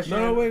table discussion.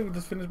 No, wait. We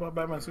just finished about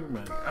Batman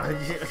Superman.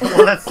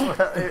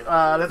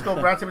 Well, let's go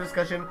round table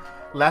discussion.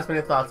 Last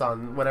minute thoughts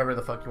on whatever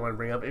the fuck you want to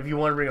bring up. If you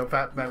want to bring up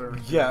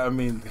Batman, Yeah, I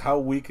mean, how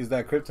weak is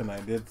that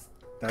kryptonite?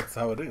 That's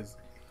how it is.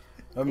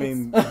 I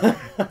mean,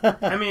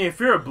 I mean, if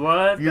you're a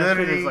blood, you that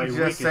shit literally is, like, weak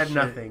just as said shit.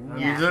 nothing.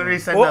 Yeah. You literally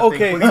said well,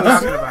 nothing. okay. What are you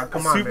talking about?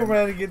 Come on, man.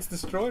 Superman gets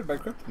destroyed by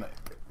kryptonite.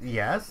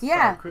 Yes.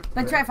 Yeah, Kryptonite.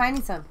 but try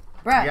finding some.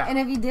 Bruh, Yeah. and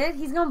if he did,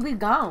 he's gonna be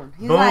gone.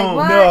 He's Boom. like,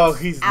 what? No,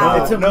 he's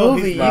not. It's a No,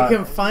 movie. he's You not.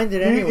 can find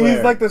it anywhere.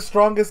 He's like the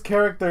strongest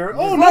character. Oh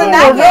Well, no, in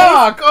that a case-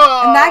 rock!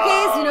 Oh. In that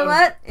case, you know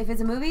what? If it's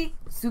a movie,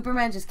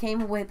 Superman just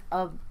came with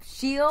a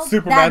shield.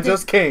 Superman that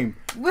just came.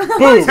 Boom.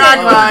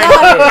 Tagline.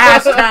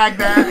 Hashtag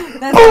that.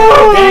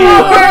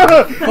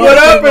 What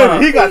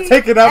happened? He got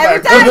taken out by a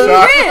Every time he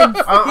gunshot.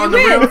 wins, On he the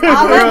real- wins.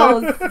 All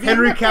levels.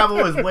 Henry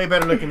Cavill is way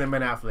better looking than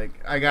Ben Affleck.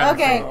 I got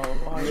Okay.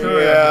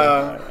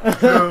 Yeah,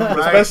 True, right?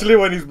 especially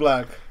when he's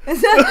black. Oh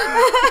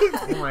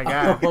my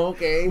god.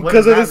 Okay. What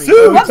Because does of the that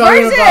mean? suit. What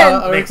version?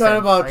 Are we Makes talking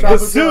sense. about I The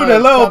guess. suit,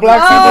 hello,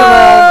 Black Oh.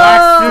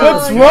 Superman.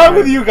 What's wrong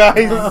with you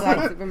guys?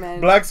 Black Superman.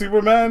 Black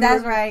Superman.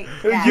 That's right.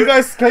 Yeah. You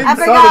guys claim I you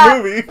saw forgot.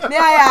 the movie. Yeah,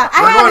 yeah. I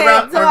We're going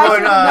have it. So we're I going,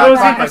 should That was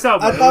know. it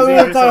yourself. I thought we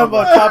were talking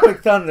about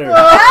Tropic Thunder.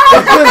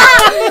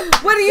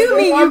 What do you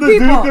mean, I'm you the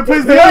dude people? that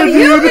plays the What other do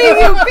you dude. mean,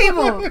 you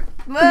people?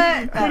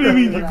 What? What do you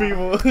mean, you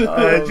people?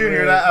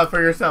 Junior, for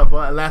yourself.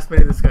 Last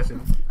minute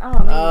discussion. Oh,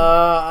 man. I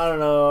don't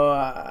know.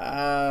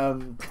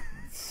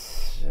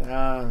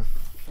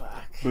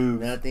 Fuck.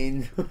 Boobs.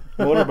 Nothing.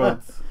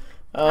 Motorboats.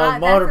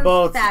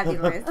 Motorboats. That sounds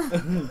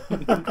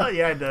fabulous. Oh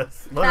yeah, it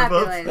does.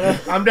 Motorboats.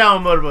 Fabulous. I'm down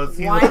with motorboats.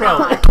 He's Why a pro.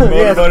 not?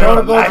 Yes,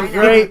 motorboats Why are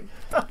great.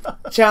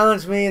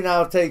 Challenge me and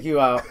I'll take you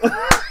out.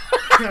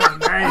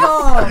 Nice.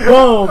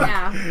 Oh, Boom.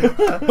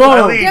 yeah. Boom.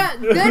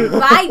 Eileen,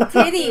 Goodbye,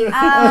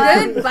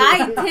 titties.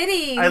 Goodbye,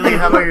 titties. Eileen,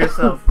 how about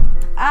yourself?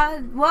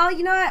 Well,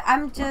 you know what?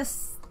 I'm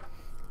just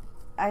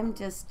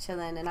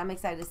chilling, and I'm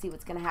excited to see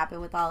what's gonna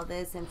happen with all of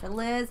this, and for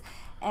Liz.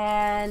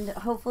 And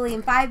hopefully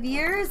in 5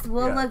 years,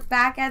 we'll Yeah. look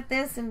back at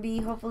this and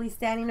be hopefully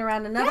standing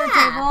around another Yeah.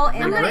 table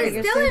in I'm a gonna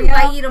bigger still studio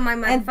invite you to my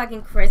and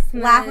motherfucking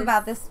Christmas. laugh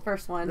about this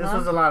first one. This huh?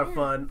 was a lot of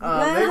fun.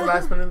 Yeah. Liz,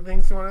 last minute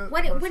things you want to?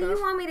 What do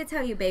you want me to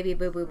tell you, baby?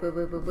 Boo, boo, boo,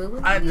 boo, boo, boo.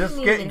 What do I you just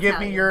need to give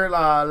tell me you? your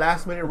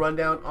last minute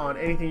rundown on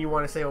anything you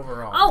want to say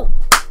overall. Oh,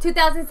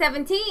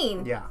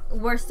 2017. Yeah.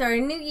 We're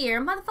starting new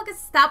year. Motherfuckers,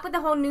 stop with the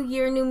whole new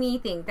year, new me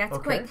thing. That's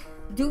Okay. quick.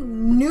 Do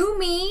new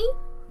me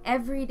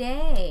every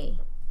day.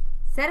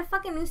 Set a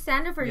fucking new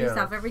standard for Yeah.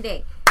 yourself every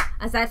day.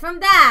 Aside from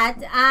that,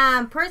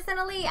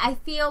 personally, I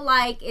feel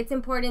like it's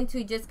important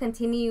to just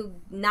continue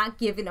not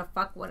giving a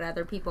fuck what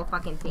other people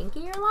fucking think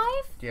in your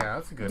life. Yeah,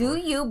 that's a good Do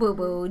one. you, boo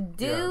boo.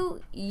 Do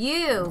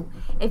you.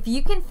 If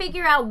you can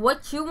figure out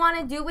what you want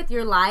to do with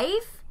your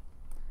life,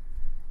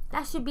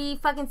 that should be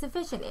fucking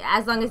sufficient.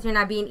 As long as you're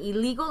not being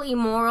illegal,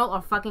 immoral,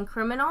 or fucking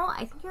criminal,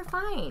 I think you're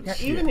fine. Yeah,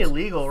 even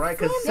illegal, right?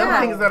 Because some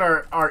Yeah. things that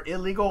are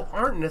illegal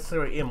aren't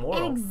necessarily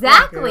immoral.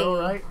 Exactly. You know,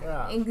 right?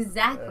 Yeah.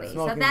 Exactly.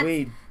 So Smoking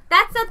weed.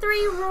 that's a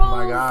 3 rules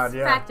my God,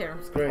 yeah. factor.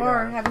 Great.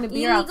 Or having a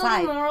beer Illegal,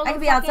 outside. immoral, I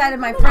could be or outside of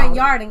my fucking front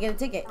criminal. yard and get a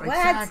ticket.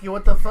 Exactly.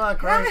 What the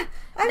fuck, right?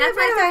 I'm That's in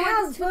front of why my it's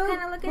house, important to fool.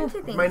 kind of look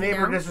into things. My neighbor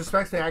you know?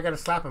 disrespects me. I gotta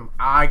slap him.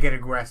 I get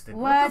arrested.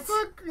 What? the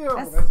fuck? You know,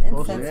 That's that's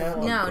bullshit.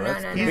 insensitive. No.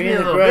 He's Being being a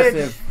little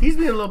aggressive. bitch. He's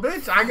being a little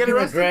bitch. I get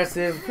arrested.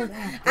 Aggressive.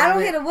 I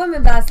don't hit a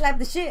woman, but I slap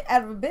the shit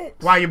out of a bitch.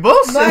 Why you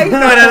bullshit? Like- No.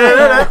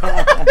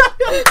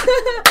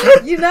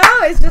 You know,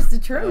 it's just the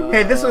truth.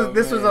 Hey, this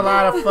was a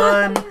lot of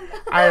fun.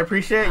 I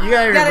appreciate it. You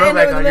got your Gotta bro end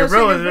it back with on. a Your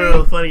little bro was sugar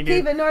real free. funny,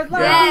 dude. Keep it North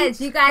Line.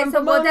 Yes, you guys. From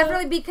So we'll Pomona.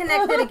 definitely be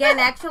connected again.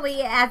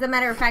 Actually, as a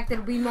matter of fact,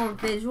 it'll be more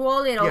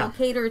visual. It'll Yeah.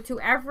 cater to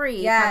every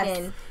Yes.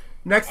 fucking.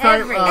 Next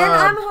time, Every- And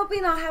I'm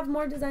hoping I'll have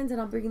more designs, and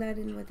I'll bring that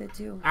in with it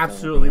too. So,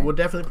 absolutely, yeah. we'll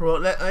definitely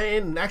promote.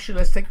 And actually,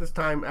 let's take this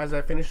time as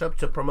I finish up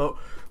to promote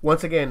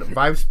once again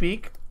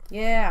Vibespeak.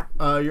 Yeah.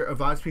 You're at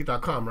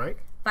vibespeak.com, right?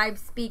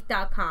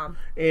 Vibespeak.com.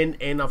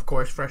 And of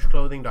course,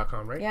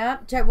 freshclothing.com, right? Yeah.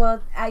 Check.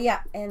 Well, yeah.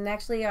 And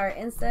actually, our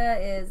Insta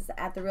is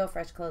at the Real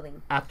Fresh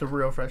Clothing. At the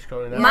Real Fresh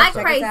Clothing. That's My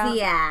awesome. check us out.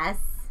 crazy ass.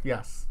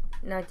 Yes.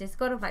 No, just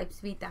go to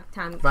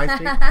vibespeak.com.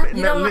 Vibespeak?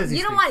 you No, don't. Lizzie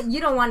You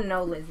don't want to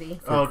know Lizzie.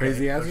 Okay,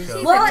 crazy for asses?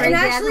 sure. Well, crazy and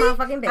ass actually,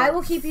 motherfucking bitch. I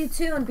will keep you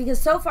tuned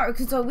because so far,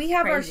 so we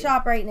have our Crazy.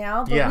 shop right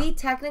now, but Yeah. we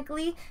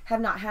technically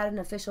have not had an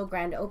official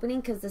grand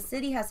opening because the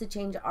city has to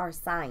change our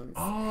signs.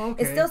 Oh,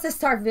 okay. It still says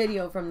Start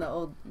Video from the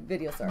old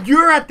video store.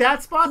 You're at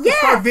that spot? Yeah,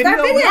 Start Video?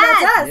 Start Video. Yes.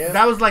 That's us. Yeah.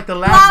 That was like the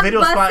last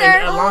video spot in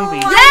Blockbuster. Long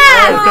Beach.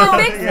 Yes, Yeah.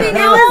 fix me Yeah.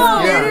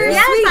 now. Yeah.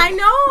 Yes, I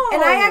know.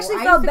 And I actually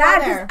used felt to go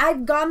bad there. because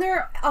I'd gone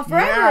there forever,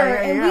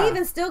 Yeah, and yeah. we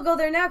even still go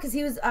there now because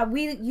he was.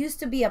 We used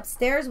to be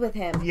upstairs with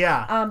him.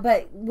 Yeah.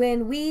 But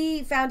when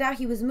we found out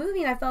he was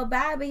moving, I felt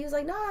bad. But he was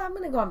like, "No, I'm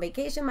gonna go on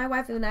vacation. My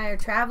wife and I are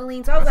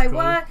traveling." So I was like, cool.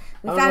 "What?"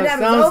 We I was found like, out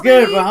it was sounds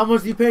opening. good, but how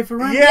much do you pay for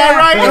rent? Yeah,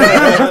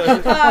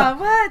 right.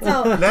 What?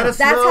 So Let us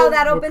that's know. how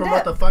that We'll opened promote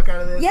up. the fuck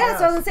out of this. Yeah,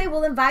 so I was gonna say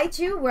we'll invite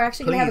you. We're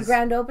actually gonna have a Please.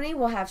 grand opening.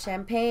 We'll have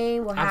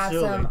champagne. We'll have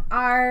Absolutely. some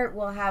art.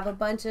 We'll have a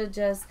bunch of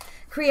just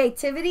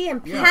creativity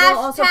and people Yeah.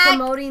 also Hashtag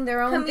promoting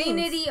their own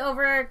community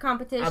over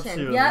competition.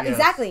 Absolutely. Yeah, Yes.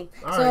 exactly.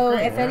 All So right,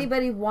 great, if man.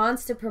 anybody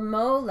wants to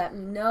promote, let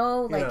me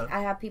know. Like Yeah. I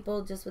have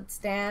people just with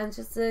stands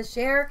just to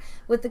share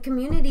with the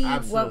community what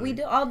Absolutely. we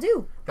do. I'll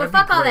do. That'd But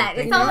be fuck all great. that.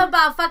 Thank It's all you.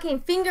 about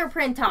fucking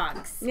fingerprint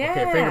talks. Yeah.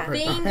 Okay,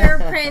 fingerprint.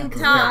 Fingerprint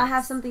Yeah, I talks.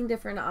 have something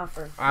different to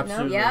offer.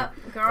 Absolutely. Yep,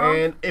 girl.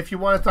 And if you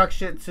want to talk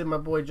shit to my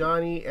boy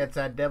Johnny, it's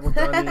at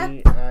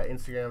deviljohnny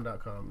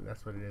Instagram.com.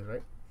 That's what it is,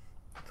 right?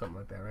 Something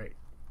like that, right?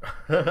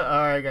 All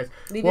right, guys.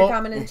 Leave Well, your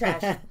comment in the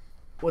trash.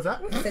 What's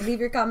that? I said leave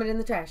your comment in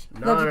the trash.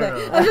 No, I'm just no,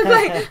 playing. no. I'm just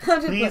playing. I'm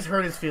just Please playing.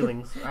 hurt his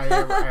feelings. I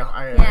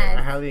Yes,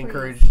 highly please.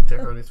 encourage to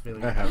hurt his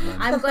feelings. I have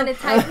none. I'm going to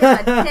type him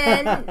a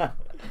 10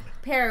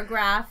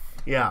 paragraph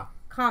Yeah.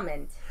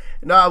 comment.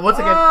 No, once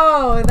again,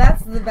 Oh,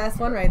 that's the best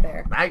one right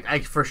there.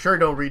 I for sure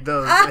don't read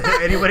those.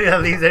 Anybody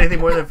that leaves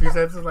anything more than a few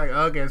sentences, like,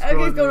 okay,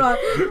 scroll. Okay, go on.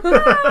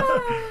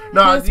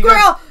 No, you Squirrel.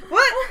 guys,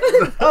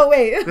 What? Oh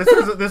wait.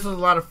 this was a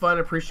lot of fun. I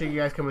appreciate you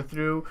guys coming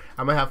through.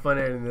 I'm gonna have fun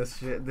editing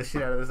the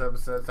shit out of this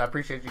episode. So I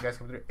appreciate you guys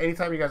coming through.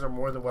 Anytime you guys are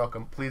more than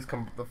welcome. Please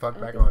come the fuck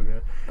back on,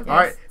 man. All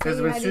right, this has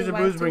Say been hi to Susan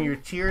your Booze, wife, bring too. your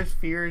tears,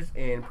 fears,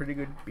 and pretty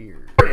good beer.